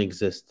that don't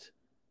exist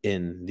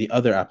in the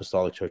other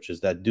apostolic churches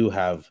that do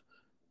have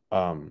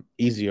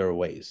easier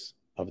ways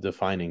of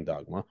defining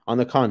dogma. On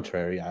the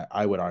contrary,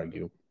 I would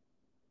argue,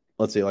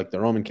 let's say like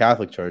the Roman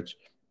Catholic Church,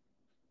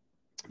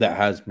 that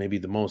has maybe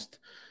the most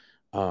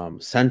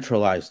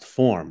centralized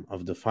form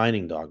of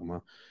defining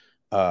dogma,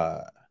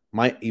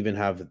 might even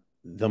have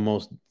the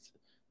most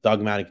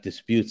dogmatic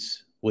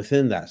disputes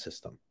within that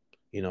system.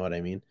 You know what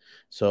I mean?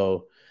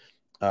 So,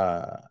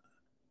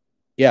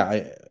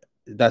 yeah,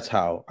 that's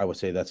how I would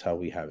say that's how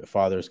we have it: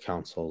 fathers,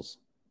 councils,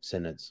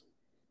 synods.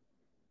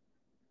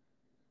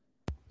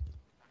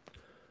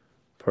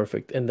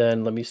 Perfect. And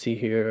then let me see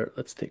here.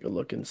 Let's take a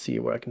look and see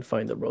where I can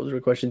find the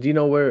rosary question. Do you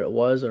know where it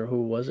was or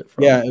who was it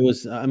from? Yeah, it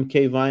was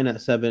MK Vine at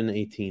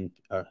 7:18,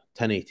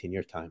 10:18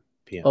 your time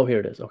PM. Oh, here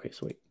it is. Okay,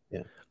 sweet.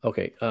 Yeah.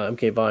 Okay,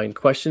 MK Vine.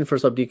 Question for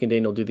Subdeacon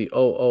Daniel: do the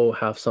OO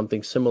have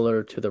something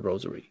similar to the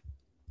rosary?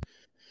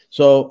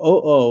 So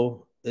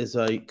OO is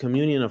a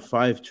communion of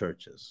 5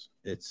 churches.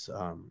 It's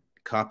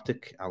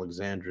Coptic,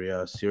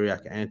 Alexandria,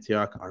 Syriac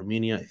Antioch,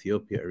 Armenia,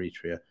 Ethiopia,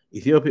 Eritrea.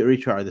 Ethiopia,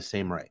 Eritrea are the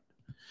same rite.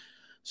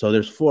 So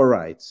there's 4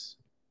 rites.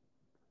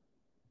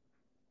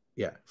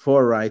 Yeah,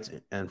 4 rites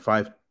and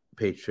 5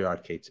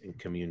 patriarchates in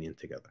communion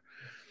together.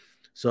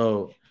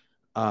 So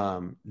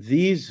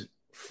these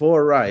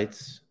 4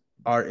 rites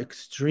are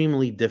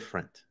extremely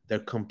different. They're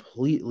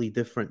completely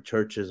different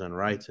churches and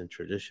rites and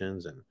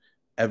traditions and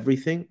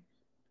everything,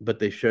 but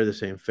they share the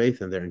same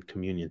faith and they're in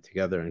communion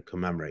together and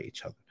commemorate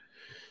each other.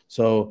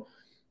 So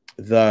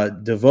the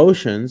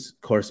devotions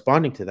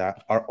corresponding to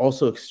that are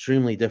also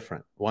extremely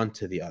different one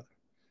to the other.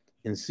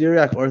 In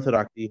Syriac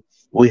Orthodoxy,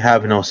 we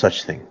have no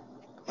such thing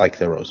like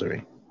the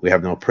rosary. We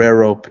have no prayer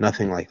rope,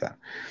 nothing like that.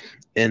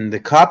 In the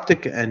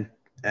Coptic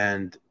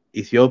and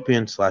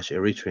Ethiopian /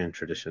 Eritrean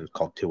traditions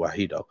called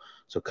Tiwahido,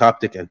 so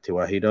Coptic and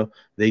Tiwahido,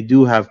 they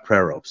do have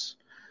prayer ropes.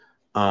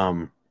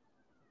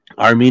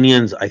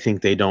 Armenians, I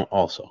think they don't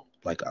also,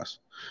 like us.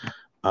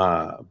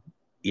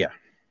 Yeah.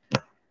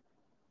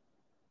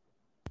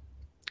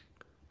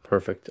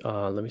 Perfect.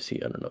 Let me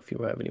see. I don't know if you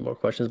have any more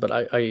questions, but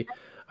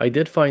I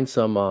did find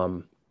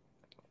some.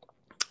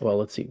 Well,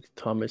 let's see.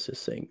 Thomas is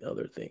saying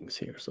other things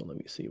here, so let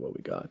me see what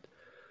we got.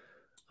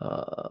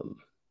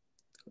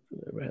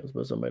 Abraham's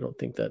bosom. I don't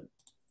think that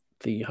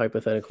the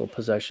hypothetical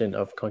possession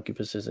of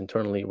concupiscence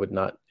internally would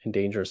not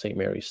endanger St.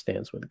 Mary's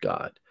stance with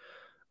God.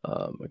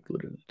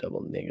 Included the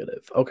double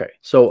negative. Okay,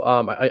 so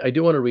I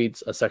do want to read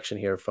a section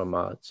here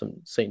from some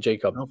St.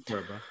 Jacob. No,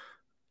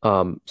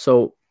 bro.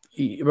 So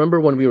remember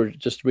when we were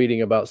just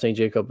reading about St.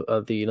 Jacob,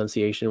 the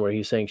Annunciation, where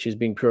he's saying she's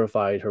being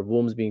purified, her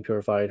womb's being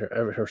purified,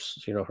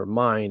 her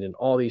mind and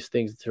all these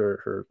things,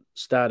 her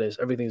status,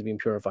 everything's being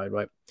purified,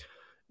 right?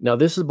 Now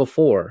this is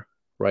before,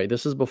 right?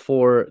 This is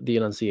before the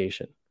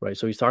Annunciation, right?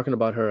 So he's talking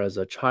about her as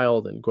a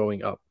child and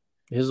growing up.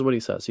 Here's what he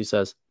says. He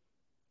says,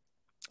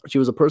 she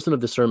was a person of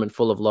discernment,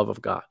 full of love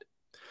of God,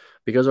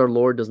 because our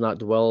Lord does not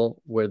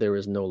dwell where there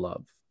is no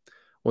love.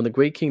 When the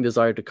great king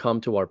desired to come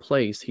to our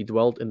place, he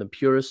dwelt in the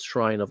purest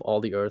shrine of all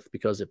the earth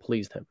because it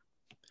pleased him.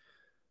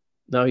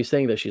 Now he's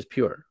saying that she's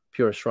pure,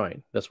 purest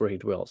shrine. That's where he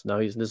dwells. Now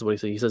this is what he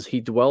says. He says,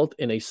 he dwelt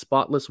in a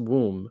spotless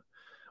womb,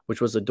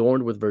 which was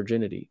adorned with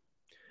virginity,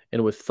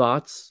 and with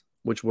thoughts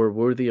which were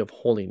worthy of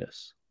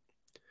holiness.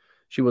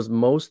 She was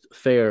most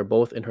fair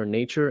both in her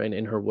nature and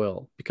in her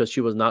will, because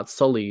she was not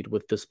sullied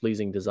with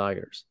displeasing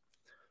desires.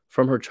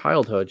 From her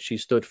childhood, she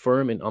stood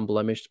firm in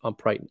unblemished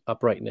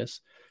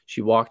uprightness.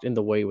 She walked in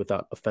the way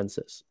without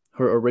offenses.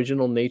 Her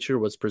original nature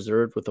was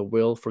preserved with a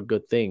will for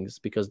good things,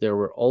 because there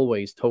were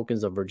always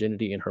tokens of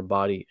virginity in her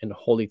body and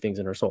holy things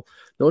in her soul.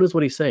 Notice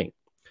what he's saying.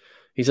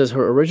 He says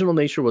her original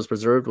nature was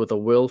preserved with a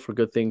will for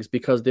good things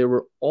because there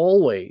were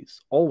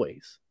always,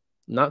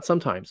 not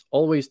sometimes,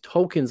 always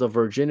tokens of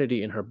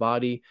virginity in her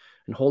body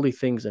and holy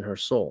things in her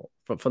soul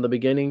from the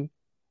beginning,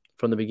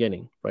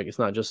 right? It's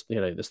not just,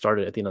 it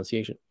started at the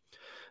Annunciation.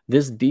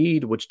 This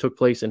deed which took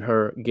place in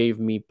her gave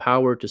me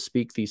power to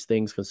speak these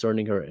things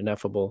concerning her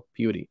ineffable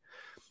beauty.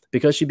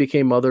 Because she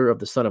became mother of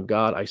the Son of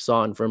God, I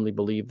saw and firmly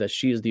believe that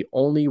she is the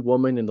only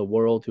woman in the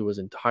world who is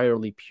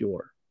entirely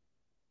pure.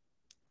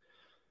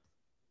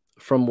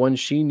 From when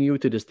she knew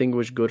to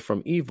distinguish good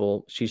from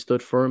evil, she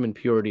stood firm in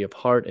purity of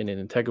heart and in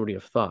integrity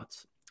of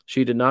thoughts.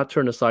 She did not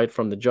turn aside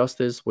from the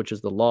justice, which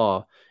is the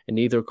law, and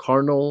neither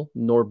carnal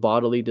nor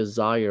bodily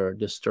desire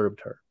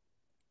disturbed her.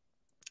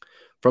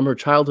 From her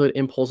childhood,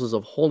 impulses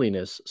of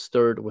holiness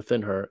stirred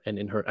within her, and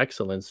in her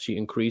excellence she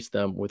increased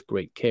them with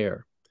great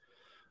care.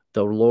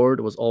 The Lord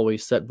was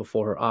always set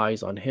before her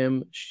eyes. On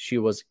him she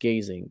was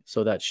gazing,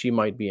 so that she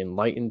might be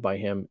enlightened by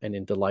him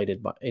and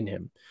delighted in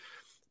him.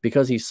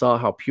 Because he saw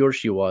how pure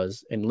she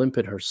was and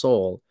limpid her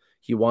soul,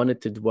 he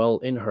wanted to dwell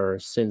in her,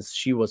 since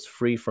she was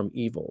free from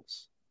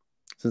evils.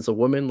 Since a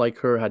woman like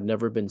her had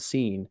never been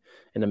seen,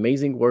 an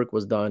amazing work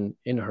was done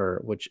in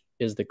her, which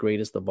is the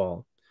greatest of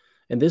all.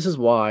 And this is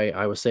why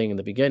I was saying in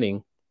the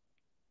beginning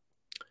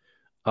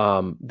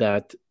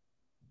that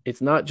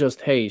it's not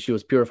just, hey, she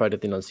was purified at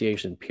the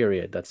Annunciation,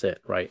 period. That's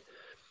it, right?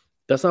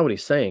 That's not what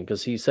he's saying,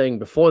 because he's saying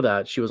before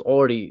that she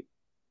already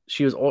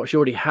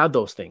had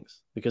those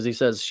things, because he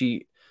says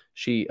she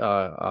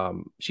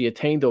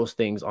attained those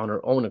things on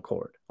her own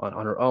accord,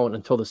 on her own,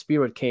 until the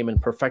Spirit came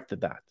and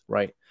perfected that,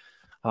 right?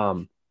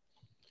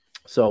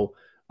 So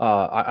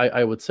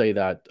I would say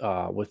that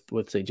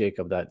with say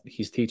Jacob, that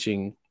he's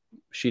teaching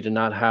she did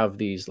not have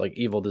these like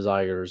evil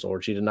desires, or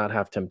she did not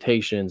have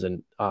temptations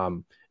and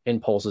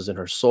impulses in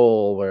her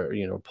soul where,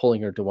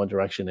 pulling her to one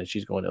direction and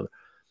she's going to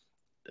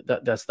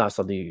other. That's not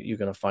something you're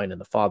going to find in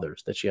the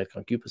fathers, that she had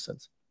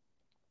concupiscence.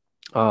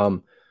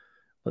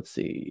 Let's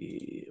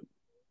see.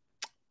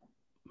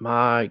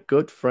 My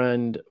good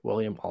friend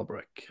William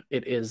Albrecht.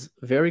 It is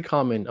very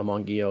common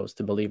among Geos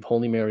to believe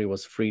Holy Mary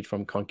was freed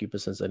from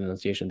concupiscence at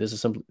Annunciation. This is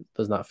simply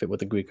does not fit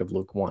with the Greek of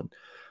Luke 1.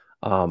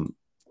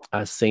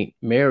 As Saint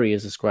Mary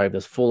is described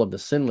as full of the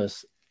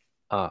sinless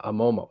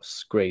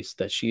amomos grace,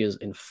 that she is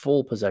in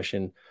full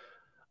possession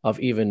of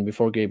even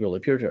before Gabriel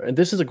appeared to her. And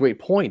this is a great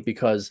point,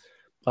 because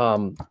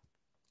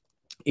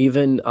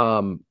even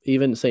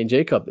Saint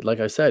Jacob, like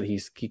I said, he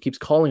keeps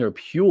calling her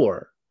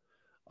pure,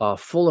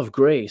 full of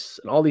grace,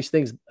 and all these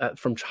things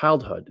from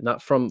childhood,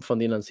 not from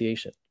the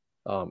Annunciation.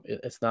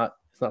 It's not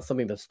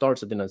something that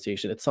starts at the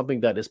Annunciation. It's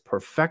something that is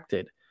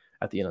perfected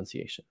at the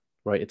Annunciation,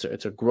 right?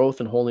 It's a growth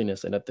in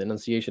holiness, and at the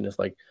Annunciation, it's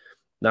like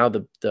now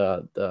the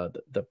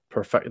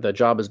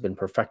job has been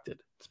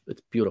perfected.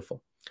 It's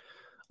beautiful.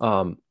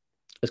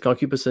 Is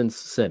concupiscence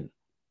sin?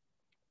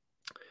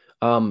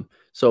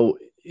 So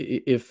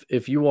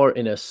if you are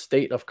in a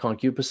state of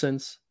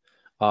concupiscence,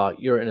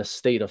 you're in a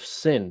state of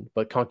sin,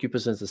 but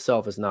concupiscence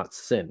itself is not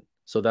sin.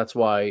 So that's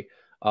why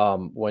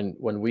when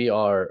we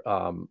are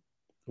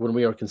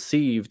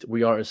conceived,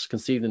 we are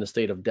conceived in a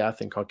state of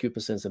death and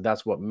concupiscence, and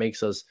that's what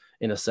makes us,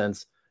 in a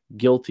sense,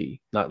 guilty.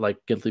 Not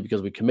like guilty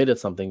because we committed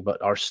something, but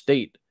our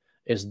state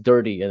is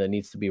dirty and it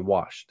needs to be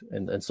washed.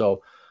 And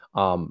so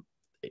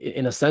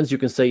in a sense, you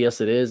can say yes,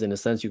 it is. In a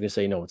sense, you can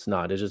say no, it's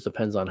not. It just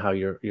depends on how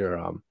you're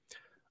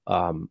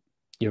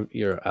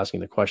asking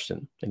the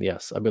question. And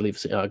yes, I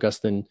believe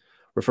Augustine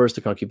refers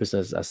to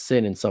concupiscence as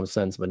sin in some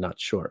sense, but not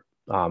sure.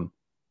 That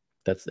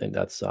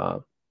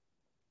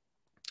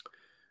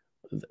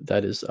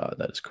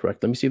is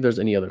correct. Let me see if there's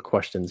any other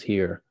questions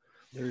here.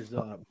 There's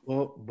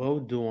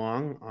Bo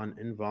Duong on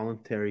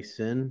involuntary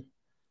sin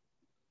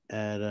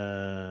at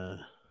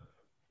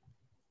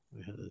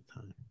we have the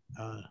time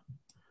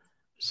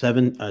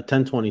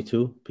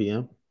 10:22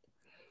 p.m.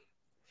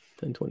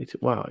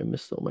 10:22. Wow, I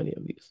missed so many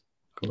of these.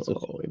 Go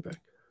all the way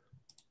back.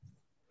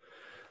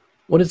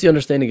 What is the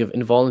understanding of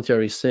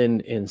involuntary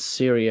sin in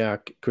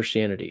Syriac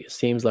Christianity? It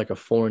seems like a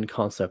foreign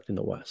concept in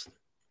the West.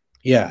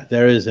 Yeah,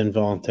 there is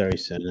involuntary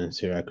sin in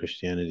Syriac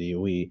Christianity.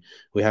 We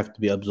have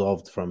to be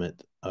absolved from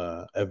it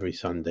every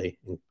Sunday.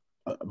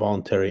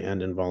 Voluntary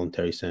and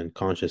involuntary sin,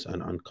 conscious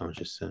and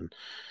unconscious sin.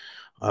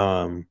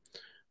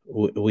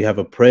 We have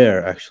a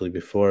prayer actually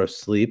before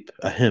sleep,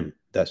 a hymn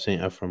that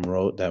Saint Ephrem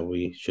wrote that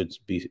we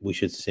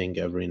should sing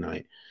every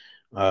night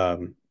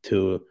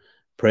to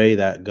pray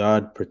that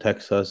God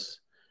protects us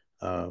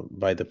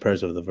by the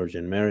prayers of the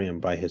Virgin Mary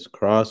and by His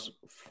cross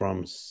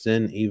from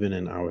sin. Even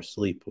in our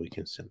sleep, we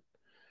can sin.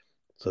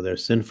 So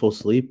there's sinful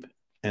sleep,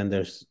 and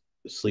there's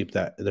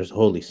there's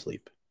holy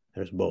sleep.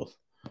 There's both.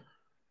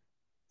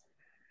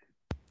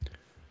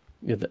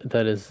 Yeah,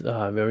 that is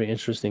very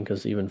interesting,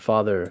 because even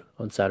Father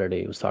on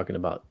Saturday was talking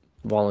about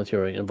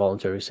voluntary and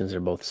involuntary sins are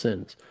both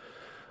sins.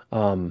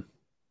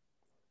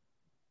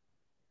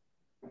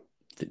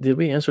 Did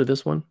we answer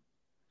this one?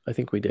 I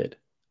think we did.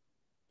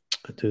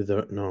 Do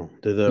the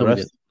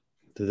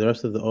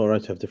rest of the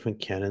Orats have different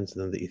canons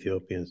than the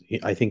Ethiopians?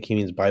 I think he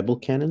means Bible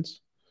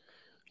canons.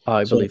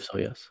 I So, believe so,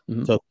 yes.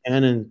 so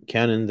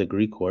canon, the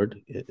Greek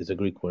word is a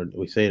Greek word.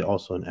 We say it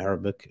also in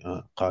Arabic,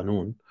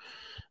 qanun.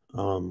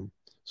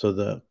 So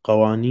the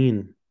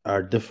qawanin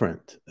are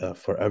different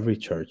for every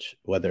church,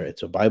 whether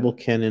it's a Bible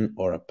canon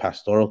or a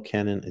pastoral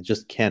canon. It's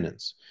just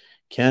canons.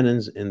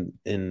 Canons in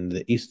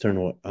the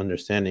Eastern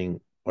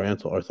understanding,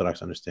 Oriental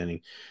Orthodox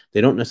understanding,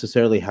 they don't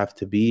necessarily have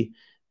to be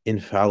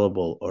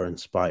infallible or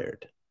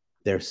inspired.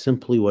 They're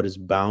simply what is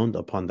bound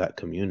upon that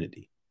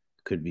community.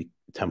 Could be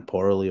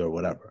temporally or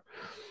whatever.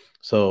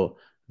 So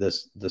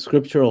the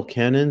scriptural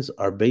canons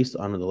are based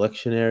on the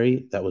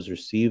lectionary that was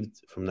received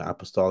from the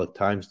apostolic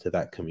times to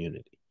that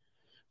community.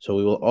 So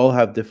we will all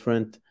have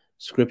different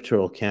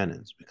scriptural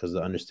canons because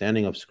the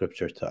understanding of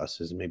scripture to us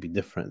is maybe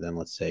different than,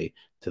 let's say,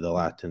 to the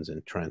Latins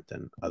in Trent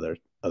and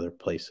other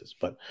places.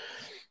 But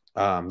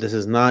this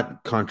is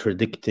not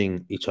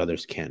contradicting each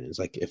other's canons.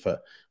 Like if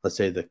let's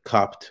say the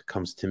Copt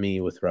comes to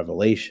me with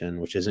Revelation,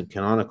 which isn't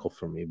canonical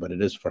for me, but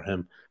it is for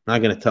him, I'm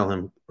not going to tell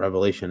him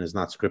Revelation is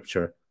not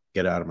scripture.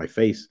 Get out of my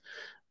face.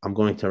 I'm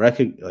going to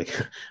recognize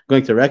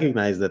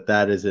that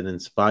that is an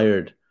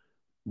inspired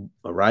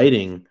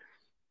writing,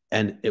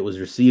 and it was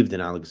received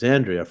in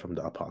Alexandria from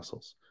the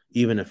apostles.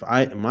 Even if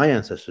my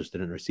ancestors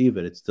didn't receive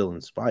it, it's still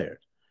inspired,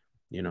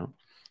 you know.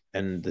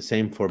 And the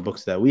same for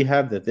books that we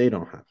have that they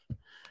don't have.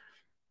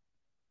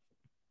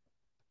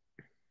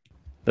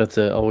 That's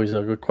always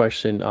a good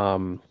question.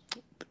 The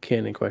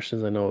canon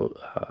questions. I know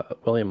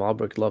William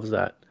Albrecht loves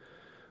that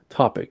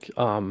topic.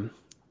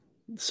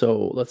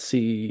 So let's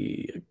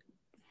see.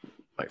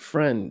 My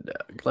friend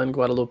Glenn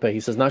Guadalupe, he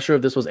says, not sure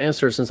if this was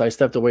answered since I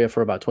stepped away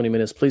for about 20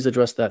 minutes. Please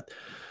address that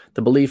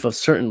the belief of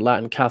certain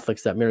Latin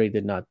Catholics that Mary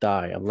did not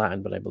die. I'm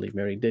Latin, but I believe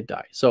Mary did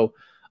die. So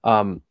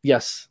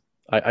yes,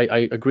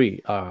 I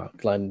agree,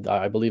 Glenn.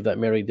 I believe that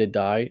Mary did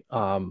die,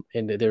 and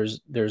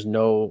there's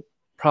no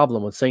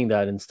problem with saying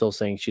that and still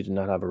saying she did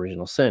not have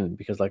original sin,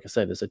 because like I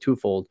said, it's a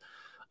twofold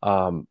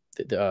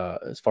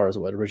as far as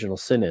what original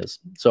sin is.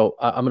 So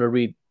I'm going to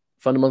read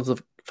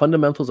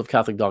Fundamentals of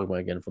Catholic Dogma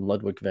again from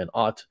Ludwig van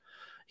Ott.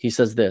 He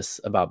says this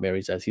about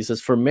Mary's death. He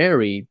says, for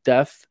Mary,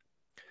 death,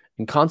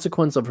 in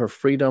consequence of her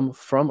freedom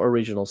from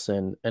original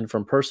sin and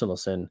from personal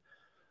sin,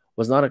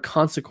 was not a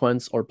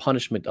consequence or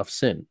punishment of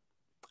sin.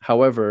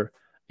 However,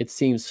 it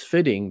seems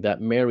fitting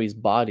that Mary's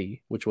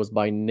body, which was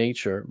by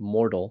nature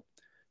mortal,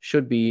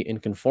 should be in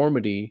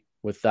conformity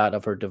with that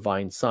of her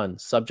divine Son,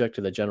 subject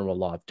to the general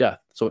law of death.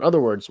 So in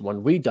other words,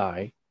 when we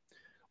die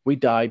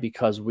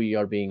because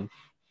we're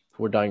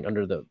dying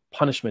under the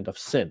punishment of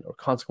sin or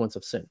consequence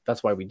of sin.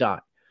 That's why we die.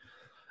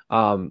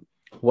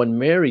 When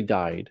Mary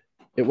died,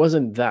 it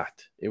wasn't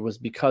that. It was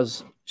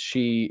because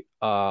she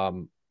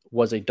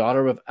was a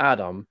daughter of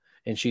Adam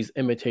and she's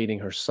imitating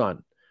her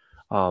son.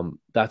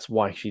 That's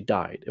why she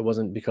died. It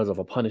wasn't because of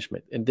a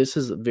punishment. And this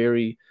is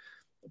very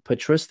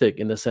patristic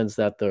in the sense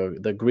that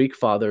the Greek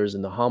fathers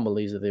and the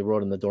homilies that they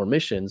wrote in the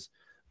Dormitions,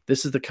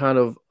 this is the kind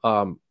of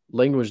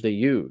language they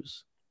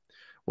use,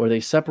 where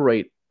they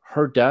separate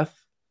her death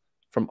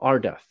from our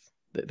death.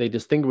 They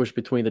distinguish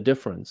between the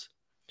difference.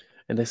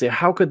 And they say,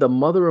 how could the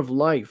mother of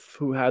life,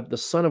 who had the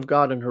Son of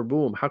God in her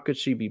womb, how could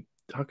she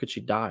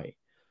die?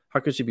 How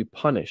could she be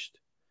punished?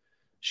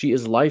 She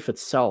is life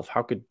itself.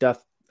 How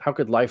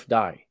could life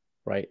die?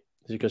 Right?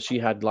 Because she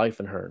had life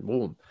in her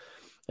womb.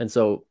 And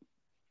so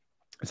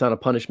it's not a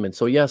punishment.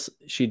 So yes,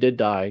 she did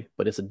die,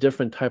 but it's a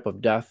different type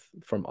of death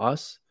from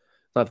us.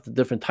 It's not a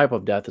different type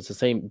of death. It's the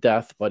same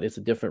death, but it's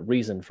a different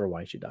reason for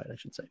why she died, I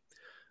should say.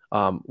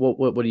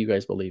 What do you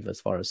guys believe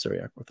as far as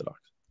Syriac Orthodox?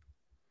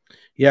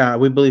 Yeah,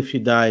 we believe she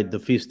died. The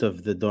Feast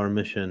of the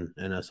Dormition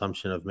and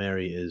Assumption of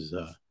Mary is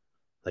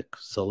like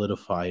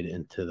solidified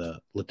into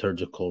the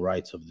liturgical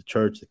rites of the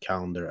church, the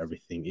calendar,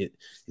 everything.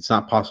 It's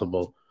not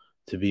possible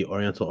to be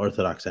Oriental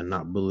Orthodox and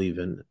not believe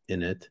in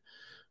it.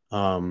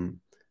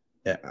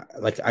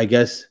 Like, I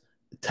guess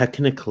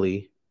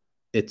technically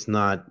it's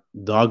not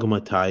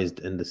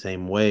dogmatized in the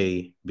same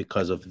way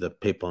because of the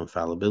papal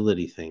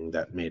infallibility thing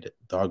that made it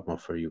dogma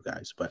for you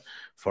guys. But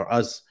for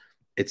us,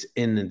 it's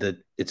in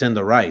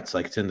the rites,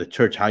 like it's in the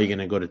church. How are you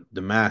gonna go to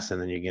the mass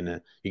and then you're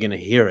gonna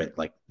hear it?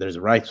 Like there's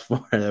rites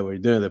for it, that we're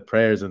doing the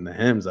prayers and the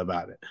hymns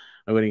about it.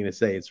 What are you gonna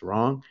say? It's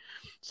wrong.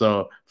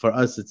 So for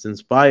us, it's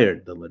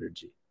inspired, the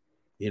liturgy,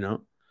 you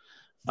know.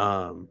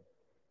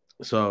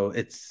 So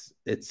it's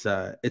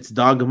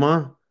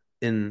dogma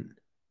in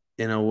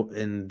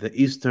the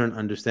Eastern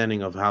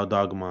understanding of how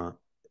dogma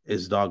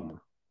is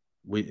dogma.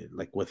 We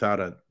like without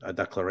a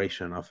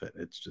declaration of it.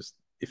 It's just,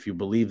 if you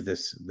believe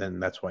this, then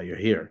that's why you're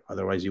here.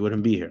 Otherwise, you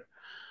wouldn't be here.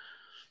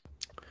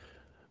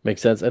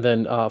 Makes sense. And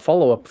then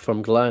follow-up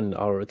from Glenn,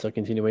 or it's a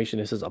continuation.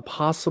 It says, a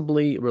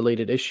possibly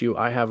related issue.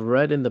 I have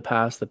read in the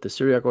past that the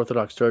Syriac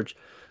Orthodox Church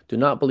do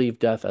not believe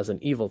death as an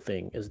evil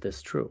thing. Is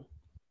this true?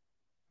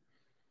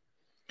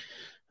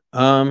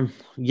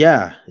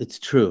 Yeah, it's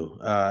true.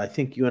 I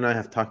think you and I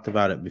have talked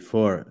about it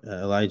before,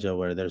 Elijah,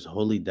 where there's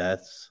holy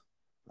deaths,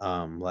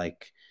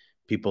 like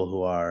people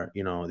who are,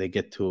 they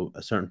get to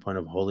a certain point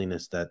of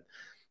holiness that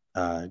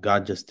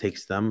God just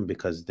takes them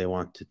because they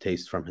want to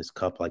taste from his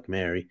cup, like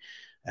Mary.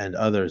 and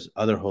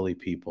other holy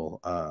people,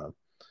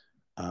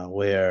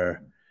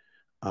 where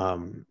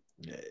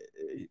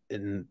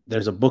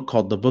there's a book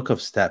called the Book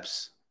of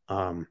Steps.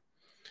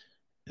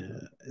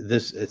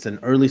 It's an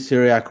early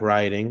Syriac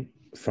writing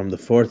from the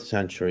 4th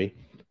century,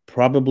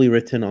 probably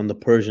written on the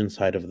Persian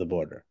side of the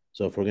border.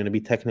 So if we're going to be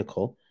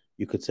technical,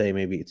 you could say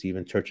maybe it's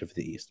even Church of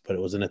the East, but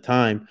it was in a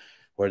time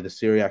where the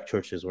Syriac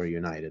churches were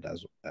united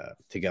as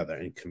together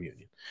in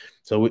communion.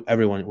 So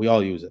we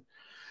all use it.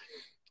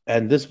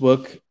 And this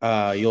book,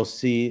 you'll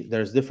see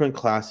there's different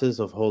classes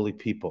of holy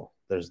people.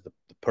 There's the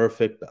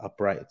perfect, the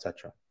upright,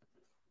 etc.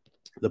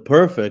 The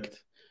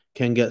perfect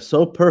can get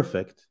so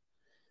perfect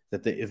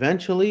that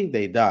eventually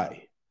they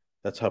die.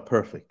 That's how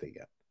perfect they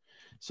get.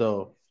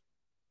 So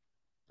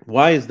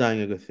why is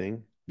dying a good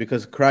thing?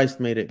 Because Christ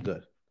made it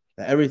good.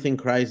 That everything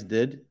Christ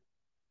did,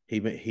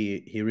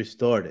 he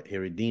restored it. He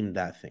redeemed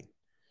that thing.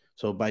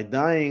 So by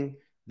dying,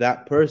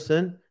 that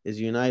person is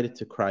united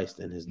to Christ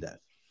in his death.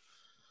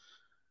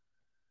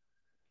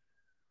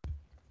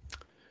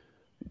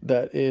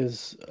 That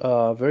is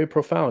very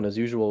profound, as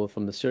usual,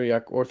 from the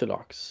Syriac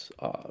Orthodox.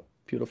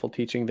 Beautiful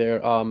teaching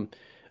there. I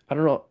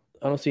don't know.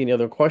 I don't see any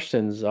other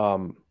questions.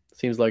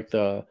 Seems like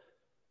the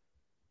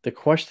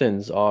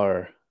questions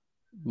are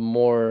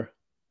more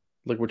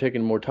like we're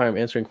taking more time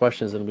answering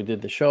questions than we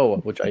did the show,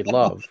 which I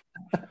love.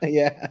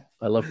 Yeah,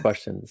 I love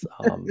questions.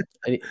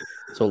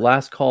 So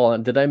last call.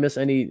 Did I miss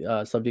any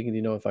Subdeacon? Do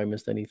you know if I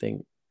missed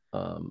anything?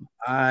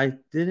 I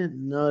didn't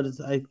notice.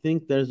 I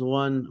think there's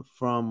one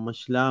from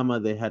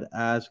Mashlama. They had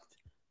asked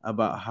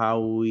about how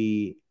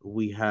we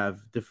have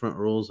different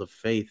rules of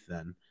faith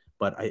then,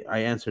 but I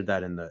answered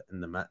that in the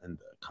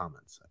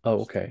comments.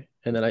 Oh, okay.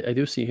 And then I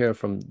do see here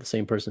from the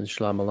same person,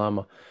 Shlama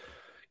Lama.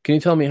 Can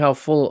you tell me how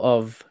full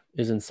of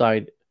is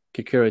inside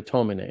Kikira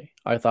Tomine?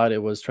 I thought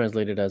it was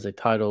translated as a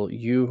title,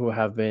 you who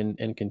have been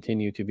and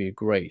continue to be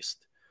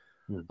graced.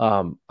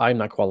 I'm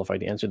not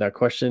qualified to answer that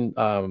question.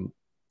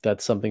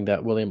 That's something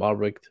that William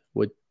Albrecht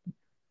would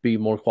be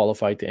more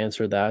qualified to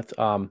answer that.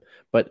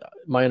 But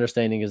my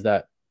understanding is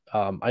that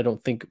I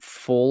don't think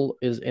full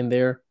is in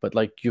there, but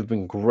like you've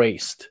been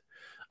graced.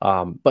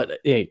 But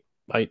hey,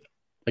 I'm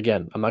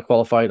not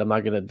qualified. I'm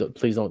not gonna.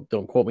 Please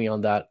don't quote me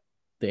on that.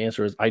 The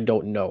answer is I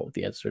don't know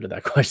the answer to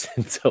that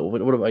question. So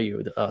what about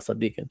you,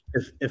 Subdeacon?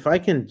 If I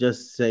can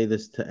just say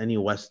this to any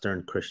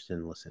Western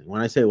Christian listening,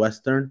 when I say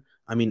Western,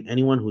 I mean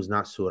anyone who's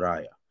not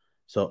Suraya.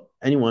 So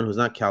anyone who's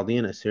not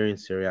Chaldean, Assyrian,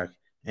 Syriac,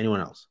 anyone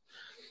else.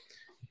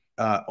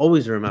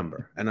 Always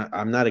remember, and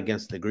I'm not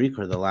against the Greek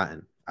or the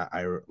Latin.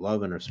 I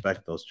love and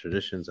respect those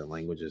traditions and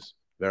languages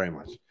very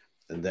much,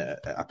 and the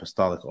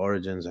apostolic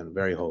origins, and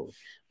very holy.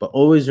 But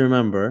always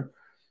remember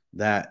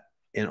that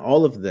in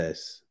all of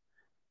this,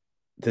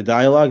 the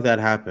dialogue that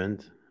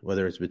happened,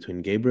 whether it's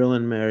between Gabriel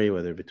and Mary,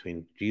 whether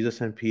between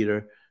Jesus and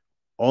Peter,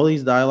 all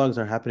these dialogues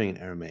are happening in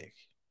Aramaic,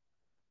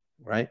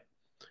 right?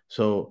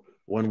 So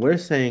when we're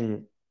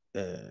saying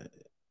the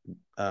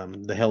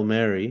Hail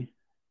Mary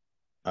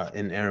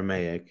in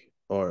Aramaic,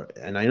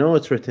 and I know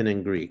it's written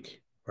in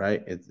Greek,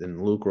 right? It's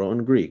in Luke wrote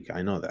in Greek.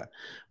 I know that,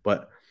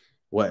 but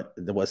what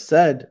was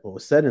said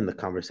in the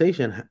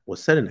conversation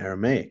was said in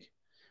Aramaic.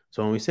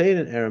 So when we say it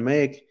in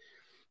Aramaic,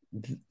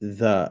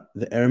 the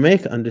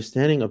Aramaic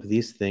understanding of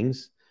these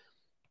things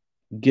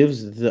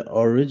gives the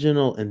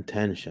original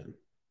intention.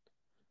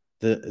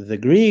 The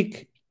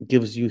Greek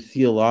gives you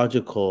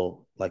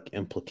theological like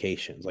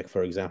implications. Like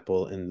for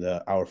example, in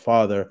the Our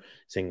Father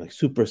saying like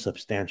super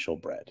substantial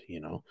bread,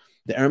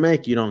 The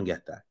Aramaic, you don't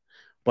get that.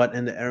 But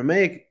in the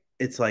Aramaic,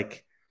 it's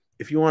like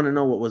if you want to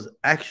know what was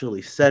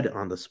actually said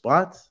on the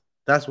spot,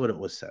 that's what it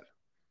was said.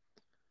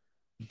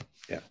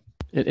 Yeah.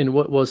 And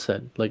what was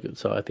said? Like,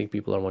 so I think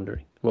people are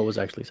wondering what was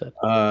actually said.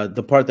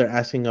 The part they're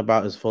asking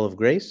about is full of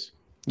grace.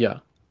 Yeah.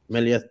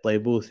 Meliath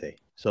taibuthe.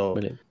 So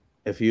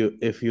if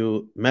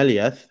you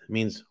meliath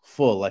means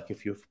full, like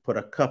if you put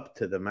a cup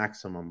to the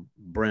maximum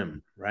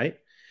brim, right?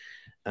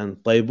 And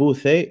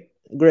taibuthe,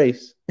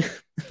 grace.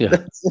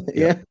 Yeah.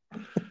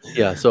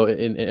 Yeah. So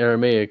in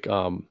Aramaic,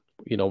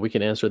 we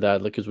can answer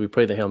that because we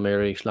pray the Hail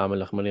Mary, Shlam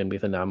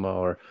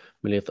or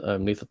Miliyat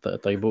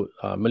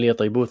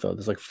Taibutha.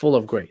 It's like full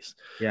of grace.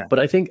 Yeah. But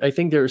I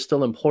think there is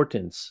still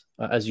importance,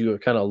 as you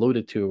kind of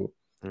alluded to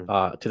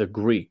the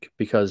Greek,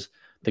 because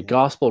the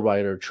gospel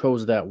writer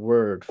chose that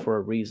word for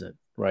a reason,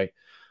 right?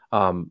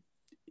 And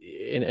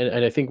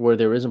I think where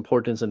there is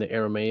importance in the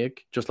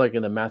Aramaic, just like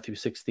in the Matthew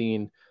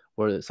 16,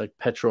 where it's like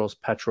Petros,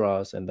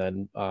 and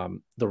then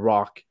the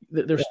rock,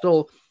 there's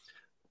still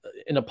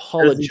an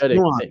apologetic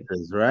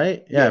thing,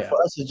 right? Yeah,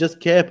 for us it's just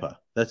kepa.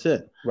 That's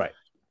it. Right.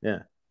 Yeah.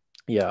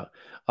 Yeah.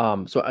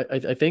 So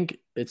I think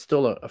it's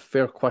still a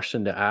fair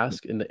question to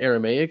ask. In the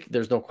Aramaic,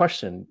 there's no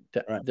question.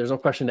 There's no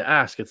question to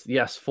ask. It's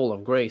yes, full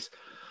of grace.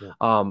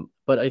 Yeah.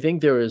 But I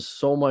think there is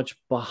so much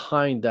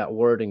behind that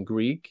word in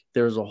Greek.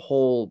 There's a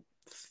whole.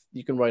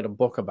 You can write a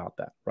book about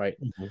that, right?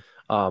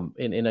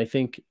 And I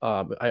think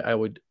I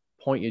would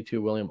point you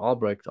to William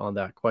Albrecht on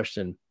that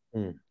question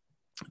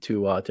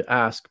to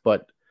ask.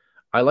 But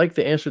I like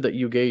the answer that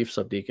you gave,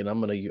 Subdeacon.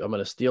 I'm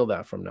gonna steal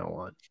that from now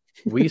on.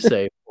 We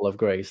say full of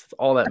grace. It's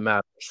all that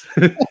matters.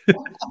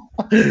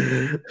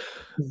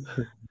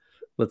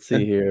 Let's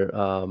see here.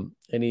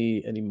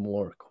 Any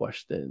more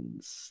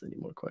questions? Any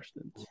more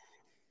questions?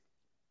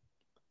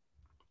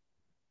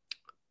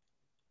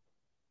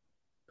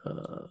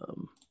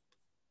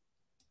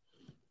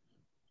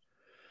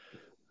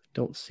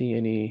 Don't see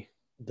any.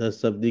 Does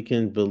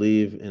subdeacon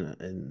believe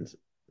in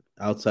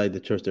outside the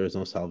church there is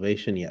no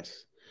salvation?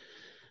 Yes.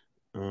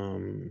 I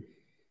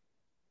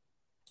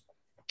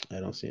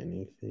don't see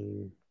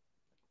anything.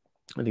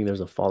 I think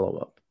there's a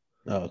follow-up.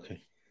 Oh,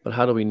 okay. But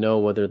how do we know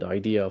whether the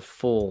idea of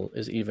full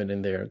is even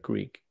in their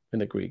Greek? In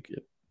the Greek,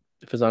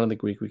 if it's not in the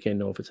Greek, we can't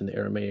know if it's in the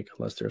Aramaic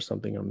unless there's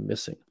something I'm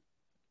missing.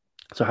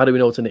 So how do we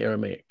know it's in the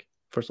Aramaic?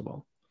 First of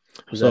all,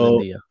 so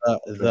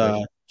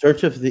the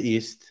Church of the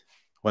East,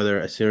 whether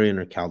Assyrian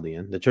or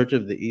Chaldean, the Church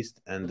of the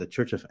East and the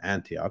Church of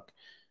Antioch,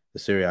 the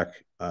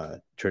Syriac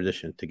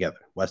tradition together,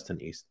 West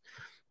and East,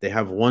 they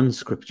have one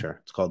scripture.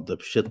 It's called the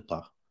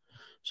Pshitta.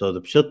 So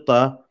the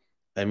Pshitta,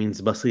 that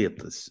means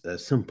basit, it's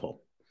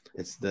simple.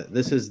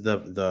 This is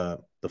the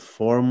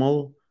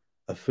formal,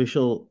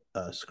 official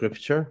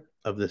scripture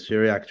of the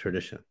Syriac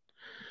tradition,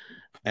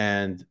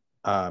 and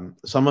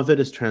some of it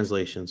is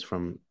translations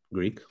from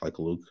Greek, like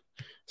Luke.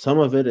 Some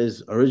of it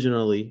is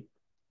originally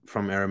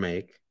from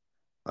Aramaic,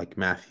 like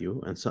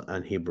Matthew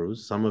and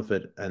Hebrews. Some of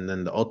it, and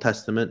then the Old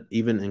Testament,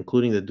 even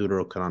including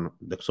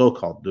the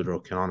so-called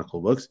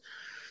deuterocanonical books,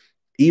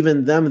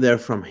 even them they're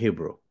from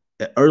Hebrew,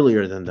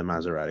 earlier than the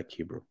Masoretic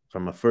Hebrew,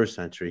 from a first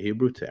century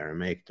Hebrew to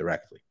Aramaic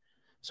directly.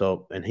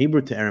 So in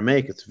Hebrew to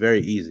Aramaic, it's very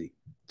easy.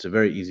 It's a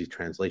very easy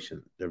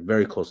translation. They're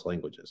very close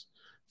languages.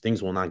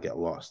 Things will not get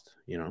lost,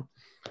 you know.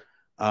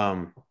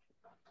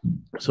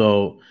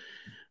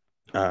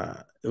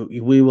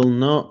 We will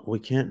know. We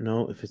can't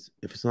know if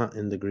it's not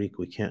in the Greek.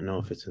 We can't know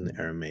if it's in the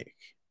Aramaic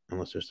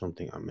unless there's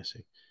something I'm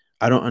missing.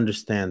 I don't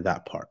understand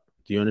that part.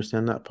 Do you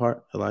understand that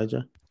part,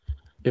 Elijah?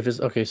 If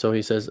it's okay, so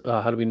he says,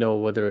 how do we know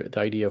whether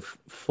the idea of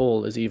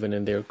full is even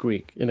in their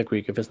Greek? In the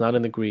Greek, if it's not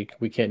in the Greek,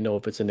 we can't know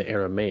if it's in the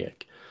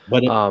Aramaic.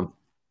 But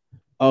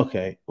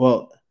okay,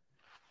 well,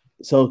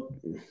 so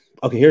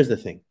okay, here's the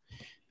thing.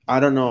 I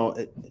don't know,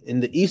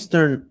 in the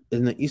Eastern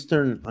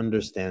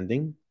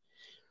understanding,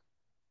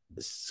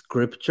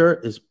 scripture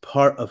is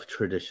part of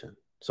tradition.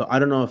 So I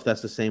don't know if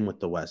that's the same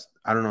with the West.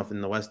 I don't know if in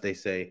the West they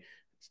say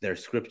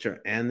there's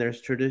scripture and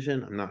there's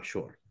tradition. I'm not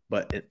sure,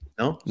 but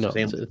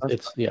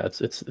it's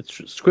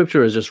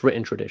scripture is just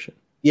written tradition.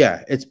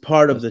 Yeah, it's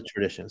part of the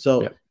tradition.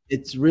 So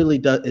it really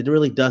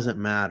doesn't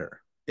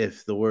matter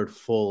if the word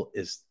full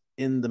is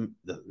in the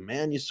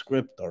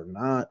manuscript or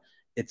not.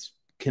 It's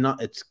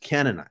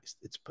canonized.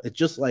 It's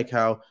just like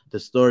how the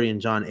story in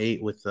John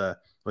 8 with the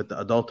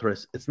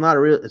adulteress. It's not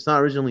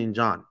originally in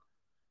John,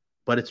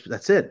 but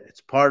that's it. It's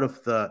part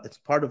of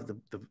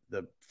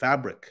the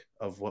fabric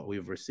of what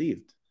we've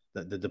received,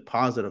 the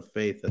deposit of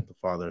faith that the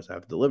fathers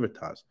have delivered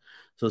to us.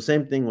 So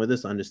same thing with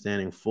this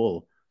understanding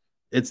full.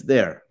 It's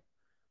there.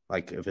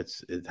 Like if it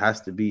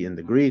has to be in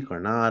the Greek or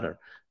not, or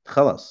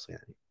khalas,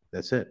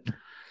 that's it.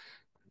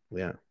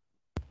 Yeah.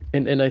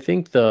 And I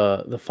think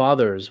the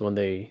fathers, when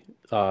they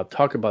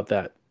talk about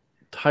that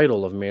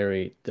title of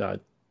Mary,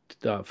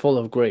 full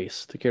of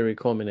grace, to carry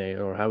comine,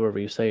 or however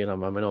you say it, I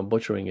know I'm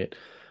butchering it.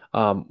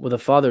 Well, the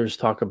fathers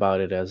talk about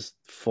it as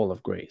full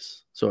of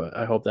grace. So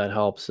I hope that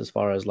helps as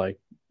far as like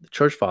the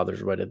church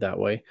fathers read it that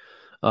way.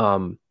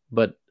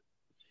 But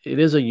it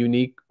is a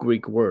unique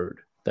Greek word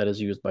that is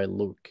used by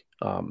Luke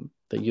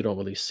that you don't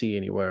really see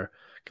anywhere.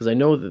 Because I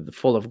know that the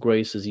full of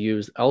grace is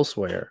used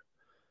elsewhere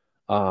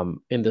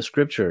in the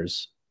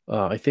scriptures.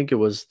 I think it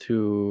was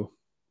to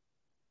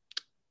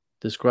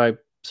describe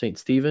Saint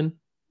Stephen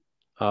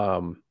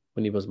when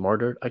he was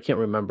martyred. I can't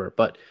remember,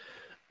 but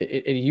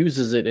it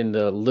uses it in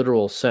the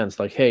literal sense,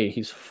 like, hey,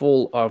 he's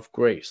full of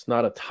grace,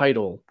 not a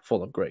title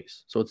full of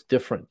grace. So it's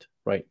different,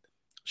 right?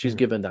 She's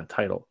given that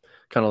title,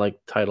 kind of like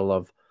title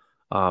of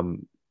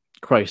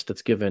Christ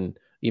that's given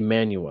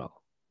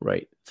Emmanuel,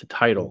 right? It's a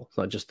title. It's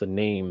not just a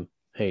name.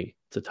 Hey,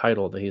 it's a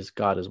title that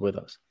God is with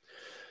us.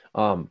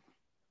 I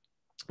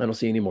don't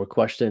see any more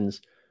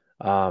questions.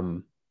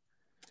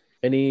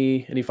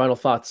 Any final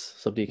thoughts,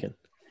 Subdeacon?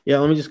 Yeah,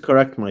 let me just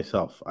correct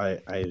myself. I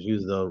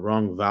used the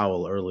wrong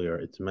vowel earlier.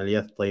 It's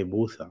Melieth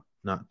Taibutha,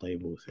 not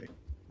Taibuthe.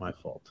 My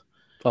fault.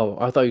 Oh,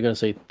 I thought you were going to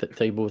say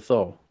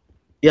Taibutho.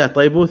 Yeah,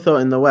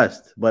 Taibutho in the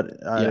West, but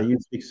you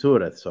speak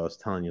Surat, so I was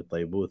telling you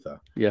Taibutha.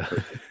 Yeah.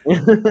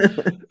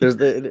 There's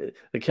the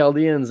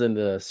Chaldeans and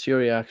the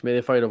Syriac, may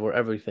they fight over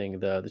everything.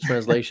 The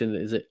translation,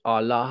 is it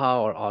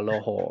Allaha or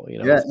Aloho? You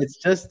know? Yeah,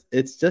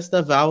 it's just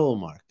a vowel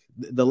mark.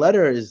 The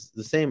letter is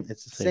the same.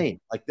 It's the same.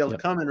 Like they'll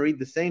come and read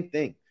the same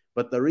thing,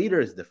 but the reader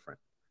is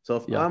different. So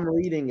if I'm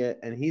reading it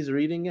and he's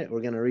reading it,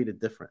 we're gonna read it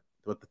different.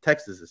 But the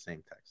text is the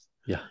same text.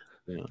 Yeah.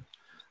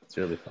 It's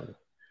really funny.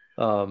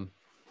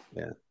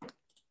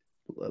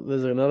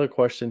 There's another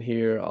question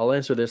here. I'll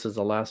answer this as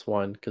the last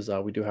one because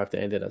we do have to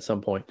end it at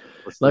some point.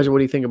 Elijah, what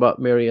do you think about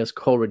Mary as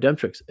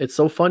co-redemptrix? It's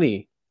so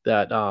funny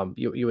that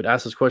you would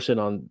ask this question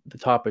on the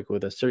topic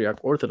with a Syriac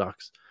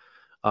Orthodox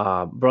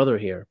brother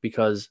here,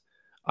 because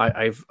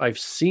I've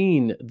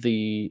seen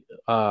the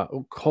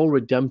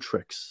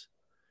co-redemptrix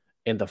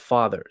in the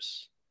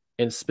fathers,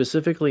 and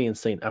specifically in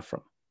Saint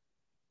Ephrem.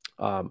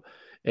 Um,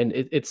 and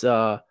it's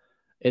a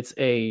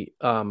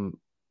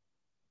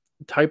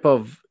type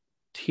of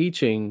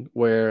teaching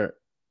where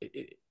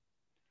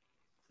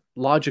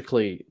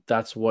logically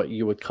that's what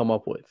you would come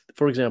up with.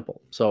 For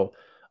example, so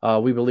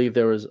we believe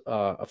there was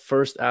a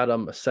first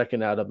Adam, a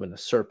second Adam, and a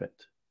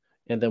serpent,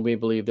 and then we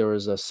believe there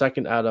was a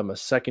second Adam, a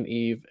second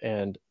Eve,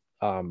 and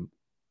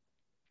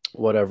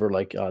whatever,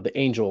 like the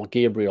angel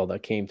Gabriel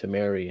that came to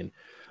Mary and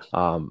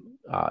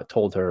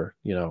told her,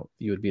 you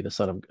would be the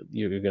son of,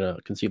 you're going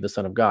to conceive the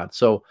Son of God.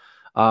 So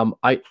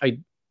I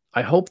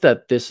hope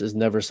that this is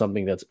never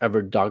something that's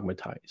ever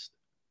dogmatized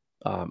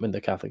in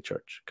the Catholic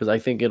Church, because I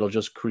think it'll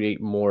just create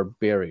more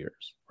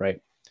barriers,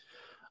 right?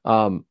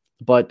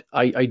 But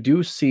I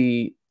do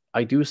see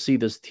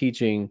this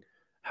teaching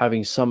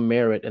having some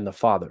merit in the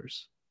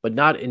fathers, but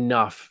not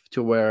enough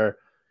to where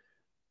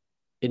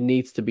it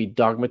needs to be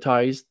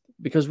dogmatized,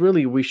 because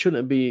really we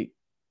shouldn't be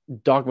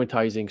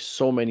dogmatizing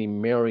so many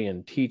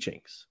Marian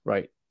teachings,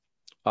 right?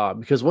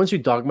 Because once you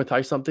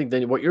dogmatize something,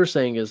 then what you're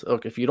saying is,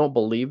 look, if you don't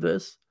believe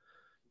this,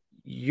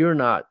 you're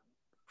not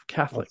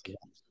Catholic.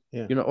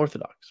 Yeah. You're not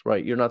Orthodox,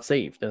 right? You're not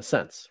saved in a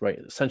sense, right?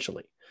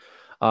 Essentially,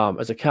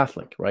 as a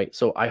Catholic, right?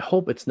 So I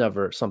hope it's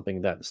never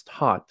something that is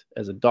taught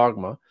as a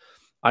dogma.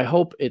 I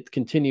hope it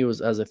continues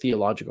as a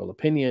theological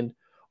opinion,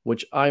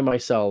 which I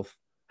myself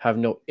have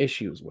no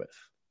issues with.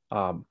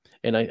 And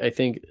I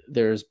think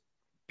there's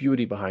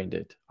beauty behind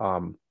it,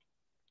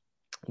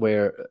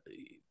 where,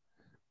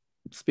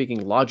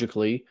 speaking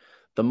logically,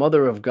 the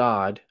mother of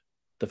God,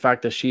 the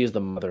fact that she is the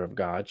mother of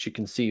God, she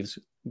conceives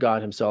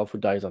God himself who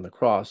dies on the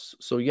cross.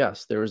 So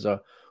yes, there is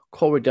a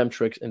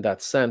co-redemptrix in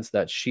that sense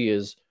that she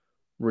is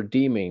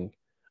redeeming,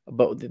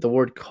 but the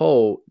word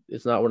co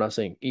is not, we're not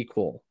saying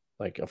equal.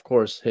 Like, of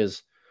course,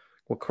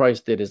 what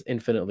Christ did is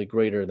infinitely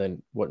greater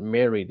than what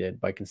Mary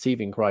did by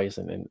conceiving Christ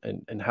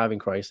and having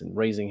Christ and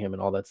raising him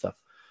and all that stuff.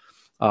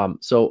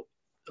 So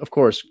of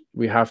course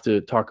we have to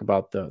talk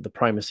about the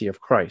primacy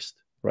of Christ,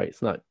 right?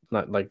 It's not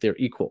like they're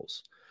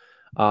equals.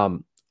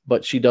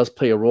 But she does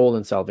play a role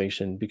in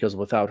salvation, because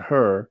without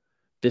her,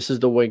 this is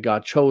the way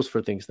God chose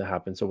for things to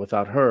happen. So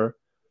without her,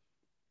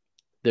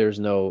 there's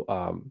no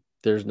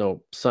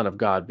Son of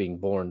God being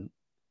born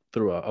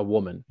through a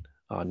woman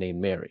named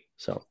Mary.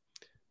 So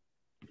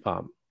I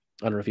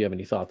don't know if you have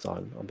any thoughts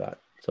on that.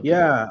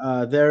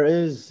 Yeah, there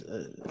is.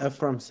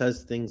 Ephraim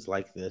says things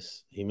like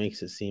this. He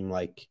makes it seem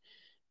like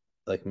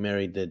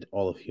Mary did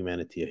all of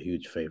humanity a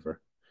huge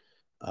favor,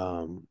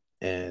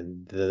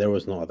 and there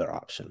was no other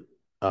option.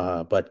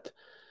 But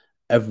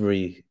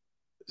every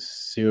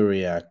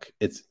Syriac,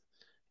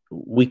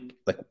 we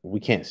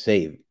can't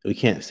say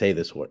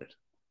this word.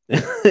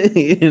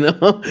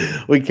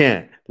 We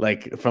can't,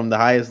 like, from the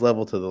highest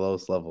level to the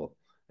lowest level.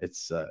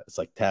 It's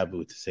like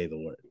taboo to say the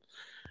word.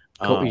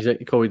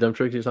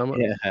 Co-redemptrix you're talking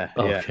about? Yeah,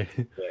 Oh, yeah. okay.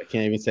 Yeah, I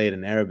can't even say it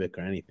in Arabic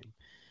or anything.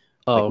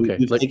 Oh, okay.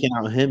 We've taken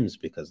out hymns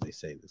because they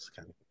say this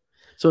kind of thing.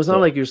 So it's not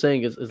like you're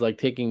saying it's like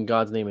taking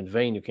God's name in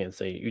vain. You can't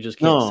say it. You just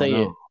can't say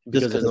it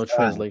because there's no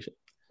translation.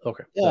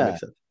 Okay, yeah, that makes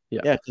sense.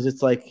 Yeah, because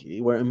it's like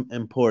we're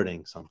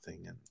importing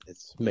something, and it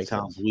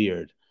sounds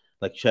weird.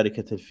 Like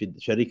Sharikat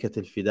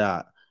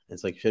al-Fida.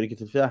 It's like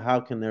Sharikat al-Fida. How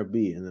can there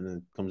be? And then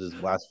it comes this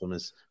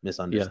blasphemous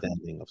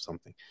misunderstanding of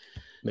something.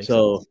 Makes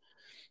sense.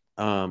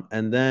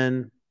 And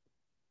then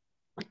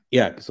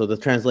so the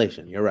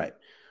translation. You're right.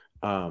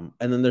 And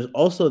then there's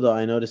also, though,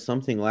 I noticed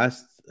something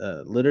last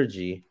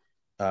liturgy.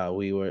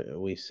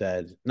 We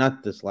said,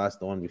 not this last,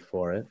 the one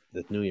before it,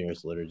 the New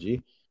Year's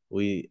liturgy.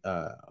 We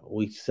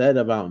said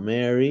about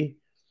Mary.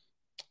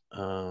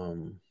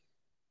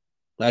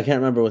 I can't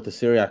remember what the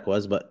Syriac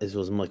was, but it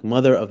was like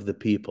mother of the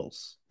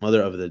peoples,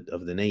 mother of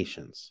the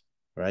nations,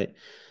 right?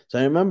 So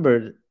I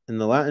remembered in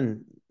the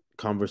Latin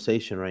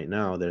conversation right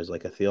now, there's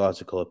like a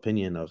theological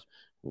opinion of,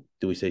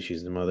 do we say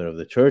she's the mother of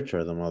the church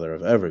or the mother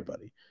of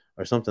everybody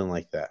or something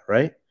like that,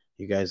 right?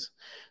 You guys.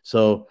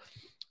 So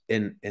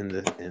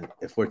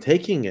if we're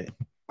taking it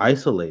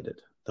isolated,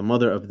 the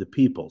mother of the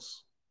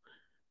peoples,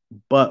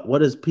 but what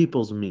does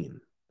peoples mean?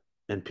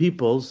 And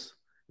peoples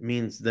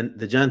means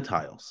the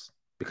Gentiles,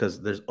 because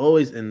there's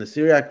always in the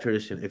Syriac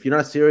tradition, if you're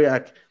not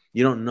Syriac,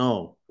 you don't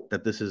know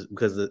that this is,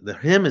 because the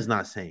hymn is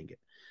not saying it.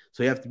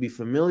 So you have to be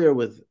familiar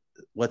with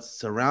what's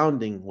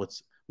surrounding,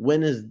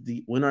 when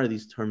are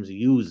these terms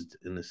used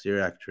in the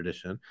Syriac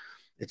tradition.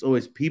 It's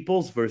always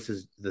peoples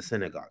versus the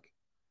synagogue.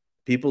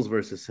 Peoples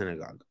versus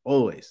synagogue.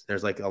 Always.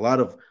 There's like a lot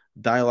of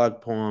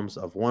dialogue poems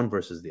of one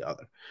versus the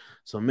other.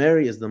 So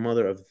Mary is the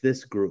mother of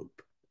this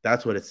group.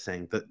 That's what it's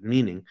saying.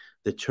 Meaning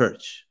the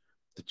church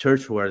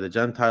who are the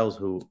Gentiles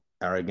who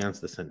are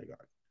against the synagogue.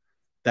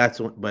 That's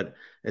what, but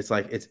it's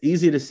like, it's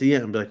easy to see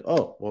it and be like,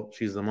 oh, well,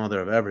 she's the mother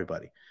of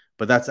everybody.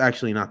 But that's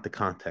actually not the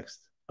context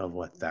of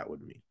what that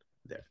would mean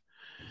there.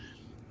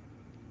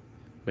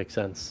 Makes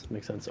sense.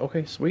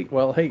 Okay, sweet.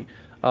 Well, hey,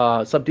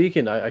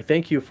 Subdeacon, I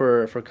thank you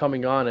for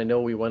coming on. I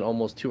know we went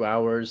almost 2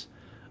 hours.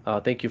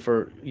 Thank you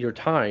for your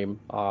time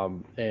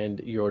and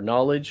your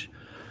knowledge.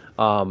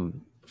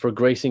 for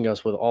gracing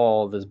us with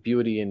all this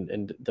beauty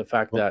and the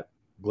fact that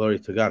glory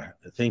to God.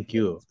 Thank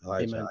you,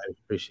 Elijah. Amen. I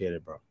appreciate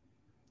it, bro.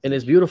 And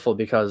it's beautiful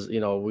because, you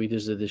know, we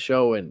just did the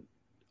show and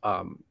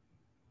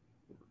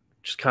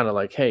just kind of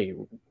like, hey,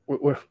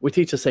 we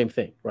teach the same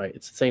thing, right?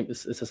 It's the same.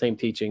 It's the same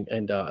teaching,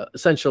 and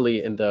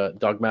essentially in the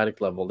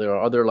dogmatic level, there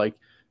are other like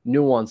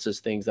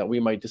nuances, things that we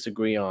might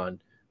disagree on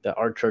that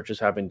our churches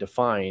haven't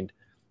defined,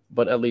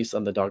 but at least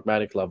on the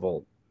dogmatic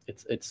level,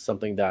 it's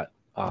something that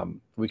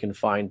we can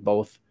find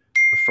both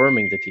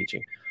affirming the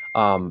teaching,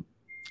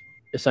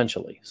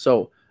 essentially.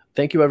 So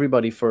thank you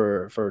everybody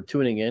for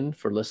tuning in,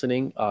 for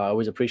listening. I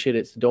always appreciate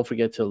it. So don't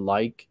forget to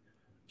like,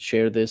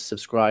 share this,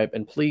 subscribe,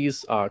 and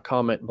please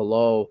comment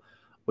below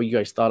what you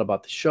guys thought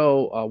about the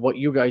show, what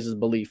you guys'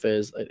 belief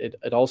is.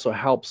 It also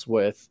helps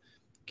with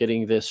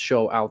getting this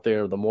show out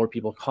there. The more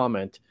people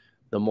comment,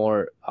 the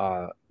more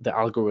the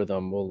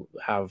algorithm will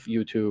have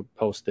YouTube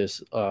post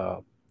this,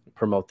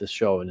 promote this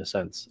show in a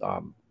sense.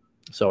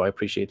 So I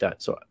appreciate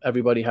that. So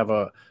everybody have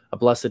a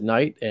blessed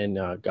night, and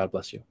God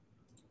bless you.